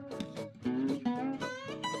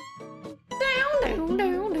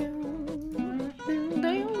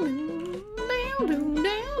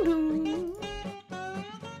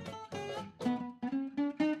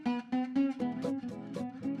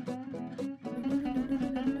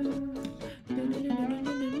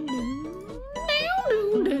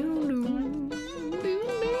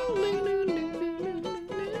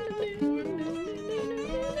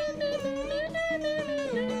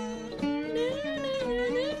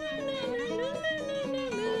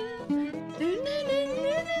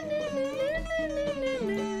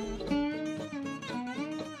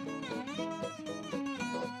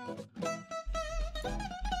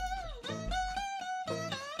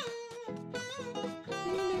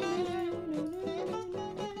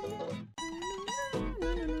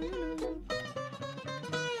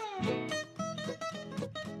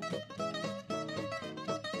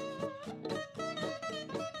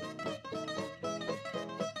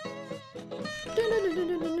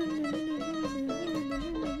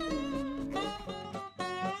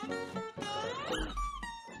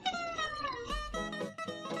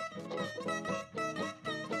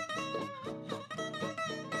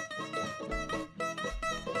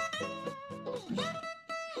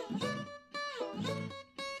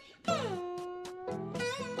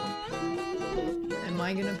 Am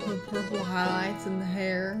I gonna put purple highlights in the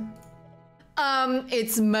hair?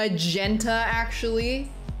 It's magenta actually.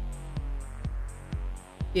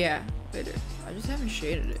 Yeah, later. I just haven't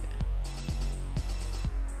shaded it.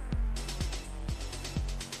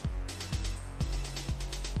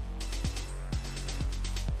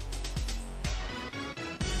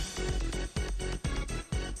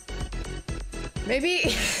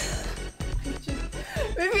 Maybe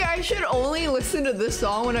maybe I should only listen to this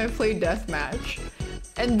song when I play deathmatch,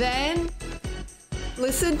 and then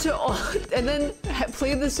listen to all, and then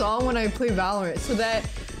play the song when I play Valorant, so that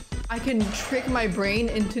I can trick my brain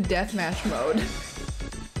into deathmatch mode.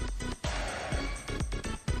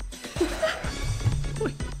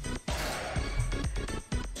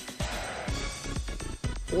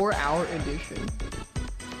 4-hour edition.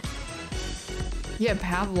 Yeah,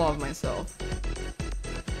 Pavlov myself.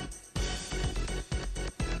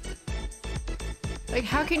 Like,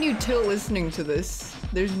 how can you tilt listening to this?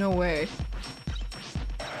 There's no way.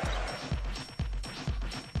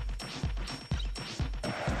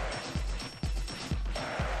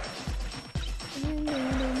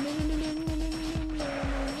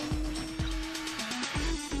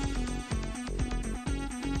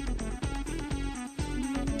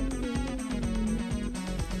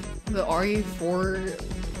 The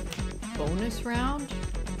RE4 bonus round?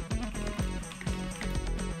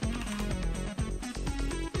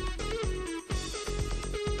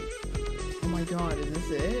 god, is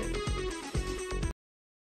this it?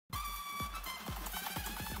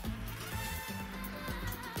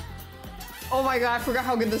 Oh my god, I forgot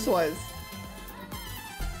how good this was.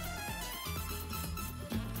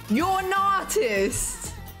 You're an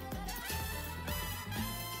artist!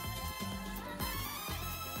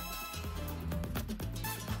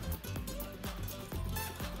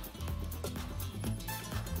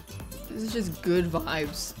 This is just good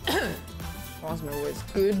vibes. Lost my voice.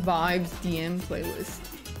 Good vibes DM playlist.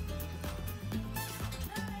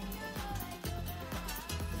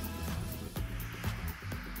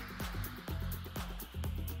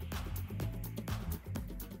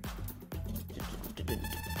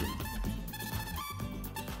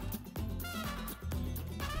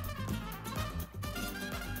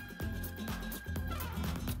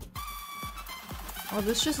 Oh,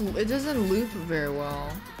 this just, it doesn't loop very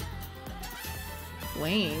well.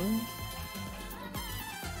 Lame.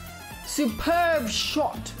 Superb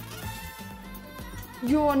shot.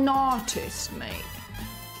 You're an artist, mate.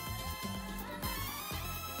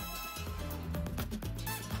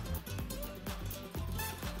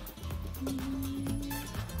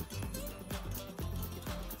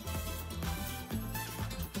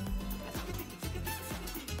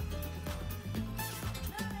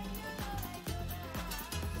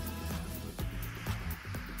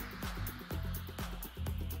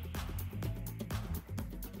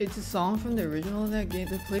 It's a song from the original of that game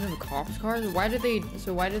that played in the cops cars. Why did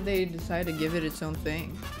they decide to give it its own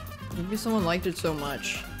thing? Maybe someone liked it so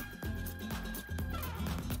much.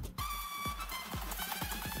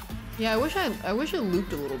 Yeah, I wish it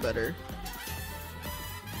looped a little better.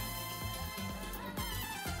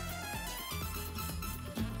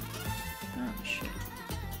 Oh shit.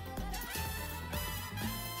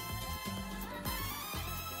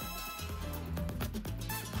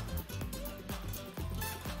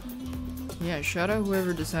 Yeah, shout out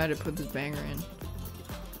whoever decided to put this banger in.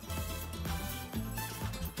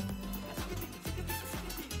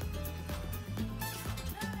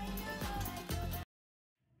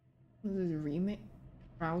 This is a remake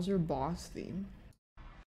browser boss theme.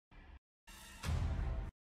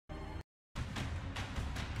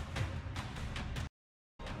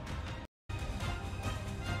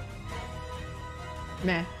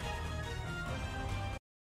 Meh.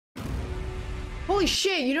 Holy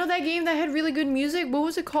shit, you know that game that had really good music? What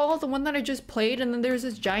was it called? The one that I just played and then there was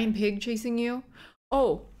this giant pig chasing you?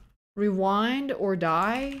 Oh, Rewind or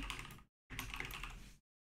Die?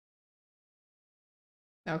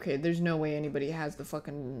 Okay, there's no way anybody has the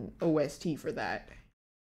fucking OST for that.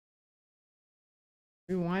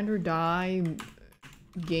 Rewind or Die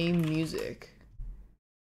game music.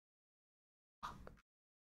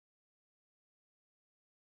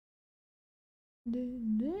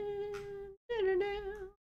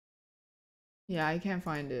 Yeah, I can't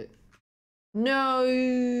find it.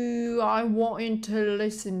 No, I wanted to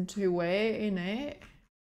listen to it, innit?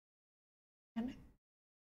 Damn it.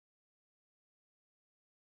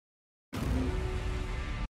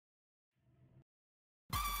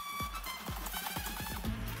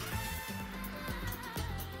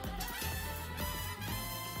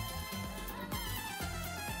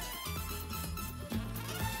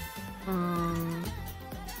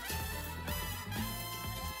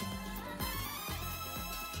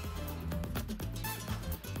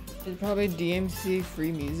 It's probably DMC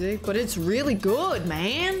free music, but it's really good,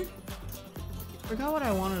 man. Forgot what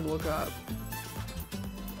I wanted to look up.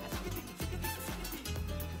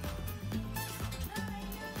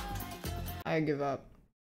 I give up.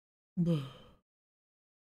 Oh,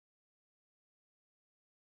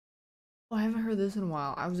 I haven't heard this in a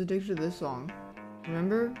while. I was addicted to this song.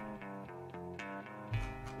 Remember?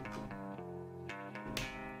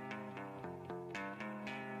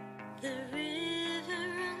 The river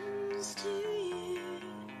runs to you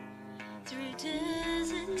through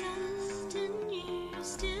desert dust, and you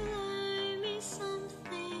still owe me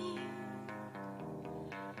something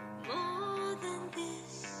more than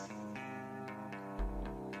this.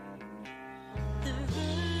 The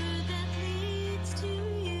road that leads to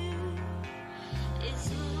you,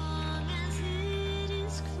 as long as it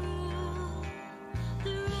is cruel,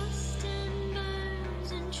 the rust and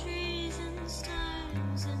bones and trees and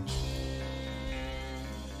stones and trees.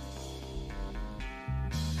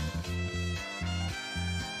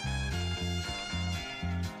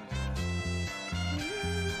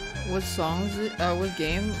 What song is it? What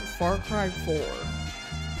game? Far Cry 4.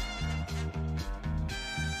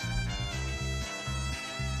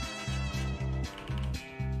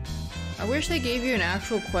 I wish they gave you an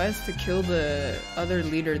actual quest to kill the other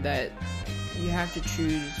leader that you have to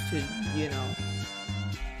choose to, you know.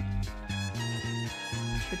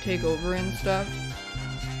 like take over and stuff.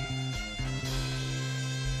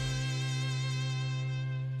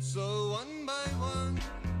 So one by one,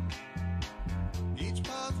 each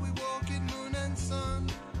path we walk in moon and sun,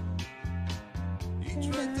 each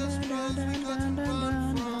reckless road we cut and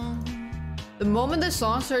run from. The moment the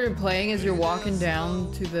song started playing as you're walking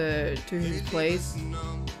down to his place,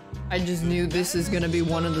 I just knew this is gonna be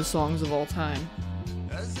one of the songs of all time.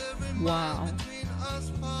 Wow.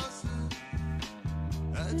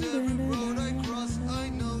 At every road I cross, I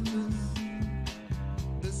notice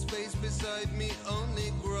the space beside me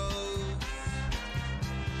only grows.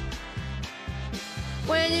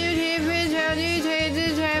 When you take me down, you take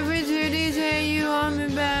the temperature, they say you want me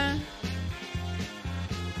back.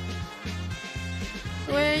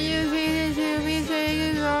 When you feel it to me, say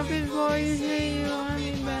it's off before you say you want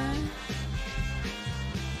me back.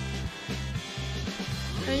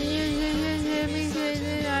 When you say me, say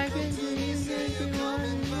that I can do you, say you want me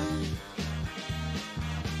back.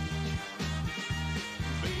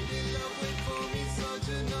 Baby, love, wait for me,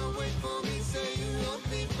 Sergeant, now wait for me, say you want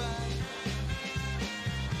me back.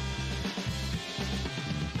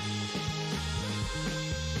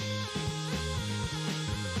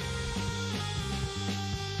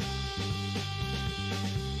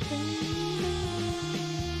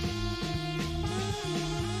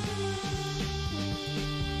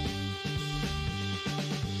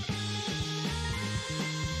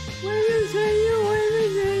 When you say you want me,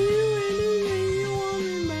 say you want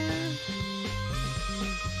me back.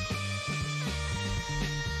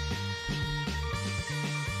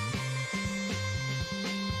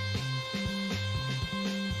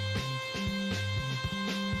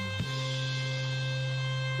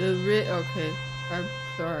 Okay, I'm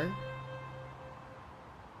sorry.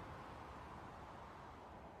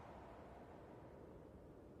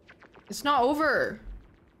 It's not over.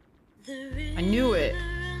 I knew it.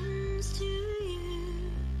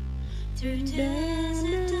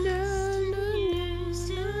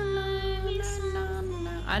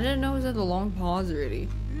 I didn't know it was at the long pause already.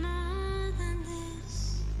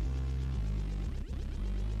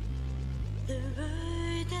 The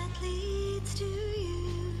road that leads to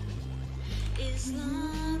you, as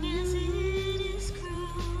long as it is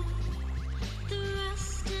cruel, the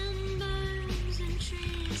rust and burns and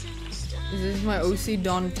trees and stones. Is this my OC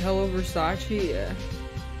Donatello Versace? Yeah.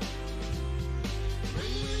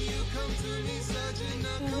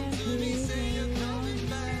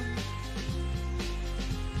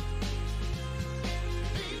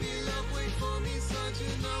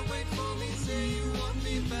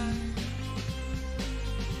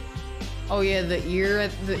 Oh yeah, the ear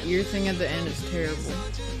thing at the end is terrible.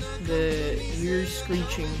 The ear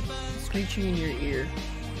screeching in your ear.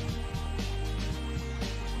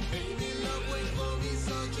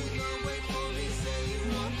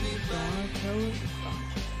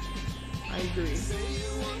 I agree.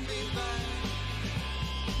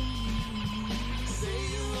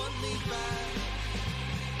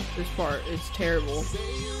 This part is terrible.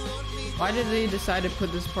 Why did they decide to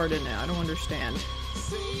put this part in it? I don't understand.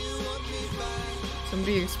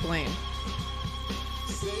 Somebody explain.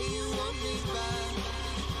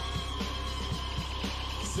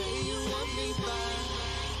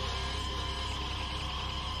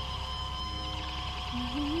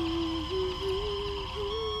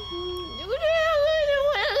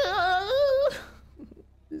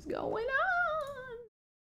 What is going on?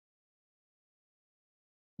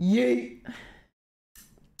 Yay!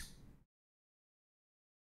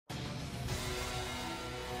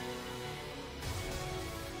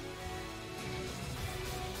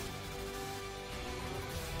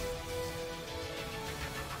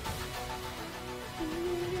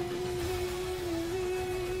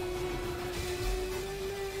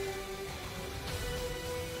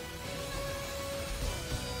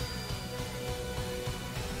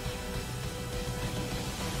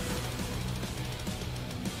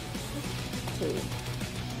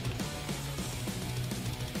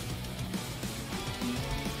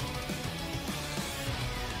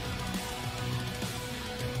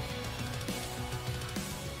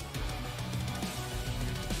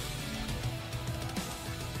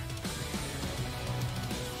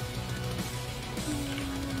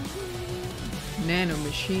 Nano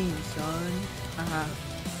machine, son.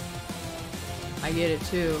 I get it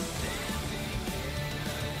too.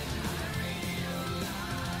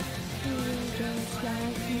 Just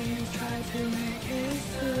like you try to make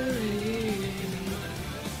history.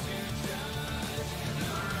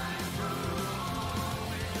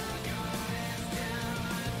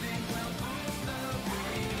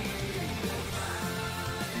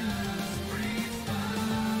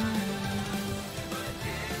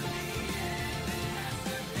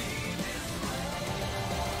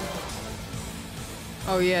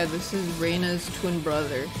 Oh yeah, this is Reina's twin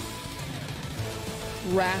brother.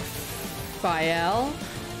 Raphael?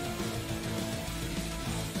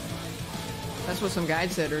 That's what some guy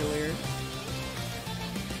said earlier.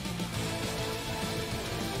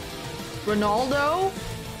 Ronaldo?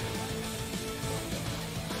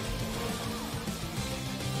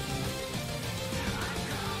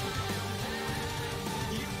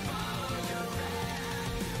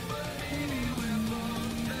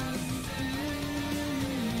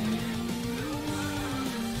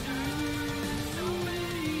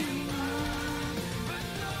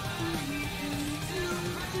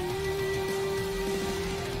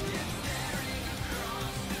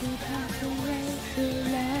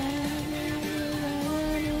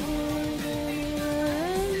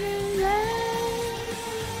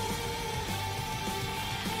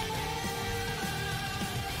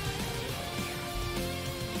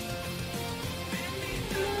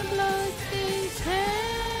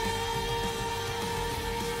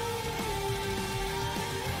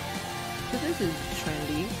 This is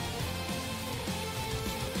trendy.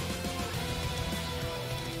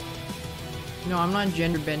 No, I'm not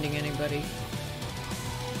gender bending anybody.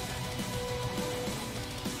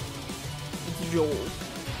 It's Joel.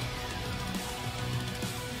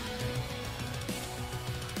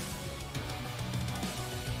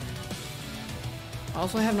 I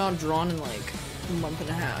also have not drawn in like a month and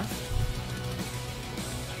a half.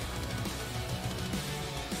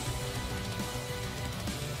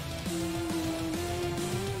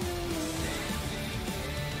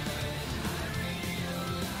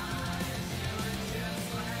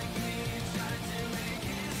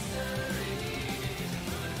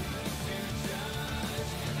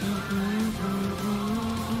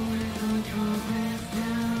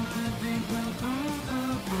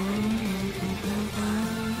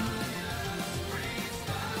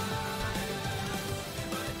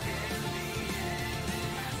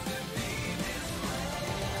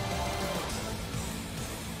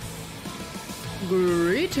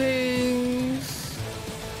 Greetings!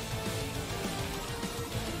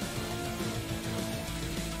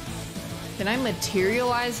 Can I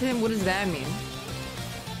materialize him? What does that mean?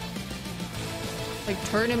 Like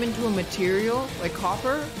turn him into a material? Like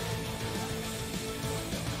copper?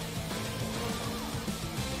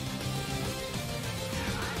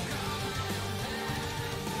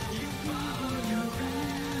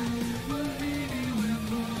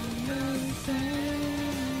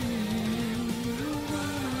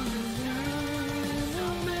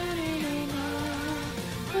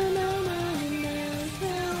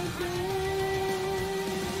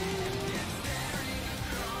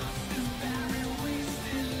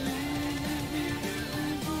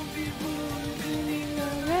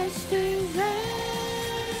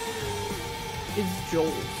 It's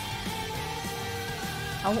Joel.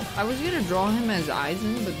 I was gonna draw him as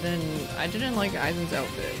Eisen, but then I didn't like Eisen's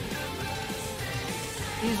outfit.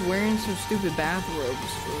 He's wearing some stupid bathrobes,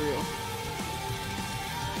 for real.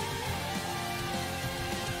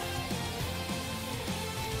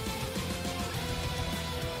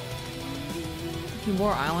 He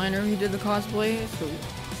wore eyeliner, he did the cosplay, so...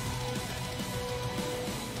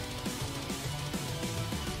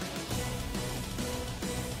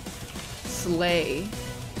 Slay.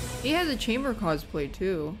 He has a chamber cosplay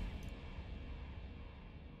too.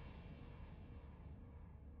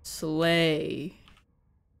 Slay.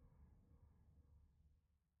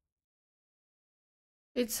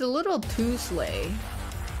 It's a little too slay.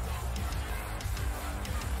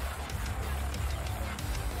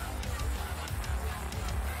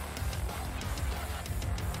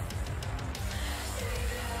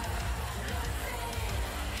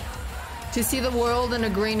 To see the world in a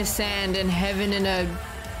grain of sand and heaven in a...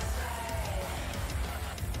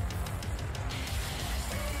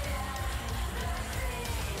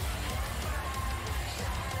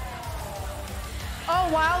 Oh,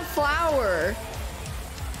 wildflower!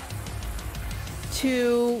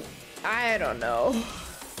 To... I don't know.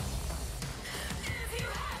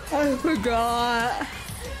 I forgot.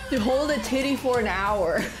 To hold a titty for an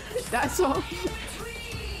hour. That's all.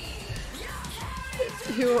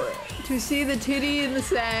 To see the titty in the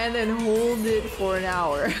sand and hold it for an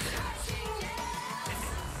hour.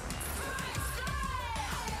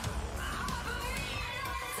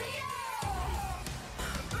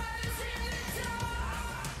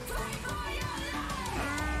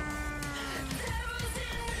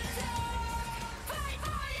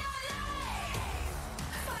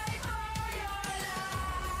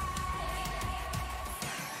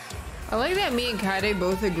 I like that me and Kaide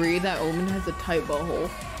both agree that Omen has a tight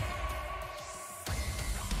butthole.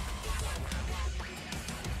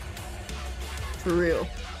 For real.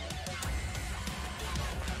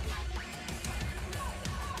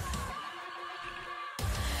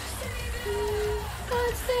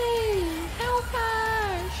 Bloodstained,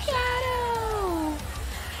 Hellfire, Shadow.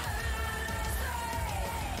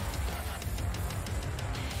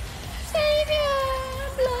 Savior,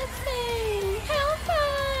 Bloodstained,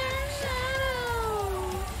 Hellfire, Shadow.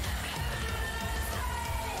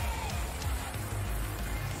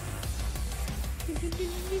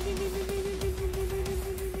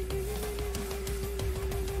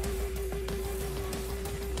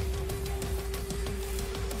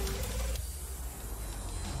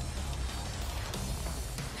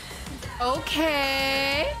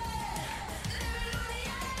 Okay.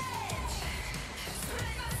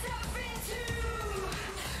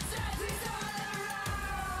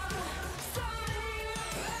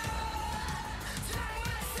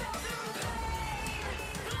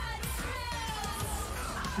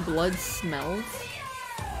 Blood smells.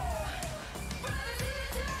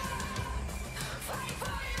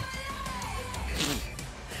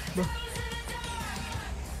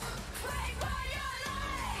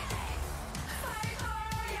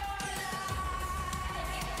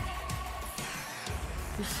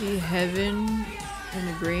 To see heaven in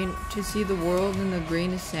a grain, to see the world in a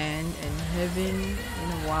grain of sand, and heaven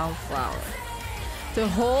in a wildflower. To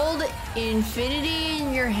hold infinity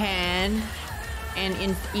in your hand, and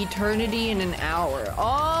in eternity in an hour.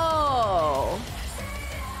 Oh!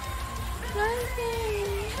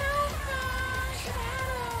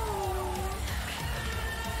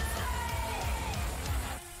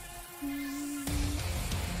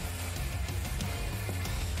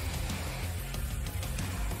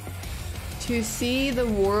 To see the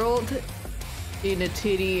world in a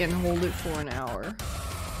titty and hold it for an hour.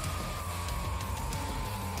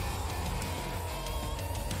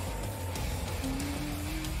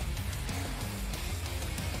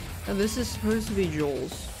 Oh, this is supposed to be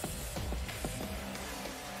Joel's.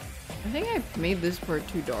 I think I made this part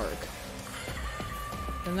too dark.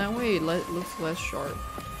 And that way it looks less sharp.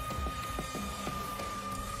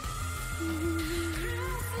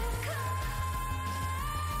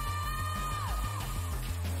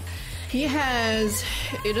 He has...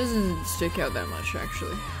 It doesn't stick out that much,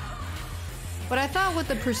 actually. But I thought with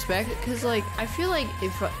the perspective... Because, like, I feel like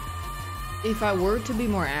if I were to be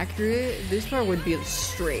more accurate, this part would be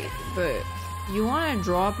straight. But you want to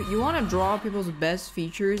draw people's best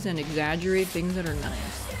features and exaggerate things that are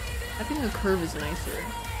nice. I think the curve is nicer.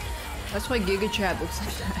 That's why Giga Chat looks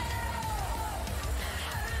like that.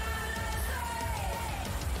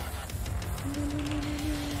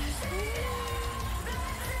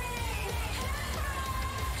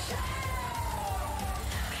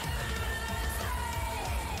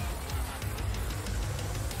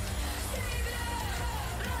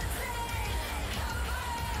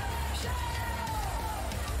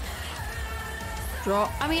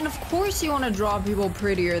 I mean, of course you want to draw people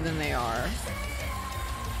prettier than they are.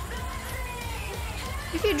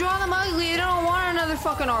 If you draw them ugly, they don't want another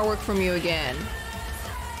fucking artwork from you again.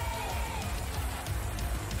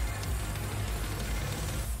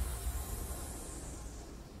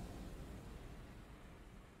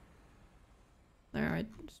 Alright,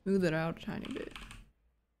 smooth it out a tiny bit.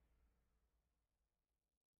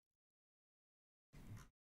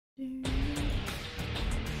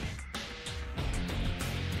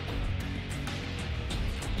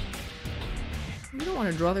 You don't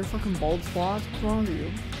want to draw their fucking bald spots. What's wrong with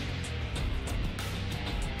you?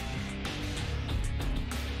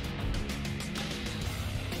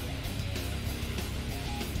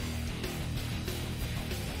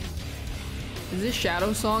 Is this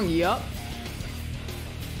Shadow song? Yup.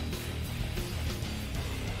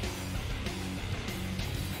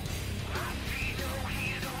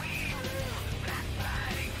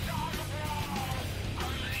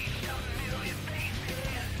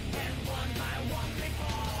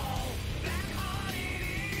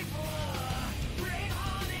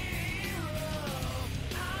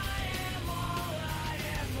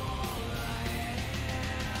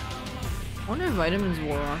 I wonder if vitamins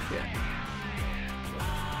wore off yet.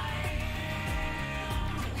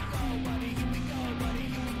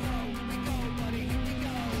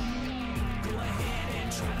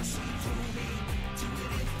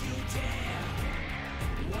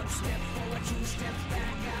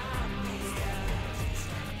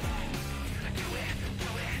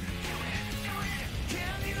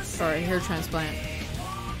 Sorry, hair transplant.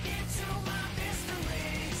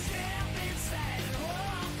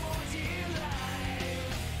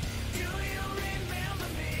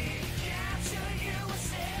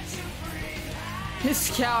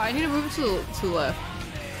 This cow, I need to move to the left.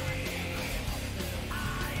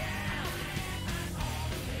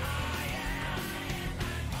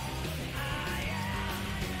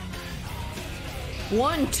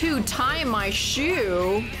 1-2, tie my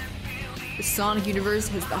shoe. The Sonic universe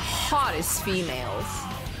has the hottest females.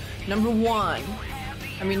 Number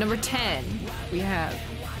 10, we have.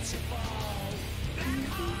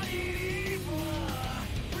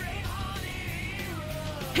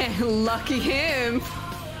 Lucky him.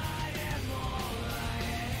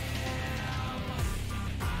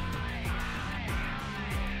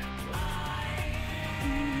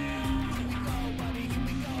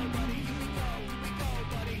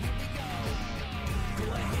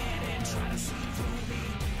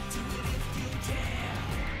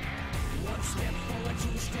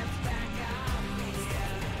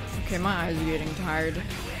 Okay, my eyes are getting tired.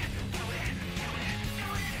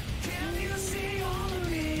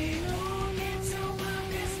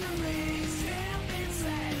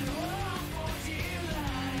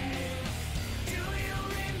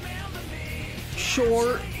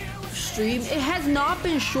 Short stream? It has not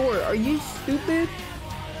been short. Are you stupid?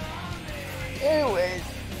 Anyways.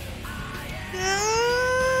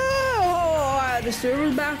 Oh, the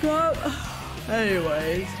server's back up.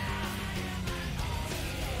 Anyways.